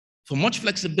for much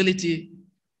flexibility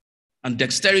and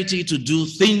dexterity to do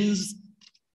things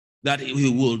that he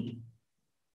would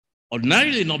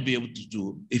ordinarily not be able to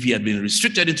do if he had been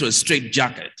restricted into a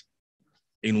straitjacket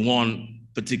in one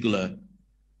particular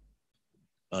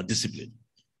discipline.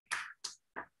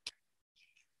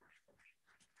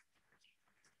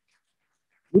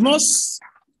 We must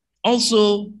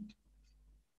also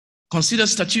consider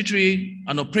statutory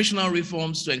and operational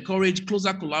reforms to encourage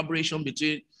closer collaboration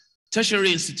between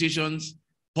tertiary institutions,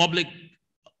 public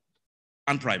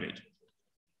and private.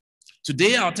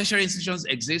 Today, our tertiary institutions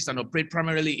exist and operate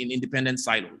primarily in independent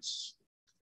silos.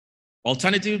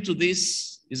 Alternative to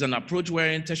this is an approach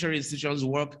wherein tertiary institutions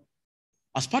work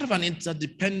as part of an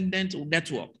interdependent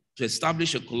network to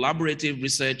establish a collaborative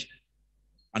research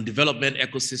and development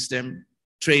ecosystem,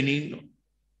 training,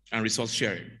 and resource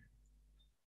sharing.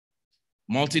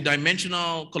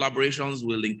 Multidimensional collaborations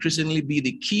will increasingly be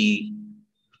the key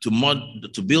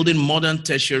to building modern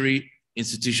tertiary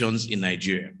institutions in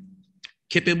Nigeria,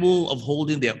 capable of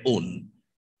holding their own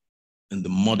in the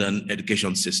modern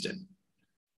education system.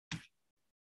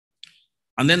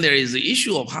 And then there is the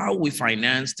issue of how we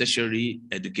finance tertiary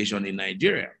education in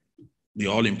Nigeria, the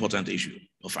all-important issue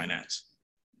of finance.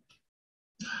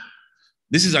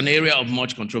 This is an area of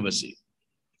much controversy.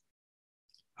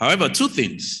 However, two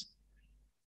things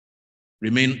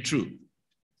remain true.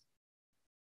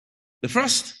 The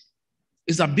first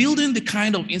is that building the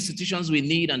kind of institutions we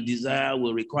need and desire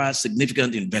will require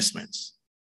significant investments.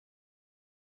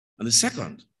 And the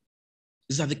second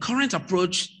is that the current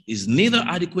approach is neither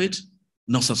adequate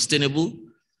nor sustainable,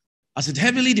 as it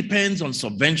heavily depends on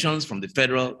subventions from the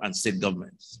federal and state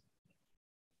governments.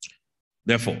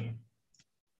 Therefore,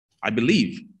 I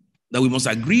believe that we must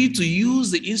agree to use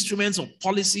the instruments of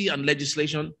policy and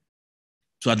legislation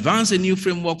to advance a new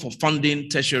framework for funding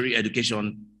tertiary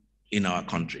education in our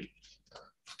country.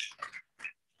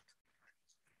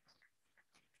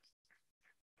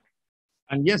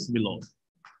 And yes, beloved,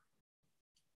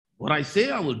 what I say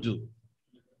I will do,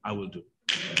 I will do.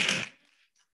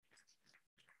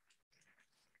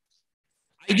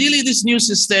 Ideally, this new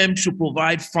system should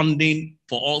provide funding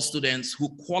for all students who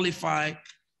qualify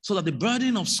so that the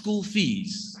burden of school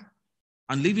fees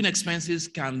and living expenses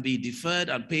can be deferred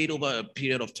and paid over a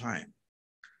period of time.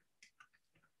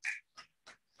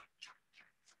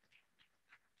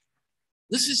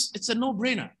 It's a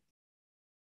no-brainer.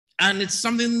 And it's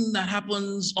something that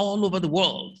happens all over the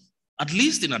world, at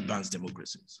least in advanced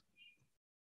democracies.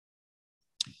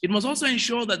 It must also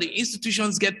ensure that the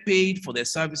institutions get paid for their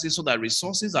services so that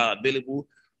resources are available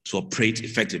to operate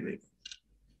effectively.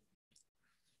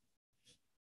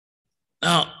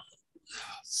 Now,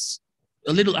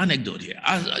 a little anecdote here.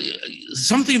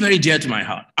 Something very dear to my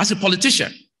heart. As a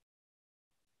politician,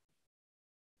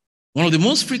 one of the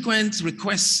most frequent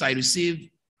requests I receive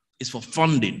is for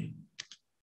funding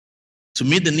to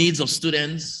meet the needs of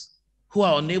students who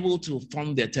are unable to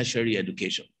fund their tertiary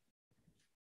education.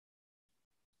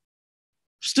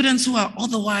 Students who are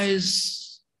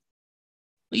otherwise,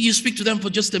 you speak to them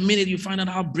for just a minute, you find out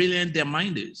how brilliant their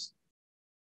mind is.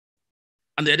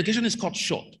 And the education is cut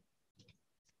short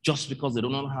just because they do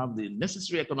not have the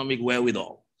necessary economic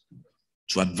wherewithal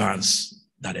to advance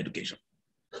that education.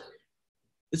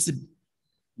 It's the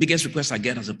biggest request I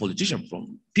get as a politician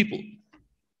from people,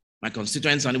 my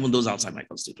constituents, and even those outside my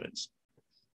constituents.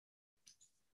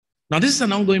 Now, this is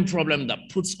an ongoing problem that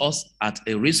puts us at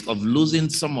a risk of losing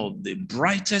some of the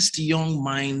brightest young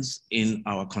minds in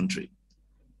our country.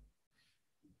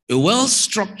 A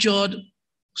well-structured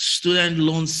student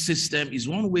loan system is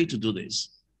one way to do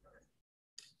this.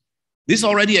 This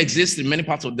already exists in many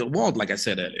parts of the world, like I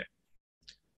said earlier.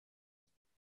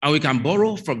 And we can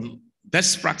borrow from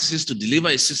best practices to deliver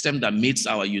a system that meets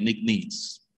our unique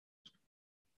needs.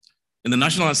 In the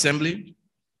National Assembly,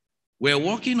 we're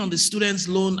working on the Students'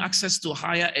 Loan Access to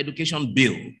Higher Education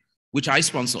Bill, which I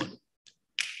sponsored.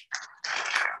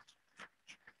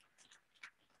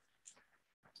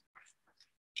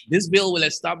 This bill will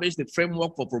establish the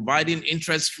framework for providing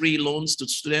interest-free loans to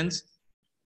students,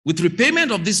 with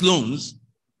repayment of these loans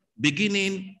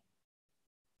beginning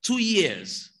 2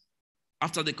 years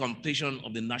after the completion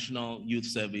of the National Youth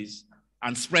Service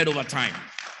and spread over time.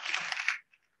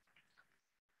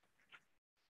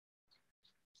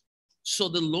 So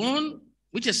the loan,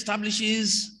 which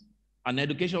establishes an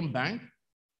education bank,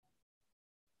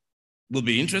 will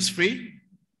be interest-free,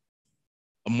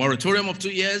 a moratorium of 2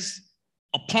 years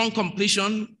upon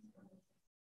completion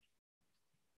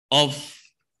of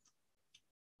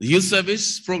the youth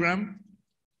service program.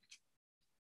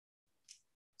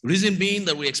 Reason being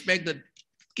that we expect that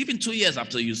given 2 years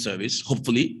after youth service,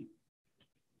 hopefully,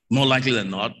 more likely than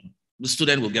not, the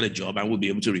student will get a job and will be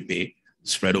able to repay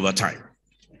spread over time.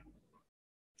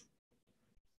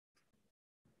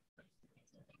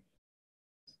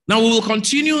 Now, we will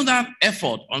continue that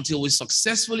effort until we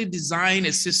successfully design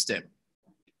a system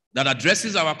that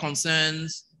addresses our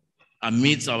concerns and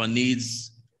meets our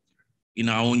needs in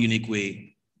our own unique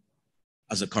way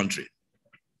as a country.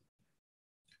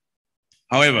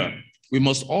 However, we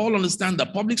must all understand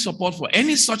that public support for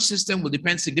any such system will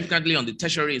depend significantly on the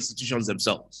tertiary institutions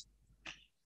themselves.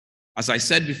 As I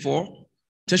said before,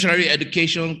 tertiary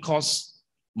education costs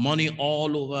money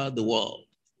all over the world.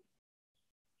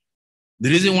 The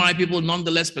reason why people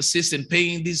nonetheless persist in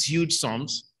paying these huge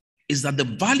sums is that the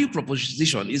value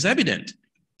proposition is evident.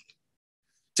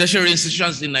 Tertiary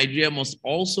institutions in Nigeria must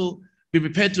also be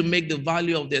prepared to make the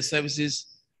value of their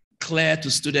services clear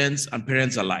to students and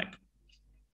parents alike.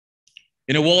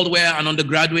 In a world where an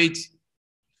undergraduate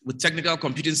with technical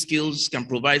computing skills can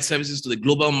provide services to the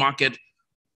global market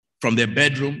from their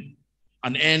bedroom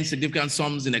and earn significant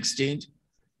sums in exchange,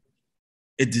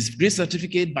 a degree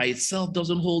certificate by itself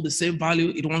doesn't hold the same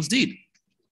value it once did.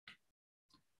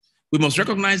 We must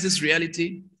recognize this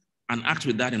reality and act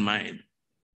with that in mind.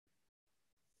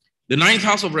 The Ninth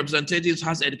House of Representatives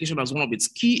has education as one of its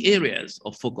key areas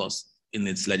of focus in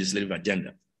its legislative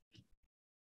agenda.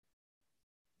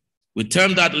 We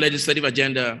term that legislative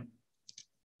agenda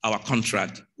our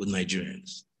contract with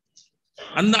Nigerians.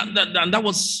 And that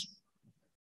was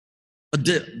a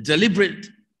deliberate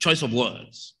choice of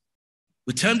words.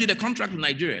 We termed it a contract with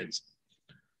Nigerians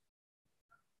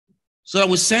so that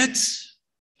we set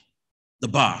the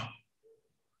bar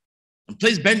and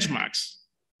place benchmarks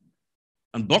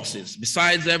and boxes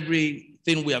besides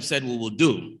everything we have said we will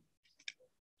do.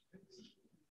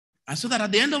 And so that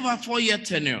at the end of our 4-year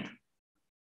tenure,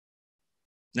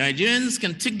 Nigerians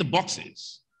can tick the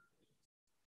boxes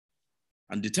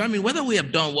and determine whether we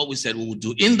have done what we said we would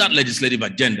do in that legislative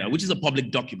agenda, which is a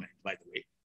public document, by the way,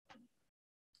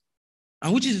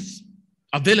 and which is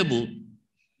available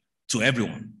to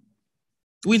everyone.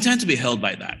 We intend to be held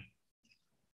by that.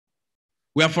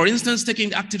 We are, for instance,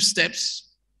 taking active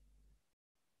steps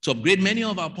to upgrade many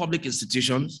of our public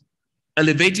institutions,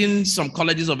 elevating some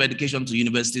colleges of education to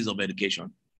universities of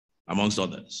education, amongst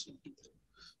others.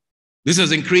 This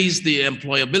has increased the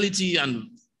employability and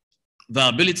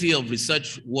viability of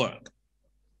research work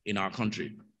in our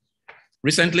country.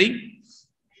 Recently,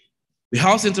 the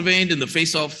House intervened in the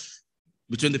face-off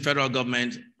between the federal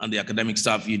government and the Academic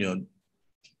Staff Union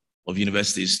of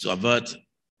universities to avert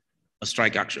a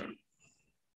strike action.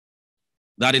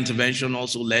 That intervention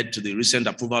also led to the recent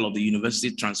approval of the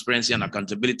University Transparency and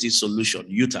Accountability Solution,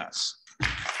 UTAS,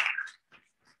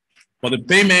 for the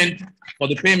payment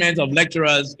of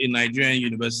lecturers in Nigerian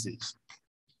universities.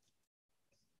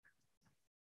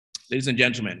 Ladies and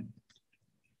gentlemen,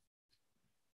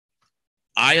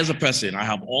 I as a person, I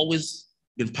have always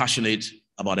been passionate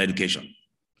about education.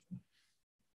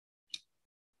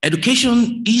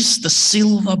 Education is the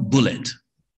silver bullet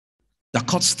that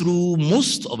cuts through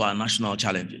most of our national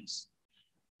challenges.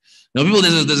 Now, people,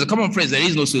 there's a common phrase, there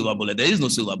is no silver bullet. There is no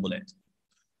silver bullet.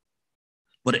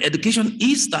 But education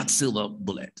is that silver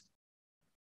bullet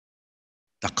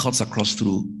that cuts across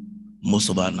through most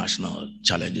of our national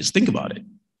challenges. Think about it.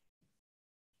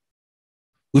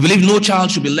 We believe no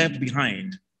child should be left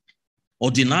behind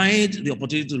or denied the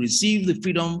opportunity to receive the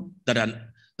freedom that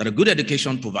a good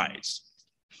education provides.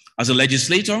 As a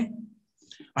legislator,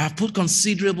 I have put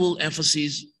considerable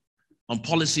emphasis on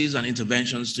policies and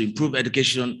interventions to improve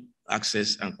education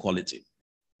access and quality.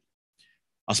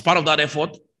 As part of that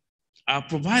effort, I have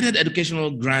provided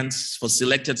educational grants for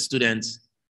selected students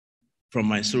from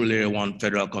my Surulere 1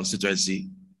 federal constituency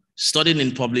studying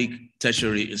in public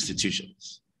tertiary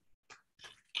institutions.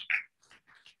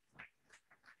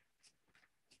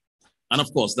 And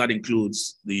of course, that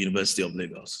includes the University of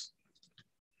Lagos.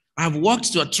 I have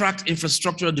worked to attract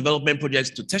infrastructural development projects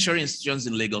to tertiary institutions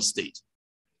in Lagos State,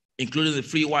 including the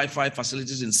free Wi-Fi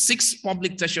facilities in 6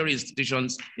 public tertiary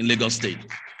institutions in Lagos State.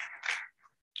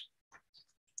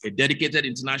 A dedicated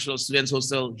international students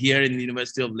hostel here in the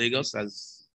University of Lagos,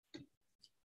 as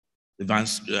the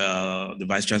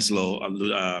Vice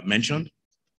Chancellor mentioned,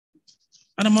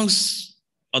 and amongst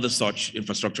other such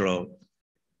infrastructural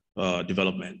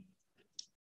development.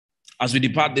 As we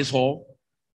depart this hall,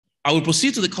 I will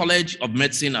proceed to the College of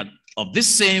Medicine of this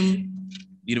same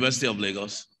University of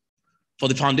Lagos for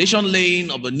the foundation laying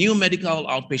of a new medical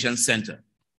outpatient center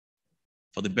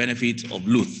for the benefit of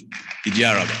Luth,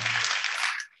 Idiaraba,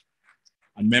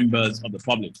 and members of the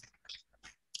public.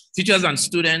 Teachers and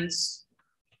students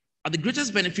are the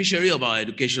greatest beneficiary of our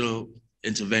educational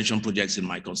intervention projects in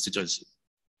my constituency.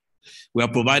 We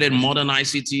have provided modern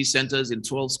ICT centers in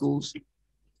 12 schools,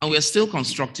 and we are still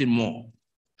constructing more.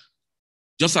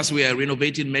 Just as we are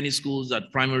renovating many schools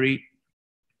at primary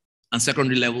and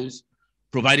secondary levels,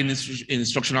 providing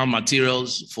instructional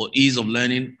materials for ease of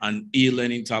learning and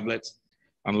e-learning tablets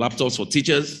and laptops for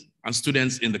teachers and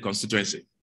students in the constituency.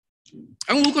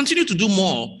 And we will continue to do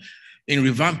more in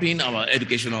revamping our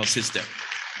educational system.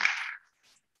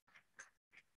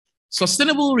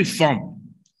 Sustainable reform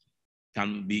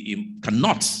cannot be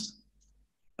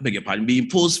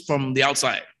imposed from the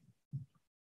outside.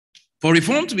 For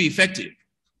reform to be effective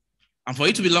and for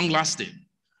it to be long-lasting,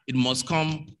 it must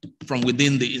come from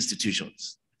within the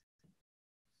institutions.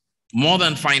 More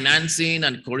than financing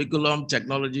and curriculum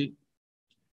technology,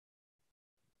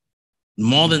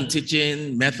 more than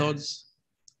teaching methods,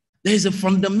 there is a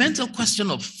fundamental question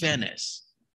of fairness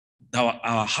that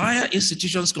our higher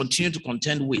institutions continue to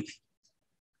contend with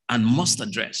and must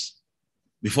address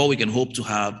before we can hope to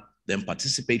have them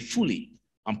participate fully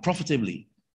and profitably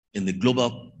in the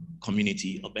global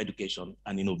community of education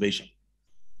and innovation.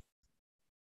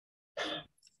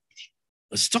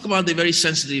 Let's talk about the very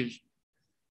sensitive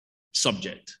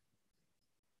subject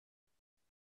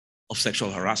of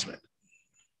sexual harassment.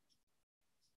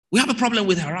 We have a problem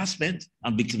with harassment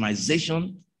and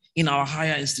victimization in our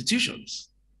higher institutions.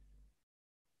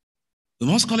 We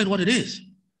must call it what it is.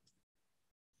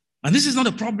 And this is not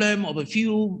a problem of a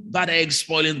few bad eggs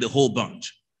spoiling the whole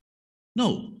bunch.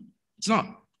 No, it's not.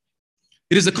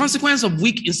 It is a consequence of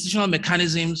weak institutional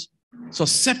mechanisms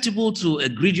susceptible to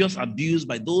egregious abuse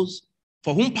by those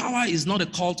for whom power is not a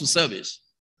call to service,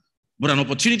 but an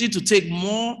opportunity to take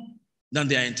more than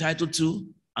they are entitled to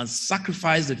and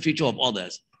sacrifice the future of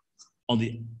others on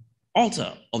the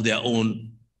altar of their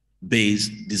own base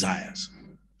desires.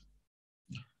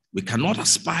 We cannot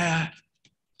aspire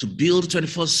to build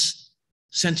 21st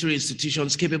century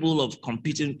institutions capable of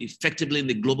competing effectively in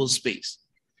the global space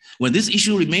when this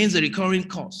issue remains a recurring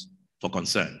cause for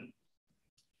concern.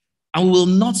 And we will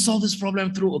not solve this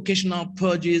problem through occasional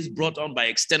purges brought on by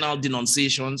external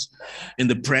denunciations in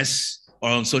the press or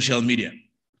on social media,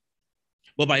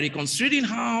 but by reconsidering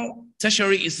how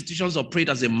tertiary institutions operate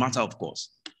as a matter of course.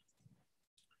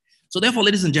 So therefore,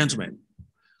 ladies and gentlemen,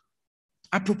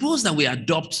 I propose that we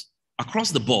adopt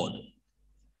across the board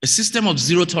a system of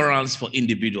zero tolerance for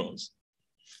individuals,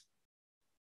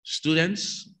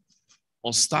 students,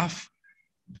 or staff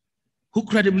who are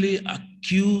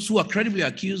credibly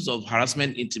accused of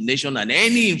harassment, intimidation, and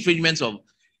any infringements of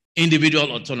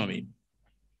individual autonomy.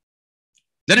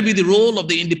 Let it be the role of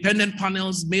the independent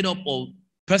panels made up of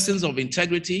persons of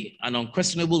integrity and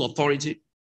unquestionable authority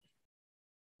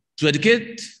to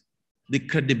educate the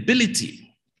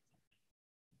credibility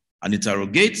and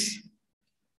interrogate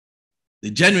the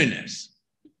genuineness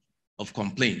of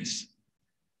complaints,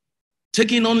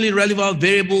 taking only relevant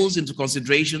variables into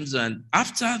considerations, and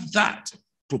after that,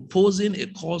 proposing a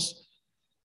course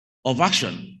of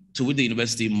action to which the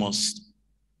university must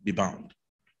be bound.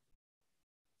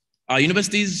 Our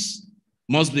universities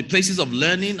must be places of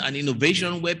learning and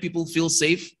innovation where people feel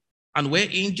safe and where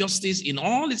injustice in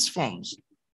all its forms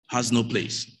has no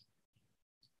place.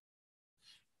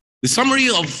 The summary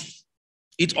of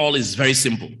it all is very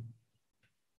simple.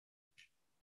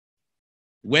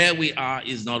 Where we are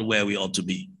is not where we ought to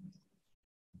be.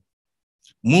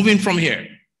 Moving from here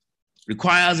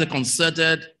requires a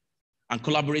concerted and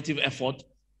collaborative effort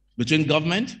between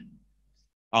government,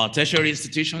 our tertiary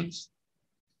institutions,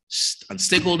 and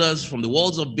stakeholders from the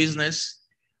worlds of business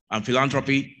and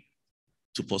philanthropy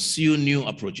to pursue new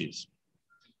approaches.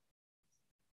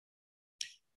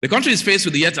 The country is faced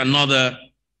with yet another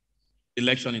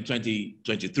election in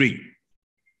 2023.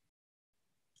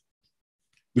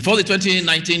 Before the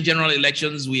 2019 general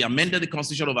elections, we amended the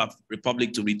constitution of our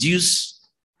republic to reduce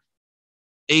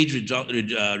age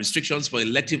restrictions for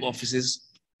elective offices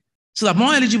so that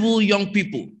more eligible young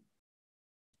people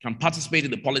can participate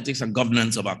in the politics and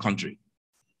governance of our country.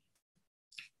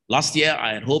 Last year,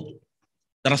 I had hoped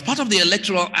that as part of the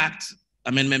Electoral Act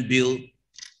Amendment Bill,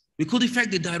 we could effect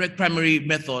the direct primary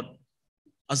method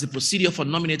as a procedure for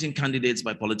nominating candidates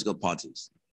by political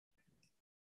parties.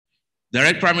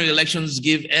 Direct primary elections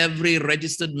give every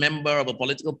registered member of a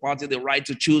political party the right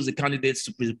to choose the candidates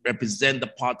to represent the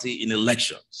party in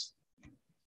elections.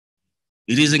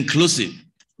 It is inclusive,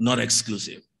 not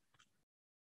exclusive.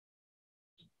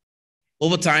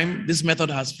 Over time, this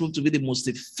method has proved to be the most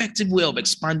effective way of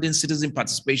expanding citizen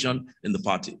participation in the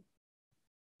party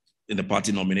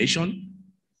nomination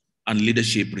and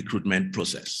leadership recruitment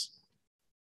process.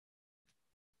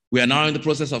 We are now in the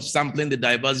process of sampling the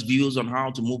diverse views on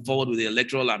how to move forward with the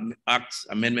Electoral Act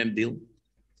Amendment Bill.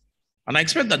 And I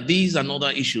expect that these and other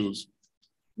issues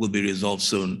will be resolved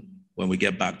soon when we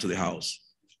get back to the House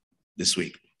this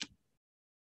week.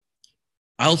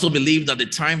 I also believe that the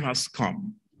time has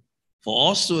come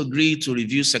for us to agree to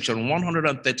review Section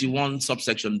 131,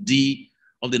 subsection D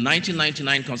of the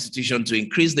 1999 Constitution to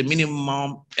increase the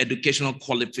minimum educational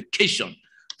qualification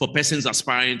for persons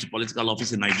aspiring to political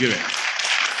office in Nigeria.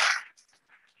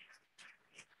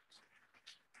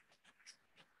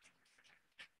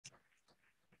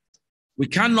 We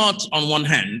cannot, on one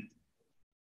hand,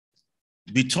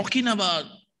 be talking about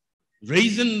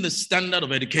raising the standard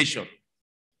of education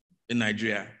in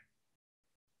Nigeria,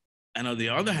 and on the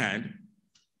other hand,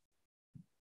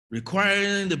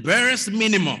 requiring the barest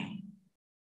minimum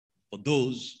for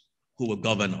those who will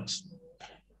govern us.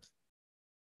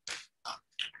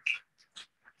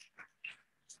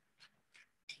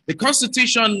 The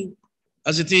Constitution,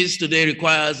 as it is today,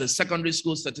 requires a secondary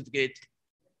school certificate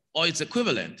or its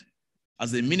equivalent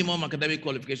as the minimum academic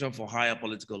qualification for higher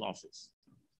political office.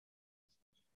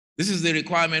 This is the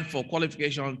requirement for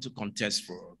qualification to contest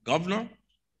for governor,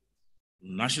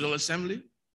 National Assembly,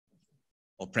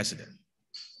 or president.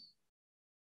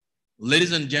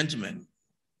 Ladies and gentlemen,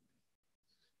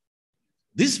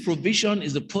 this provision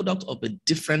is the product of a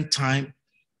different time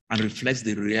and reflects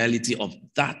the reality of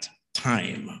that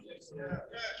time.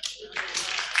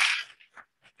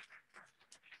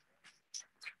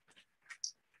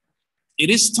 It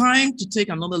is time to take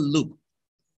another look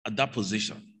at that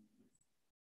position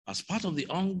as part of the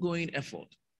ongoing effort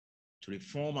to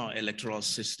reform our electoral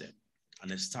system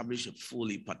and establish a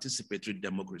fully participatory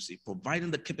democracy, providing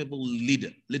the capable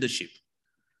leadership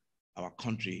our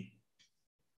country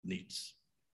needs.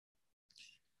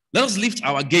 Let us lift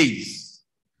our gaze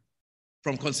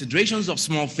from considerations of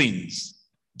small things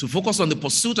to focus on the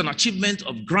pursuit and achievement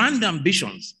of grand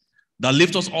ambitions that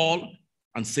lift us all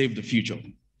and save the future.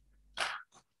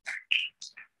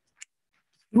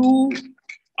 Through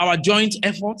our joint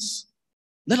efforts,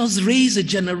 let us raise a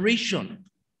generation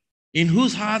in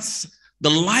whose hearts the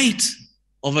light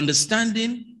of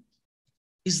understanding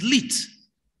is lit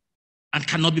and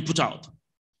cannot be put out,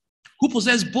 who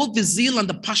possess both the zeal and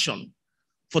the passion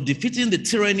for defeating the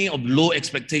tyranny of low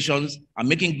expectations and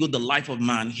making good the life of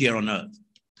man here on earth.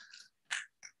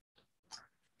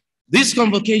 This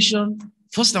convocation,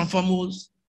 first and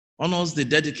foremost, honors the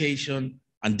dedication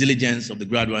and diligence of the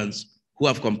graduates who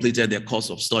have completed their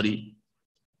course of study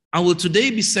and will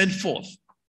today be sent forth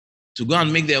to go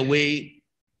and make their way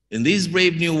in this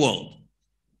brave new world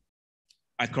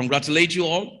I congratulate you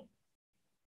all,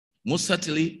 most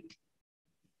certainly,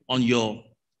 on your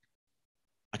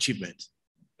achievement.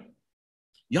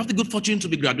 You have the good fortune to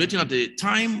be graduating at a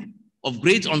time of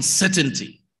great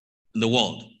uncertainty in the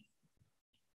world.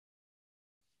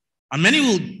 And many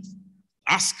will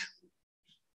ask,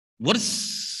 what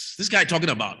is this guy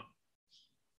talking about?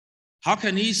 How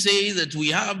can he say that we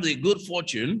have the good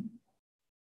fortune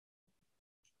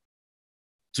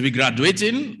to be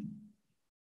graduating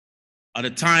at a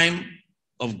time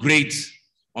of great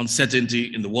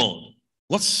uncertainty in the world?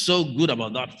 What's so good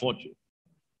about that fortune?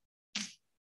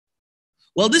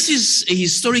 Well, this is a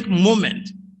historic moment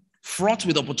fraught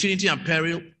with opportunity and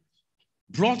peril,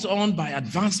 brought on by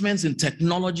advancements in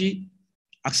technology,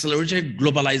 accelerated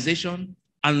globalization,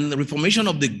 and the reformation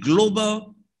of the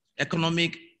global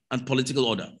economic and political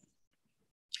order.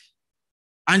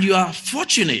 And you are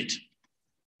fortunate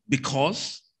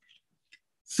because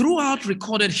throughout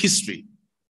recorded history,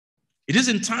 it is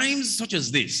in times such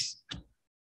as this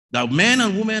that men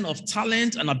and women of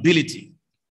talent and ability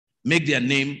make their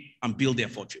name and build their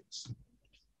fortunes.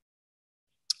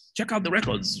 Check out the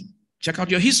records. Check out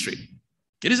your history.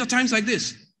 It is at times like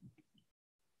this.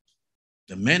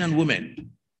 The men and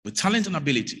women with talent and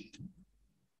ability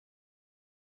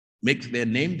make their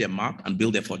name, their mark, and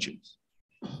build their fortunes.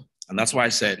 And that's why I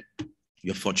said,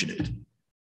 you're fortunate.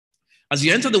 As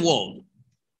you enter the world,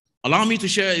 allow me to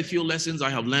share a few lessons I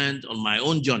have learned on my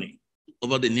own journey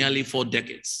over the nearly 4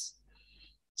 decades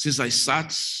since I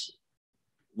sat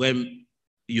where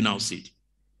you now sit.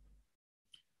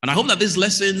 And I hope that these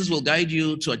lessons will guide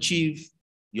you to achieve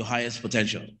your highest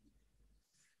potential.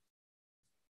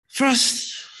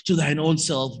 First, to thine own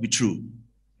self be true.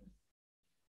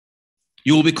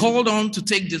 You will be called on to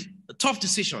take tough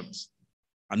decisions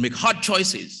and make hard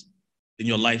choices in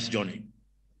your life's journey.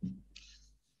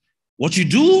 What you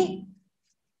do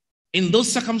in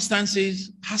those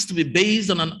circumstances has to be based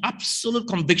on an absolute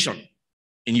conviction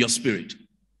in your spirit.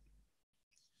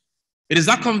 It is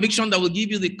that conviction that will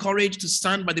give you the courage to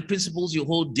stand by the principles you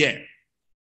hold dear,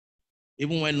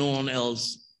 even when no one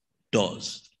else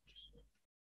does.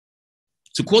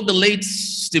 To quote the late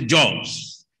Steve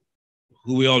Jobs,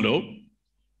 who we all know,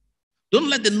 don't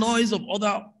let the noise of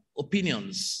other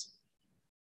opinions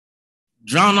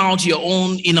drown out your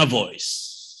own inner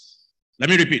voice. Let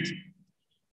me repeat.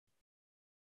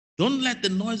 Don't let the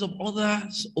noise of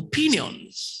others'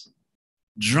 opinions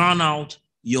drown out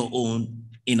your own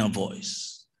inner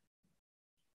voice.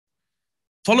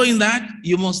 Following that,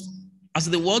 you must, as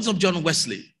the words of John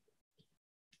Wesley,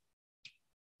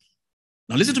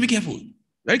 now listen to me carefully,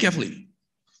 very carefully.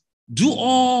 Do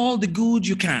all the good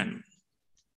you can,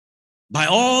 by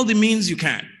all the means you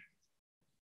can,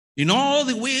 in all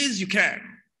the ways you can,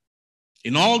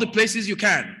 in all the places you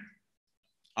can,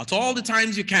 at all the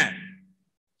times you can,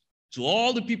 to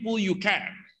all the people you can,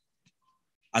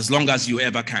 as long as you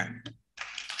ever can.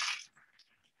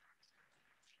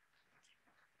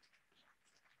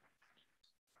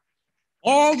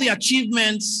 All the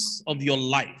achievements of your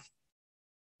life,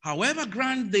 however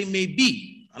grand they may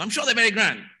be, and I'm sure they're very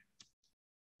grand,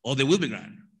 or they will be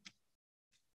grand,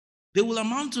 they will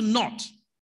amount to naught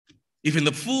if in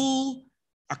the full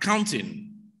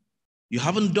accounting you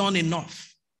haven't done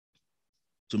enough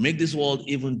to make this world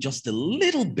even just a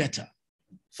little better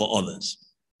for others.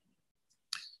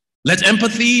 Let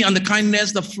empathy and the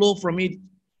kindness that flow from it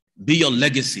be your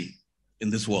legacy in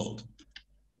this world.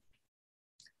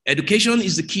 Education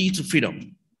is the key to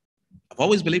freedom. I've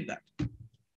always believed that.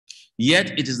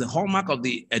 Yet it is the hallmark of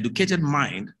the educated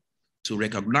mind to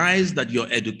recognize that your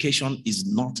education is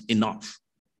not enough.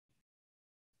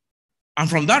 And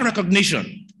from that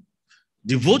recognition,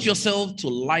 devote yourself to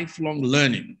lifelong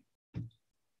learning.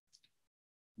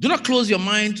 Do not close your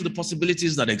mind to the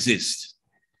possibilities that exist.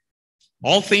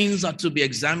 All things are to be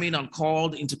examined and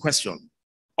called into question.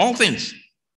 All things.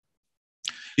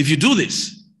 If you do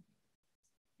this,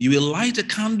 you will light a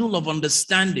candle of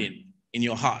understanding in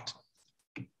your heart,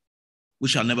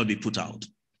 which shall never be put out.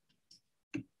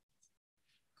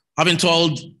 Having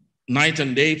toiled night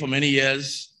and day for many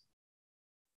years,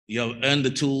 you have earned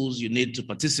the tools you need to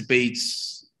participate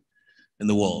in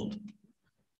the world.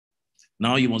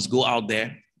 Now you must go out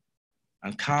there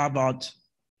and carve out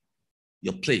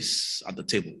your place at the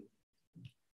table,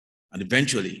 and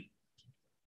eventually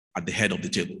at the head of the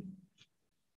table.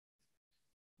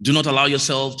 Do not allow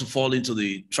yourself to fall into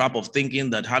the trap of thinking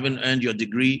that having earned your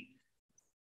degree,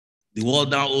 the world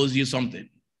now owes you something.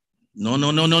 No,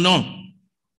 no, no, no, no.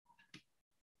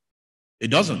 It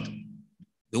doesn't.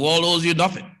 The world owes you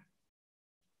nothing.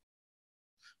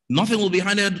 Nothing will be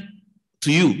handed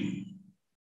to you.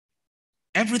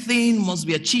 Everything must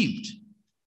be achieved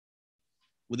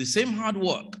with the same hard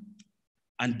work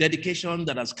and dedication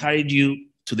that has carried you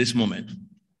to this moment.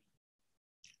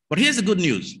 But here's the good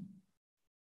news.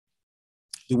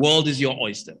 The world is your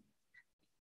oyster.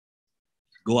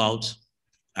 Go out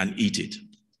and eat it.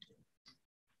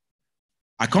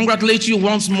 I congratulate you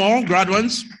once more,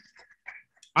 graduates,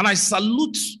 and I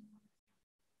salute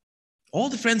all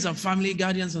the friends and family,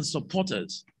 guardians, and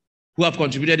supporters who have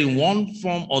contributed in one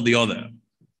form or the other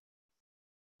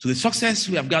to the success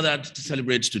we have gathered to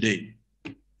celebrate today.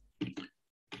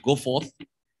 Go forth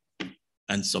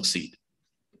and succeed.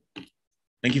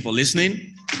 Thank you for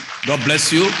listening. God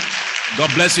bless you.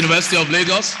 God bless University of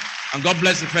Lagos, and God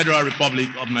bless the Federal Republic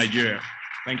of Nigeria.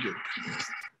 Thank you.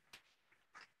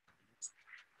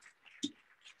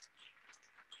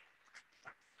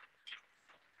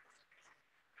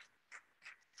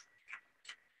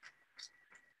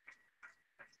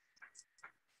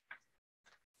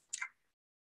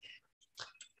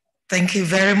 Thank you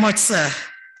very much, sir.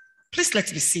 Please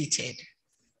let's be seated.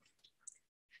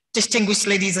 Distinguished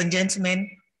ladies and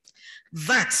gentlemen,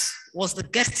 that was the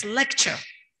guest lecture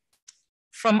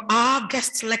from our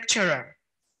guest lecturer,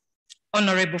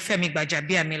 Honorable Femi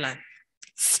Gbajabiamila,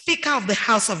 Speaker of the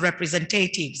House of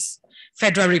Representatives,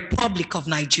 Federal Republic of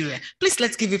Nigeria. Please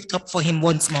let's give it up for him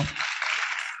once more.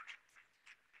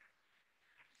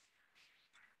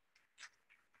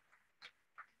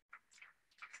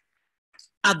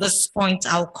 At this point,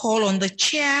 I'll call on the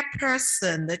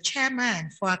chairperson, the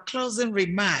chairman, for our closing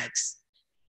remarks.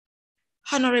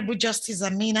 Honorable Justice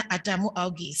Amina Adamu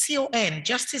Augie, CON,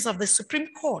 Justice of the Supreme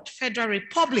Court, Federal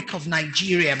Republic of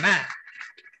Nigeria, ma'am.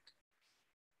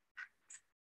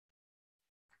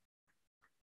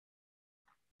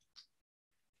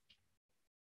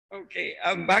 Okay,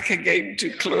 I'm back again to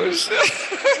close.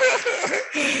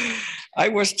 I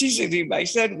was teasing him. I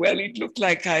said, well, it looked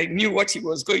like I knew what he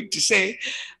was going to say,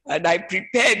 and I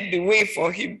prepared the way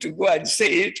for him to go and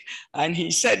say it, and he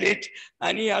said it,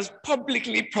 and he has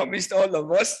publicly promised all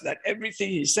of us that everything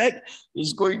he said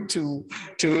is going to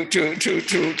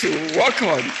work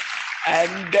on.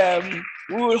 And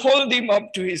we will hold him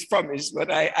up to his promise, but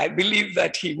I believe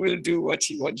that he will do what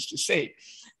he wants to say.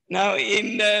 Now,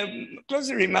 in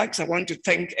closing remarks, I want to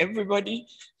thank everybody,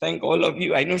 thank all of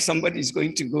you. I know somebody is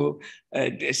going to go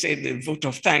say the vote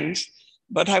of thanks,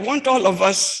 but I want all of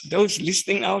us, those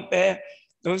listening out there,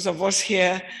 those of us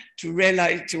here, to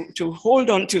realize, to hold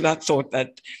on to that thought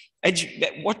that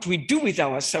what we do with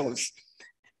ourselves,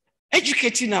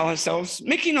 educating ourselves,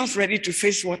 making us ready to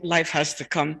face what life has to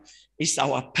come, is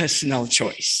our personal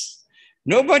choice.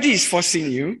 Nobody is forcing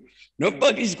you.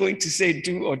 Nobody is going to say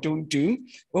do or don't do.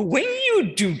 But when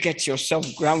you do get yourself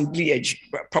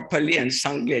properly and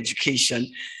soundly education,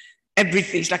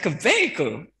 everything's like a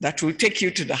vehicle that will take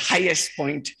you to the highest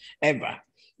point ever.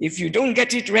 If you don't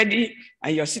get it ready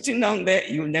and you're sitting down there,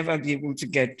 you'll never be able to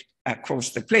get across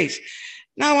the place.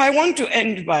 Now, I want to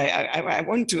end by, I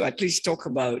want to at least talk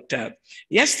about,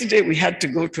 yesterday we had to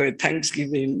go to a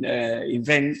Thanksgiving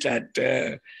event at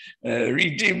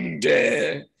Redeemed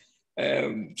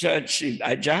Church in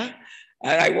Ajayi.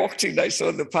 And I walked in, I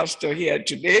saw the pastor here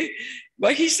today,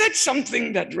 but he said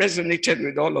something that resonated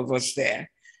with all of us there.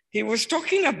 He was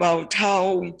talking about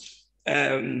how,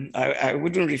 I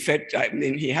wouldn't refer to, I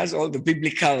mean, he has all the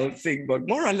biblical thing, but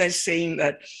more or less saying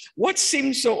that what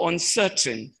seems so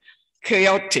uncertain,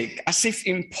 chaotic, as if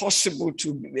impossible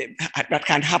that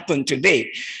can happen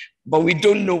today, but we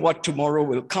don't know what tomorrow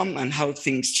will come and how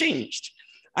things changed.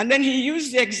 And then he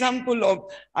used the example of,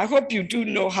 I hope you do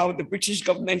know how the British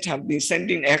government have been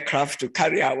sending aircraft to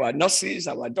carry our nurses,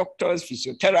 our doctors,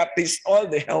 physiotherapists, all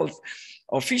the health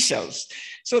officials.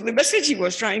 So the message he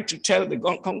was trying to tell the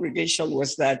congregation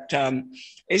was that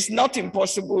it's not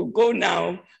impossible. Go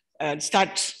now and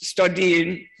start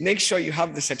studying, make sure you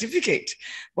have the certificate.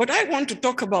 But I want to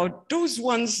talk about those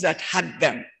ones that had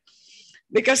them,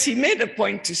 because he made a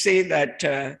point to say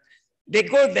that they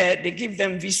go there, they give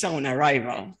them visa on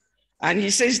arrival. And he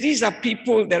says, these are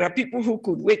people, there are people who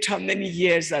could wait how many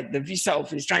years at the visa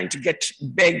office trying to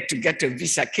beg to get a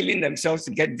visa, killing themselves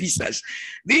to get visas.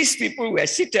 These people were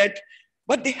seated,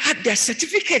 but they had their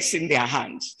certificates in their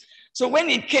hands. So when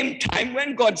it came time,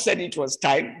 when God said it was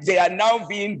time, they are now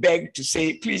being begged to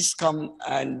say, please come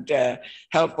and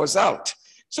help us out.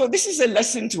 So this is a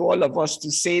lesson to all of us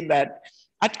to say that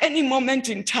at any moment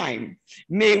in time,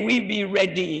 may we be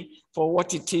ready for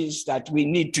what it is that we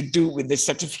need to do with the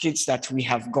certificates that we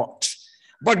have got.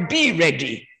 But be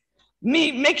ready.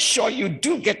 make sure you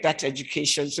do get that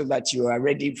education so that you are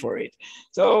ready for it.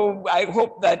 So I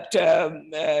hope that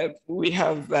we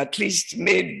have at least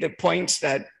made the points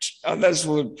that others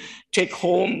will take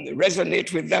home,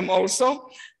 resonate with them also,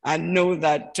 and know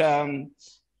that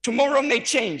tomorrow may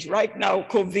change. Right now,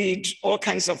 COVID, all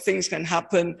kinds of things can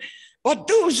happen. But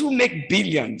those who make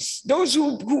billions, those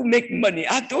who make money,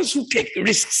 are those who take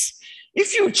risks.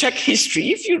 If you check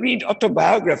history, if you read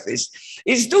autobiographies,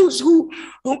 it's those who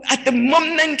at the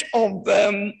moment of,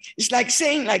 it's like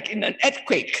saying like in an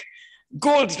earthquake,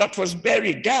 gold that was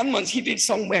buried, diamonds hidden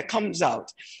somewhere comes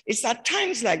out. It's at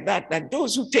times like that, that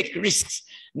those who take risks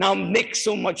now make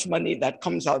so much money that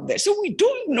comes out there. So we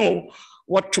don't know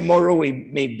what tomorrow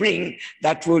may bring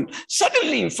that will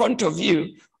suddenly in front of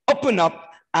you open up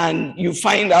and you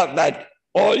find out that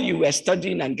all you were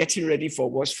studying and getting ready for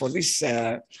was for this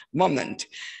moment.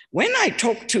 When I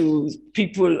talk to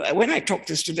people, when I talk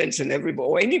to students and everybody,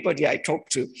 or anybody I talk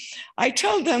to, I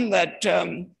tell them that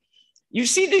you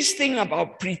see this thing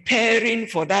about preparing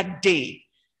for that day.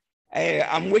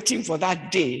 I'm waiting for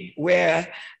that day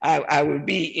where I will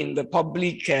be in the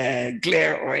public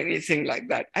glare or anything like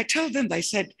that. I tell them, I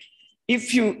said,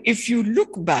 if you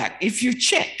look back, if you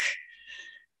check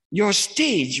your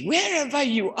stage, wherever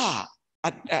you are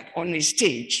on a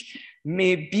stage,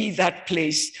 may be that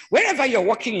place, wherever you're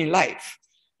walking in life,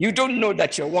 you don't know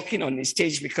that you're walking on a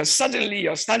stage because suddenly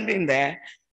you're standing there,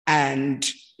 and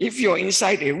if you're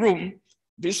inside a room,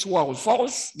 this wall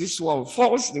falls,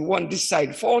 the one this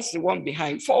side falls, the one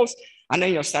behind falls, and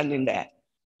then you're standing there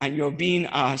and you're being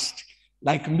asked,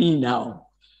 like me now.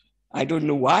 I don't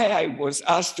know why I was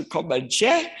asked to come and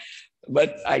chair,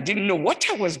 but I didn't know what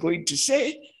I was going to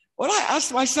say. What I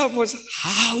asked myself was,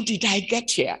 how did I get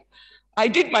here? I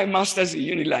did my master's in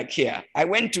Unilag here. I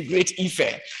went to Great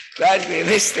Ife. That's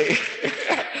this thing.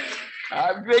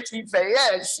 Great Ife,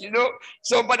 yes, you know.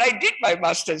 So, but I did my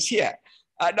master's here.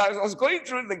 And I was going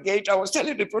through the gate. I was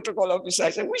telling the protocol officer, I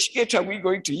said, which gate are we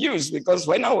going to use? Because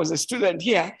when I was a student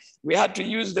here, we had to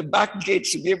use the back gate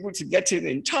to be able to get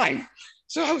in time.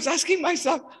 So I was asking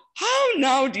myself, how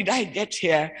now did I get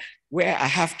here where I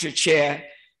have to chair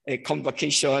a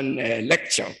convocation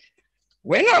lecture?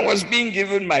 When I was being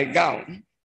given my gown,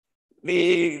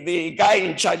 the guy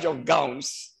in charge of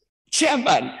gowns,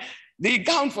 chairman, the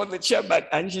gown for the chairman,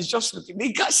 and he's just looking,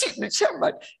 the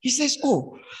chairman, he says,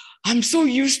 oh, I'm so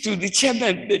used to the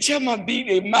chairman being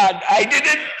a man, I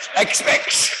didn't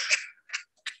expect.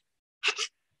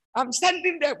 I'm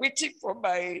standing there waiting for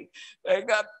my,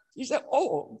 he said,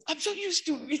 oh, I'm so used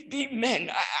to it being men.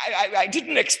 I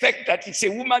didn't expect that it's a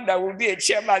woman that will be a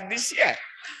chairman this year.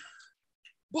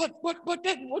 But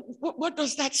then what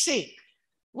does that say?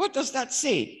 What does that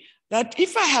say? That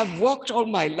if I have worked all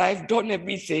my life, done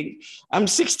everything, I'm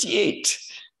 68.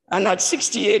 And at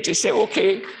 68, you say,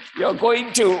 okay, you're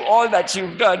going to, all that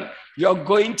you've done, you're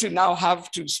going to now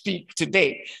have to speak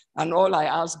today. And all I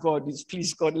ask God is,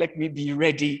 please, God, let me be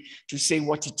ready to say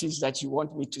what it is that you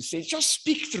want me to say. Just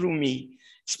speak through me.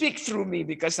 Speak through me,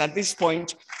 because at this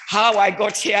point, how I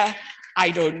got here, I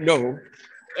don't know.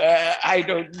 I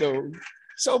don't know.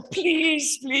 So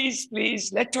please, please,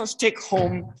 please, let us take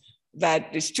home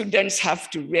that the students have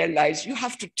to realize you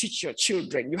have to teach your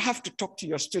children, you have to talk to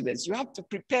your students, you have to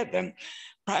prepare them,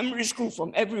 primary school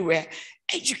from everywhere.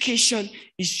 Education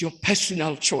is your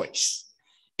personal choice.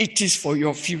 It is for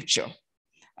your future.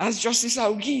 As Justice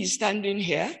Augie is standing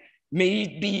here, may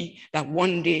it be that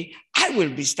one day I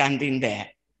will be standing there.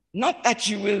 Not that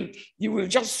you will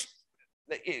just,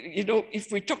 you know, if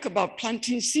we talk about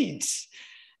planting seeds,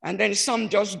 and then some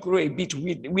just grow a bit,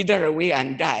 wither away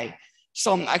and die.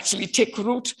 Some actually take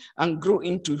root and grow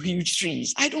into huge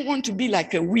trees. I don't want to be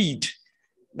like a weed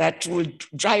that will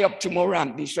dry up tomorrow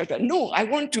and be shredded. No, I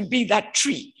want to be that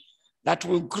tree that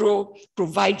will grow,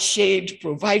 provide shade,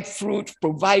 provide fruit,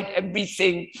 provide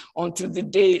everything until the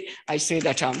day I say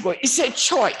that I'm going. It's a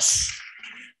choice.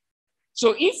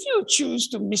 So if you choose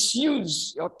to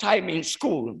misuse your time in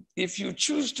school, if you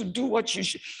choose to do what you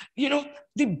should, you know,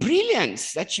 the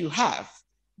brilliance that you have,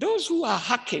 those who are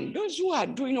hacking, those who are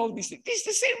doing all these things, it's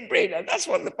the same brain, and that's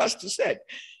what the pastor said.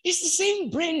 It's the same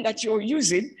brain that you're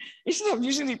using. Instead of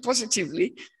using it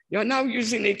positively, you're now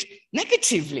using it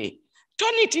negatively.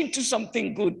 Turn it into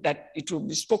something good that it will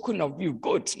be spoken of you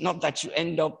good, not that you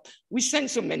end up, we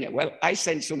send so many, well, I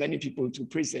send so many people to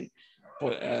prison.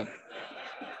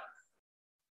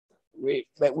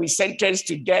 We sentence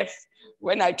to death.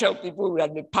 When I tell people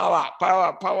that the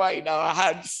power in our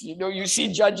hands, you know, you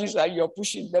see judges and you're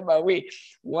pushing them away.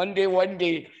 One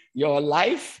day, your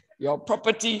life, your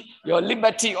property, your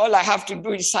liberty, all I have to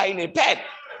do is sign a pen.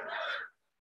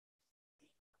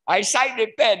 I sign a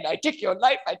pen, I take your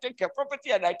life, I take your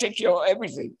property, and I take your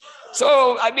everything.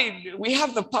 So, I mean, we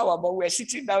have the power, but we're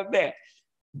sitting down there.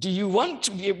 Do you want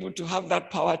to be able to have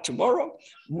that power tomorrow?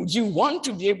 Would you want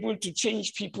to be able to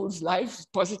change people's lives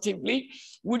positively?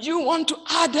 Would you want to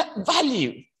add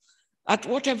value at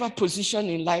whatever position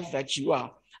in life that you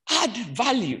are? Add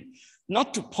value,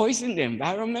 not to poison the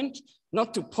environment,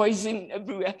 not to poison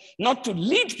everywhere, not to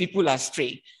lead people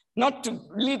astray, not to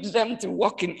lead them to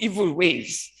walk in evil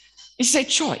ways. It's a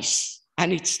choice,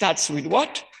 and it starts with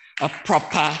what? A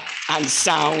proper and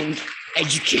sound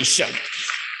education.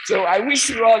 So I wish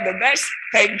you all the best.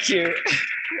 Thank you.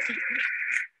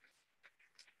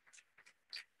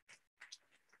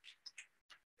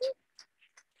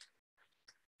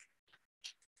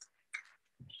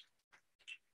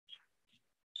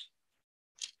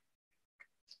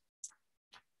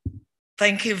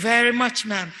 Thank you very much,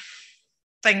 ma'am.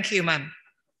 Thank you, ma'am.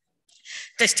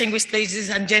 Distinguished ladies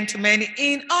and gentlemen,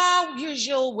 in our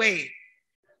usual way,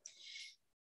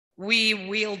 we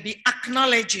will be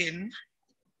acknowledging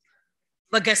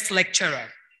the guest lecturer.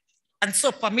 And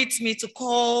so permit me to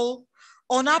call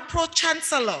on our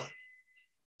Pro-Chancellor,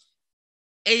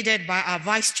 aided by our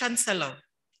Vice-Chancellor,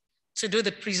 to do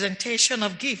the presentation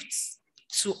of gifts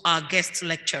to our guest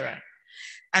lecturer.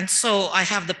 And so I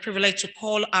have the privilege to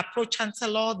call our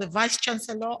Pro-Chancellor, the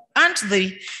Vice-Chancellor, and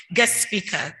the guest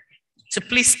speaker to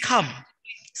please come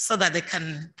so that they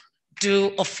can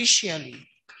do officially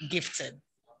gifting.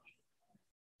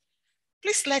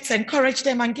 Please let's encourage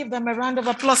them and give them a round of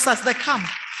applause as they come.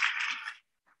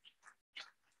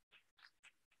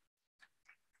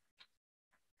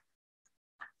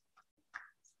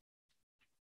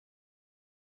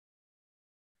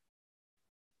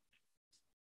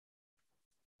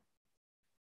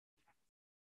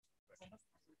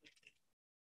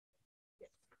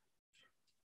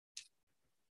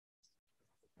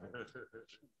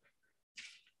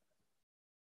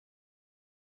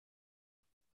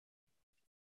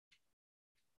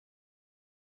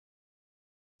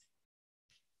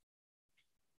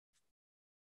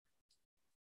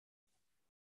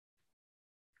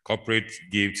 Corporate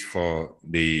gift for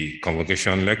the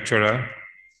convocation lecturer,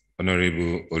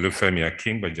 Honorable Olufemi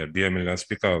Akin Gbajabiamila,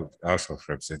 Speaker of the House of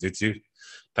Representatives,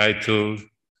 titled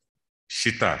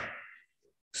Shita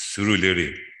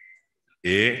Surulere,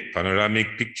 a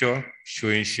panoramic picture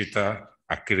showing Shita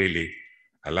Akirele,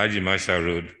 Alhaji Masha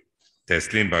Road,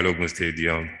 Teslim Balogun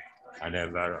Stadium, and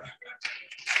Ezara.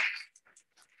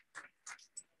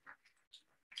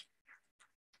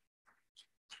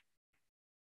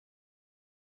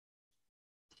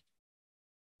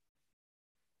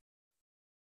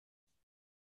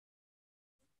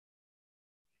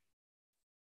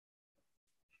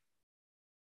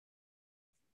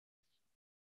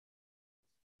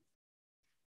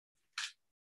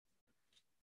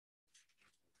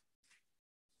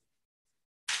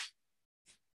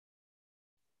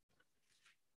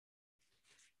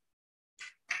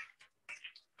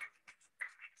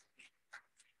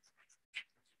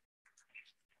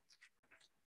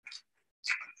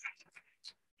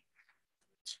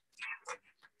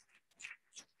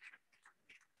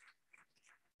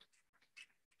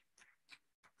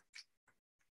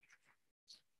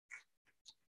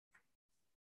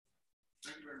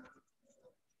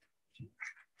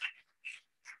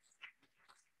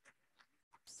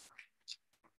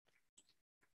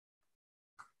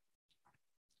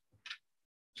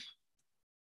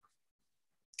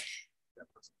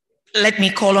 Let me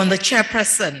call on the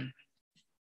chairperson.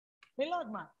 My Lord,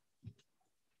 ma.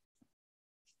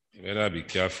 You better be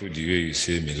careful the way you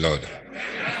say, my Lord,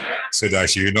 so that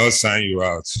she will not sign you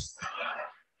out.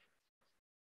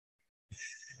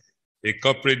 A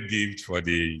corporate gift for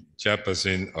the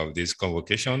chairperson of this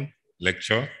convocation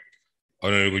lecture,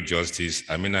 Honorable Justice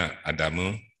Amina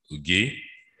Adamu Augie,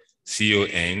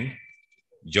 CON,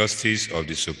 Justice of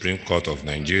the Supreme Court of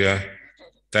Nigeria,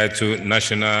 titled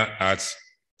National Arts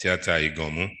Theatre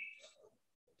Igomu.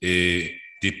 The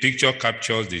picture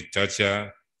captures the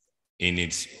theatre in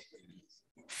its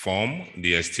form,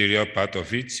 the exterior part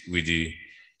of it, with the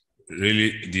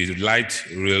light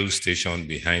rail station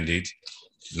behind it.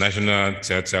 National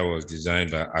Theatre was designed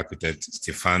by architect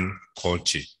Stefan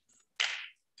Colchi.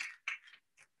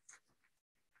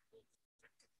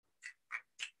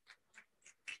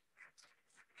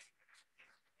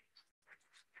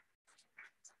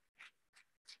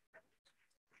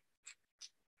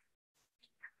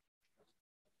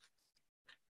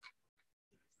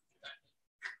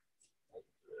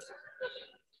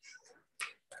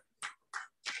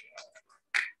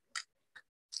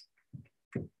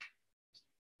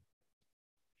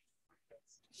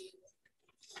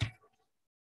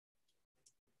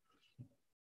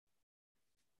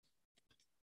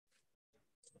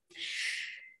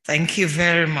 Thank you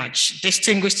very much.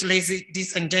 Distinguished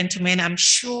ladies and gentlemen, I'm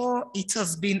sure it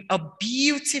has been a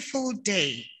beautiful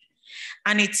day.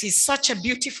 And it is such a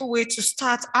beautiful way to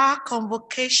start our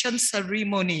convocation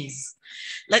ceremonies.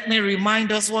 Let me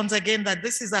remind us once again that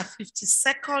this is our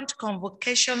 52nd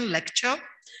convocation lecture,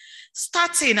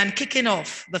 starting and kicking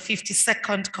off the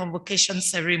 52nd convocation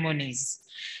ceremonies.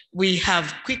 We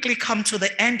have quickly come to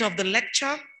the end of the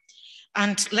lecture,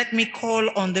 and let me call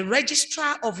on the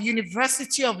Registrar of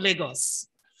University of Lagos,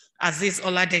 Aziz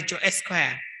Oladejo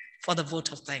Esquire, for the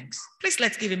vote of thanks. Please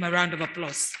let's give him a round of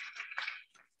applause.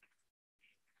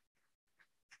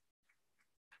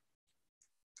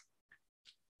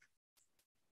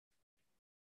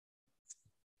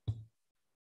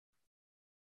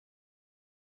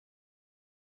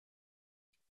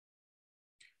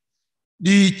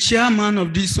 The chairman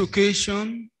of this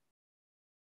occasion,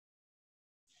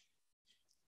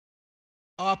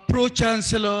 our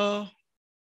Pro-Chancellor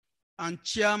and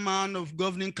Chairman of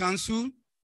Governing Council,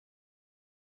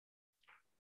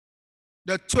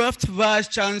 the 12th Vice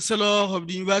Chancellor of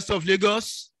the University of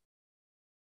Lagos,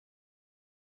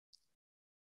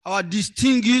 our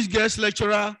distinguished guest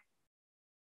lecturer,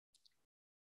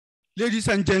 ladies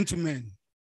and gentlemen,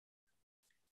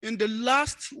 in the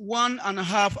last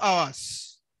 1.5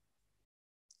 hours,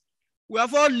 we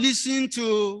have all listened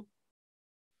to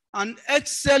an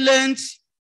excellent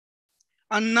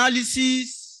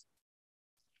analysis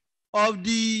of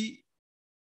the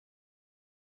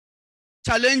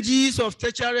challenges of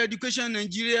tertiary education in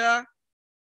Nigeria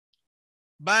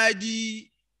by the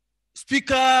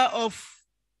Speaker of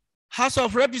House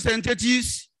of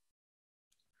Representatives,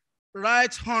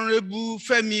 Right Honorable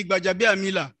Femi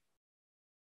Gbajabiamila.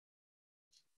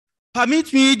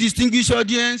 Permit me, distinguished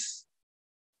audience,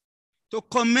 to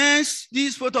commence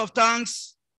this vote of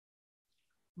thanks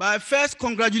by first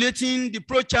congratulating the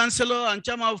Pro-Chancellor and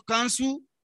Chairman of Council,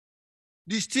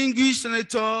 distinguished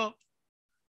Senator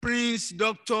Prince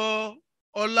Dr.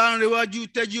 Olanrewaju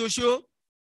Tejiosho,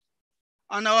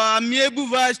 and our amiable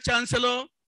Vice Chancellor,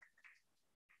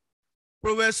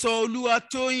 Professor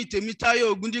Oluwatoyin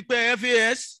Temitayo Ogundipe,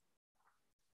 FAS,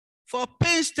 for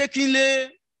painstakingly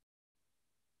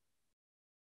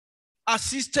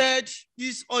assisted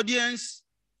this audience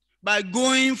by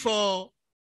going for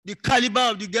the caliber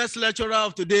of the guest lecturer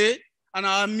of today and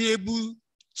our amiable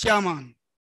chairman.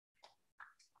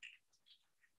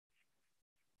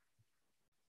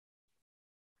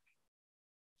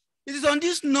 It is on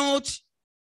this note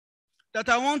that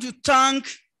I want to thank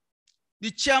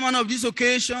the chairman of this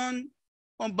occasion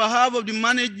on behalf of the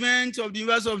management of the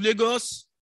University of Lagos,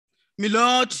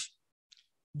 Milord,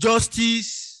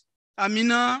 Justice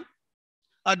Amina,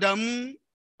 Adamu,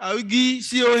 Augie,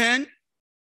 CON,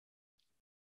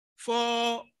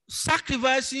 for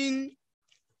sacrificing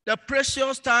the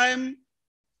precious time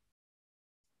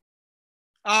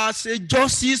as a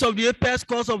justice of the apex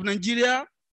court of Nigeria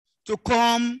to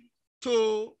come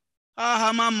to our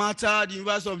alma mater, the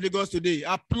University of Lagos today.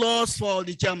 Applause for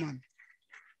the chairman.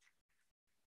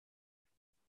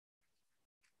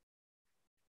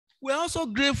 We're also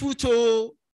grateful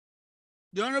to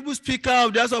the Honorable Speaker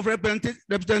of the House of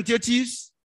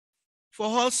Representatives for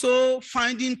also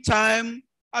finding time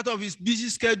out of his busy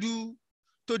schedule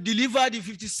to deliver the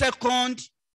 52nd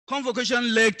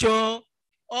convocation lecture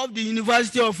of the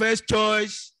University of First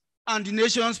Choice and the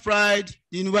nation's pride,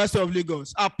 the University of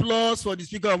Lagos. Applause for the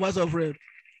Speaker of House of Rep.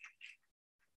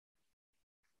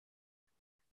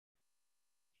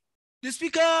 The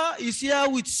Speaker is here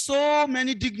with so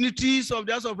many dignitaries of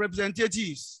the House of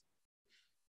Representatives,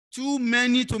 too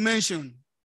many to mention,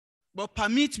 but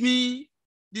permit me,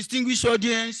 distinguished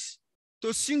audience,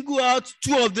 to single out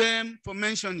 2 of them for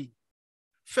mentioning.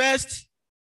 First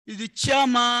is the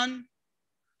Chairman,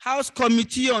 House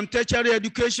Committee on Tertiary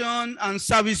Education and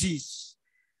Services,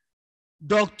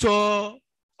 Dr.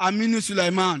 Aminu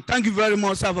Sulaiman. Thank you very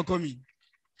much, sir, for coming.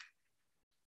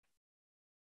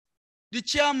 The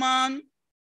Chairman,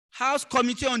 House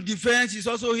Committee on Defense is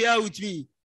also here with me.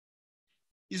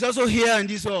 He's also here in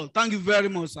this hall. Thank you very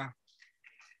much, sir.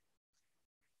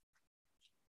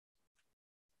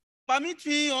 Permit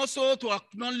me also to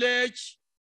acknowledge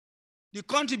the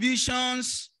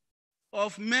contributions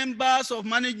of members of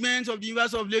management of the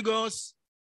University of Lagos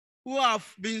who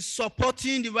have been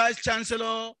supporting the Vice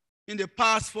Chancellor in the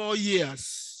past 4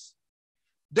 years.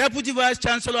 Deputy Vice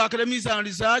Chancellor, Academics and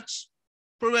Research,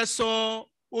 Professor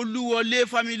Oluwole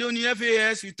Familoni,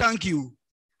 FAS, we thank you.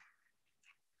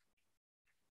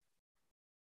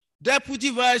 Deputy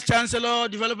Vice Chancellor,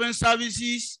 Development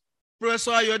Services,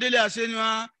 Professor Ayodele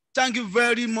Asenua, thank you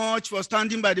very much for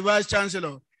standing by the Vice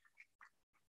Chancellor.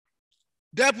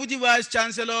 Deputy Vice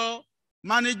Chancellor,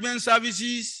 Management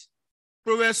Services,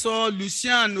 Professor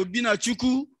Lucian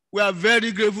Obinachukwu, we are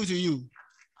very grateful to you.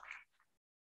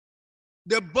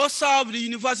 The boss of the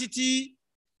university,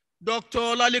 Dr.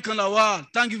 Lalekan Lawal,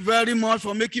 thank you very much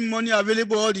for making money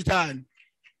available all the time.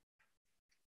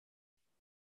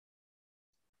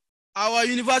 Our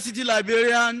university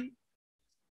librarian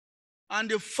and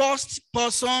the first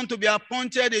person to be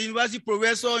appointed a university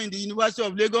professor in the University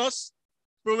of Lagos,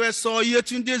 Professor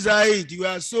Yetunde Zaid, we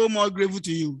are so much grateful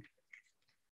to you.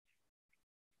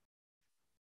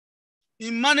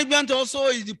 In management also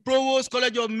is the Provost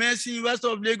College of Medicine,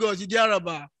 University of Lagos,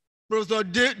 Idiaraba, Professor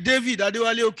David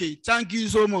Adewale Oke. Thank you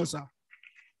so much, sir.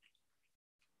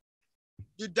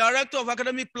 The Director of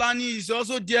Academic Planning is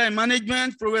also there in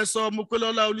management, Professor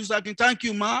Mukolola Olusakin. Thank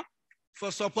you, ma,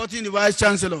 for supporting the Vice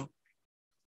Chancellor.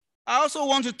 I also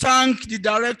want to thank the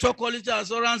Director of Quality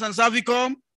Assurance and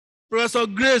Servicom, Professor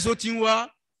Grace Otinwa,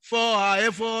 for her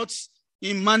efforts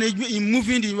in management, in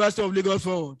moving the University of Lagos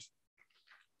forward.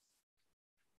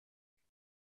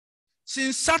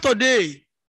 Since Saturday,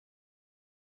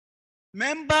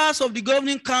 members of the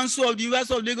Governing Council of the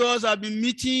University of Lagos have been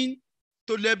meeting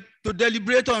to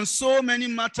deliberate on so many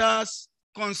matters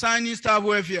concerning staff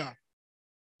welfare.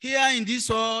 Here in this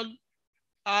hall,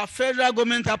 our federal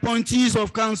government appointees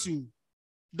of council,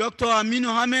 Dr. Amina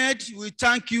Ahmed, we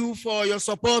thank you for your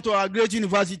support to our great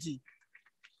university.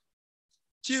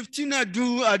 Chief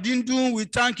Tinadu Adindu, we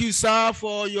thank you, sir,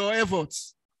 for your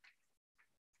efforts.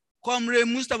 Comrade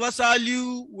Mustafa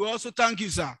Saliu, we also thank you,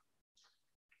 sir.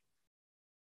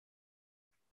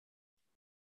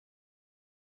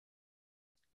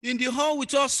 In the hall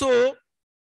with us are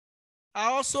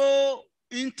also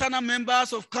internal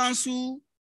members of council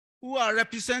who are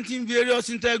representing various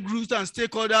intergroups and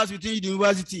stakeholders within the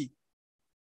university.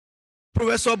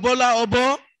 Professor Bola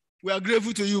Obo, we are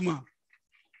grateful to you, ma.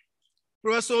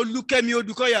 Professor Lukemi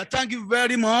Odukoya, thank you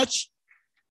very much.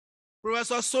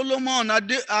 Professor Solomon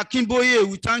Akimboye,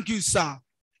 we thank you, sir.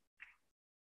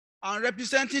 And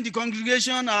representing the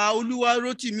congregation, Oluwa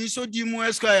Rotimi Sodimu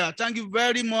Esquire, thank you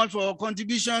very much for your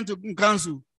contribution to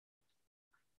council.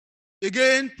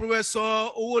 Again, Professor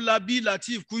Owolabi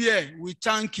Latif Kuye, we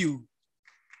thank you.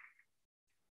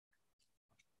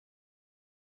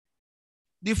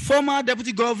 The former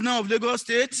Deputy Governor of Lagos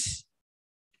State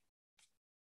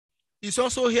is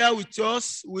also here with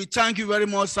us. We thank you very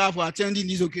much, sir, for attending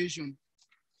this occasion.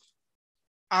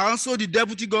 And also the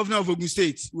Deputy Governor of Ogun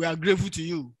State, we are grateful to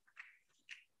you.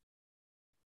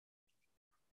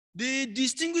 The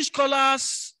distinguished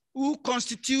scholars who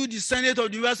constitute the Senate of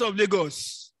the University of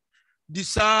Lagos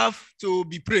deserve to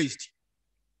be praised.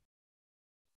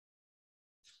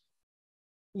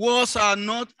 Words are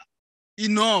not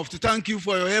enough to thank you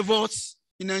for your efforts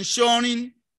in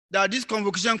ensuring that this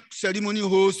convocation ceremony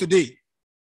holds today.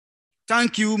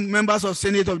 Thank you, members of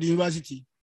Senate of the university.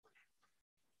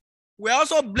 We are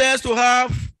also blessed to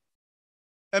have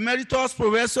emeritus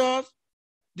professors,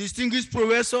 distinguished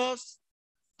professors,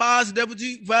 past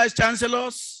deputy vice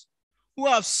chancellors who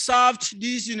have served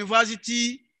this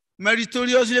university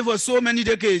meritoriously for so many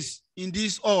decades in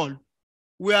this hall.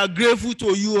 We are grateful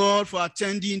to you all for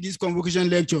attending this convocation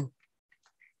lecture.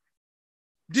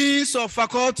 Deans of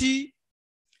faculty,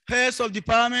 heads of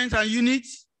departments and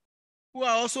units who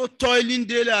are also toiling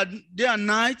day and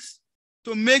night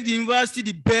to make the university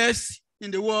the best in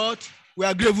the world, we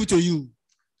are grateful to you.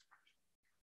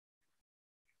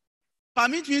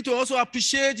 Permit me to also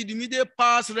appreciate the immediate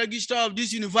past registrar of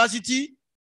this university,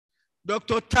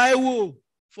 Dr. Taiwo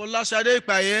Folashade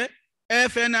Ipaye,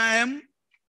 FNIM,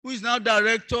 who is now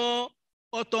Director,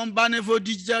 Otom Banefo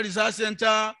Digital Research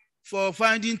Center, for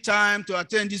finding time to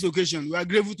attend this occasion. We are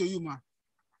grateful to you, ma.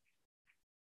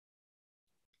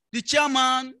 The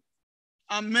chairman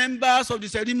and members of the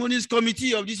ceremonies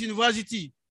committee of this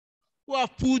university who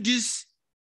have put this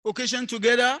occasion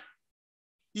together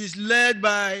is led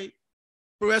by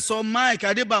Professor Mike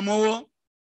Adebamowo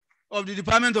of the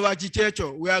Department of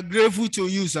Architecture. We are grateful to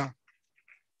you, sir.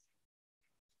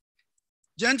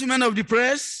 Gentlemen of the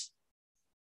press,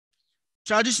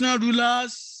 traditional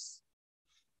rulers,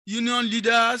 union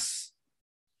leaders,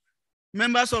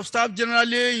 members of staff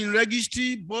generally in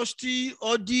registry, BOSTI,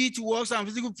 audit, works and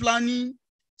physical planning,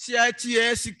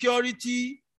 CITS,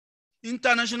 security,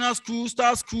 international school,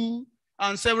 star school,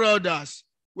 and several others.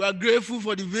 We are grateful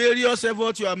for the various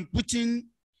efforts you are putting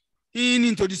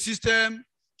into the system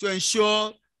to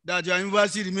ensure that your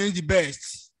university remains the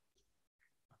best.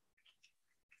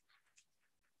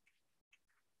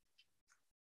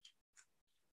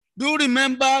 Do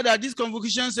remember that this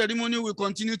convocation ceremony will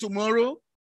continue tomorrow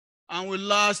and will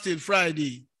last till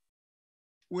Friday.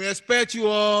 We expect you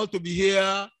all to be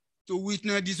here to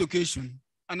witness this occasion.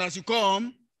 And as you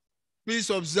come, please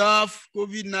observe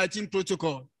COVID-19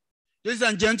 protocol. Ladies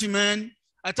and gentlemen,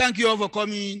 I thank you all for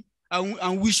coming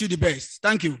and wish you the best.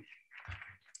 Thank you.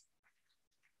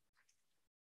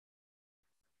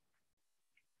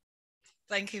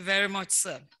 Thank you very much,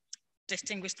 sir.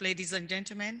 Distinguished ladies and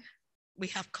gentlemen, we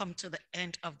have come to the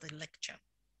end of the lecture.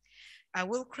 I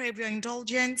will crave your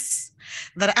indulgence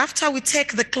that after we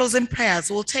take the closing prayers,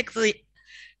 we'll take the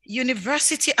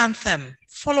university anthem,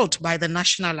 followed by the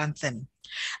national anthem.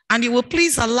 And you will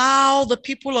please allow the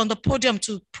people on the podium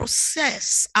to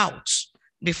process out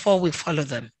before we follow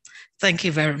them. Thank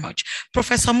you very much.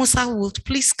 Professor Musa will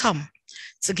please come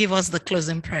to give us the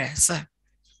closing prayer, sir.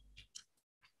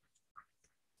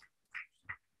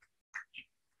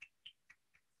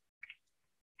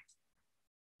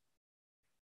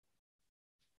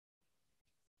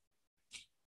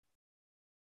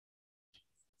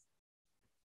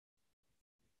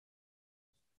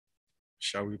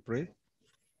 Shall we pray?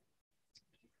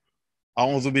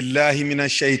 أعوذ بالله من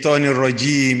الشيطان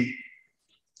الرجيم.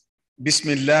 بسم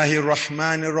الله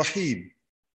الرحمن الرحيم.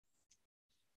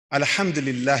 الحمد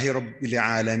لله رب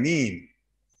العالمين.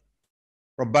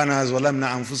 ربنا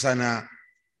ظلمنا أنفسنا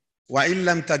وإن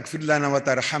لم تغفر لنا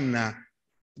وترحمنا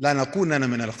لنكونن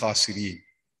من الخاسرين.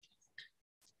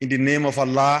 In the name of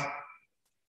Allah,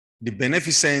 the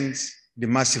beneficent, the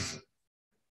merciful.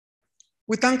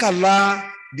 We thank Allah,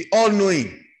 the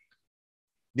all-knowing,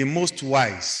 the most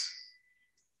wise.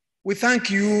 We thank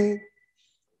you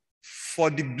for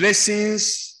the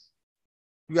blessings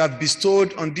you have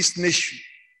bestowed on this nation.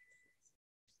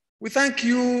 We thank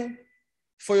you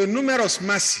for your numerous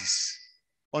mercies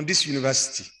on this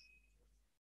university.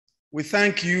 We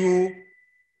thank you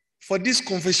for these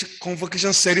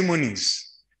convocation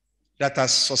ceremonies that are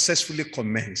successfully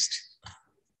commenced.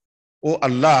 Oh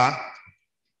Allah,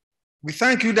 we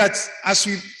thank you that as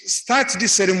we start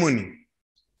this ceremony,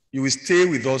 you will stay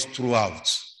with us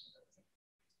throughout.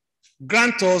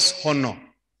 Grant us honor,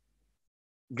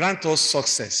 grant us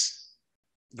success,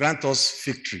 grant us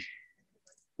victory.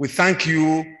 We thank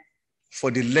you for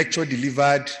the lecture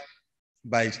delivered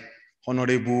by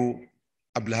Honorable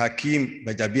Abdulhakim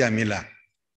Gbajabiamila.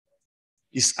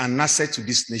 It's an asset to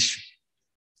this nation.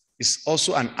 It's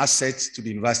also an asset to the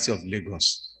University of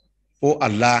Lagos. Oh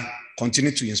Allah,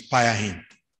 continue to inspire him.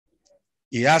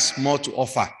 He has more to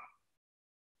offer.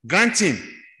 Grant him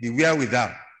the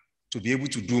wherewithal to be able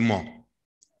to do more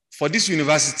for this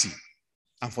university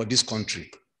and for this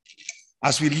country.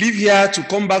 As we leave here to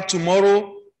come back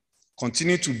tomorrow,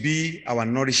 continue to be our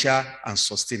nourisher and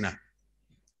sustainer.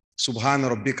 Subhana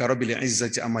rabbika rabbil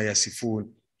izzati amma yasifun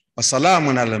wa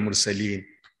salamun ala mursalin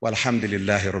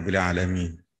walhamdulillahi rabbil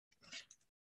alamin.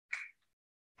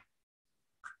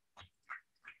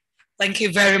 Thank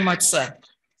you very much, sir.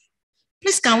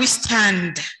 Please, can we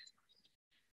stand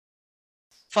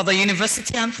for the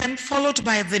university anthem, followed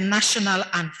by the national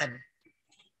anthem?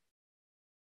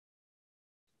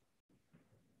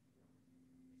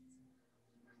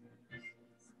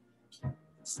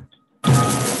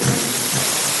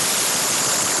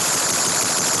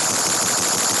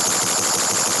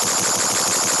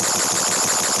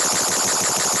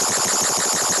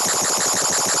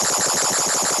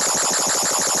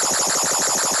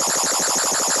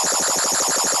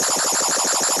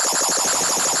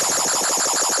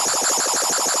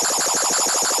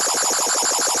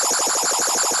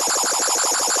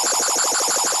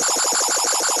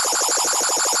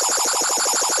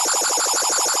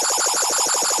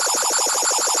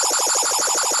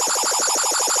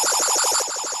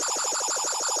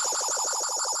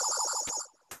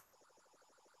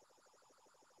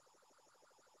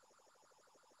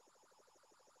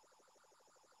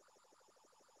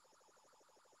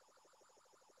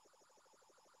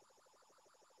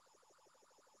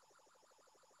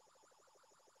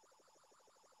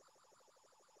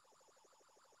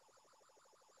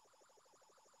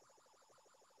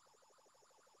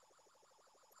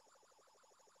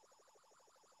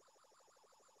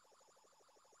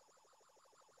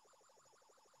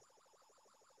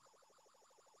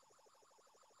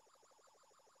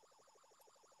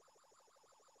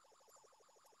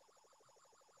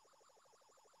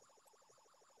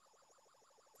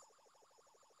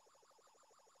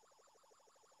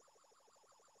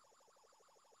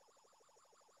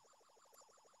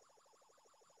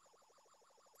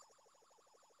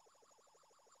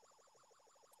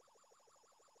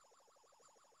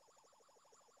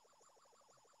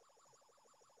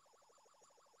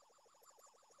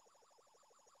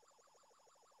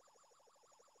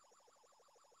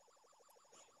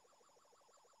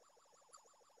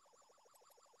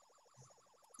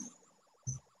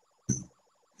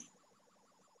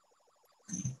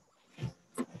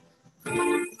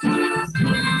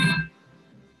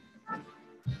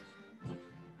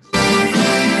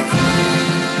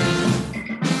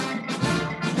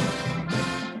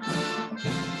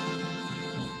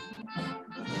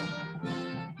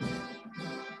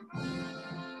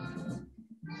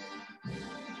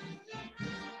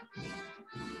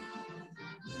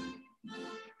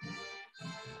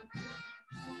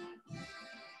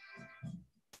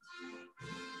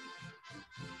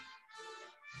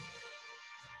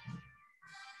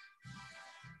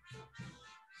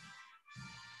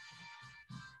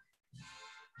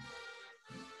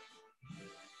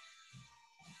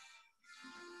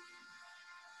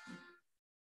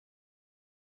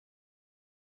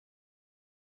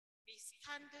 Be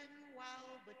standing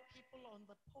while the people on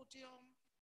the podium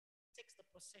takes the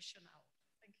procession out.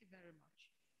 Thank you very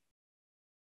much.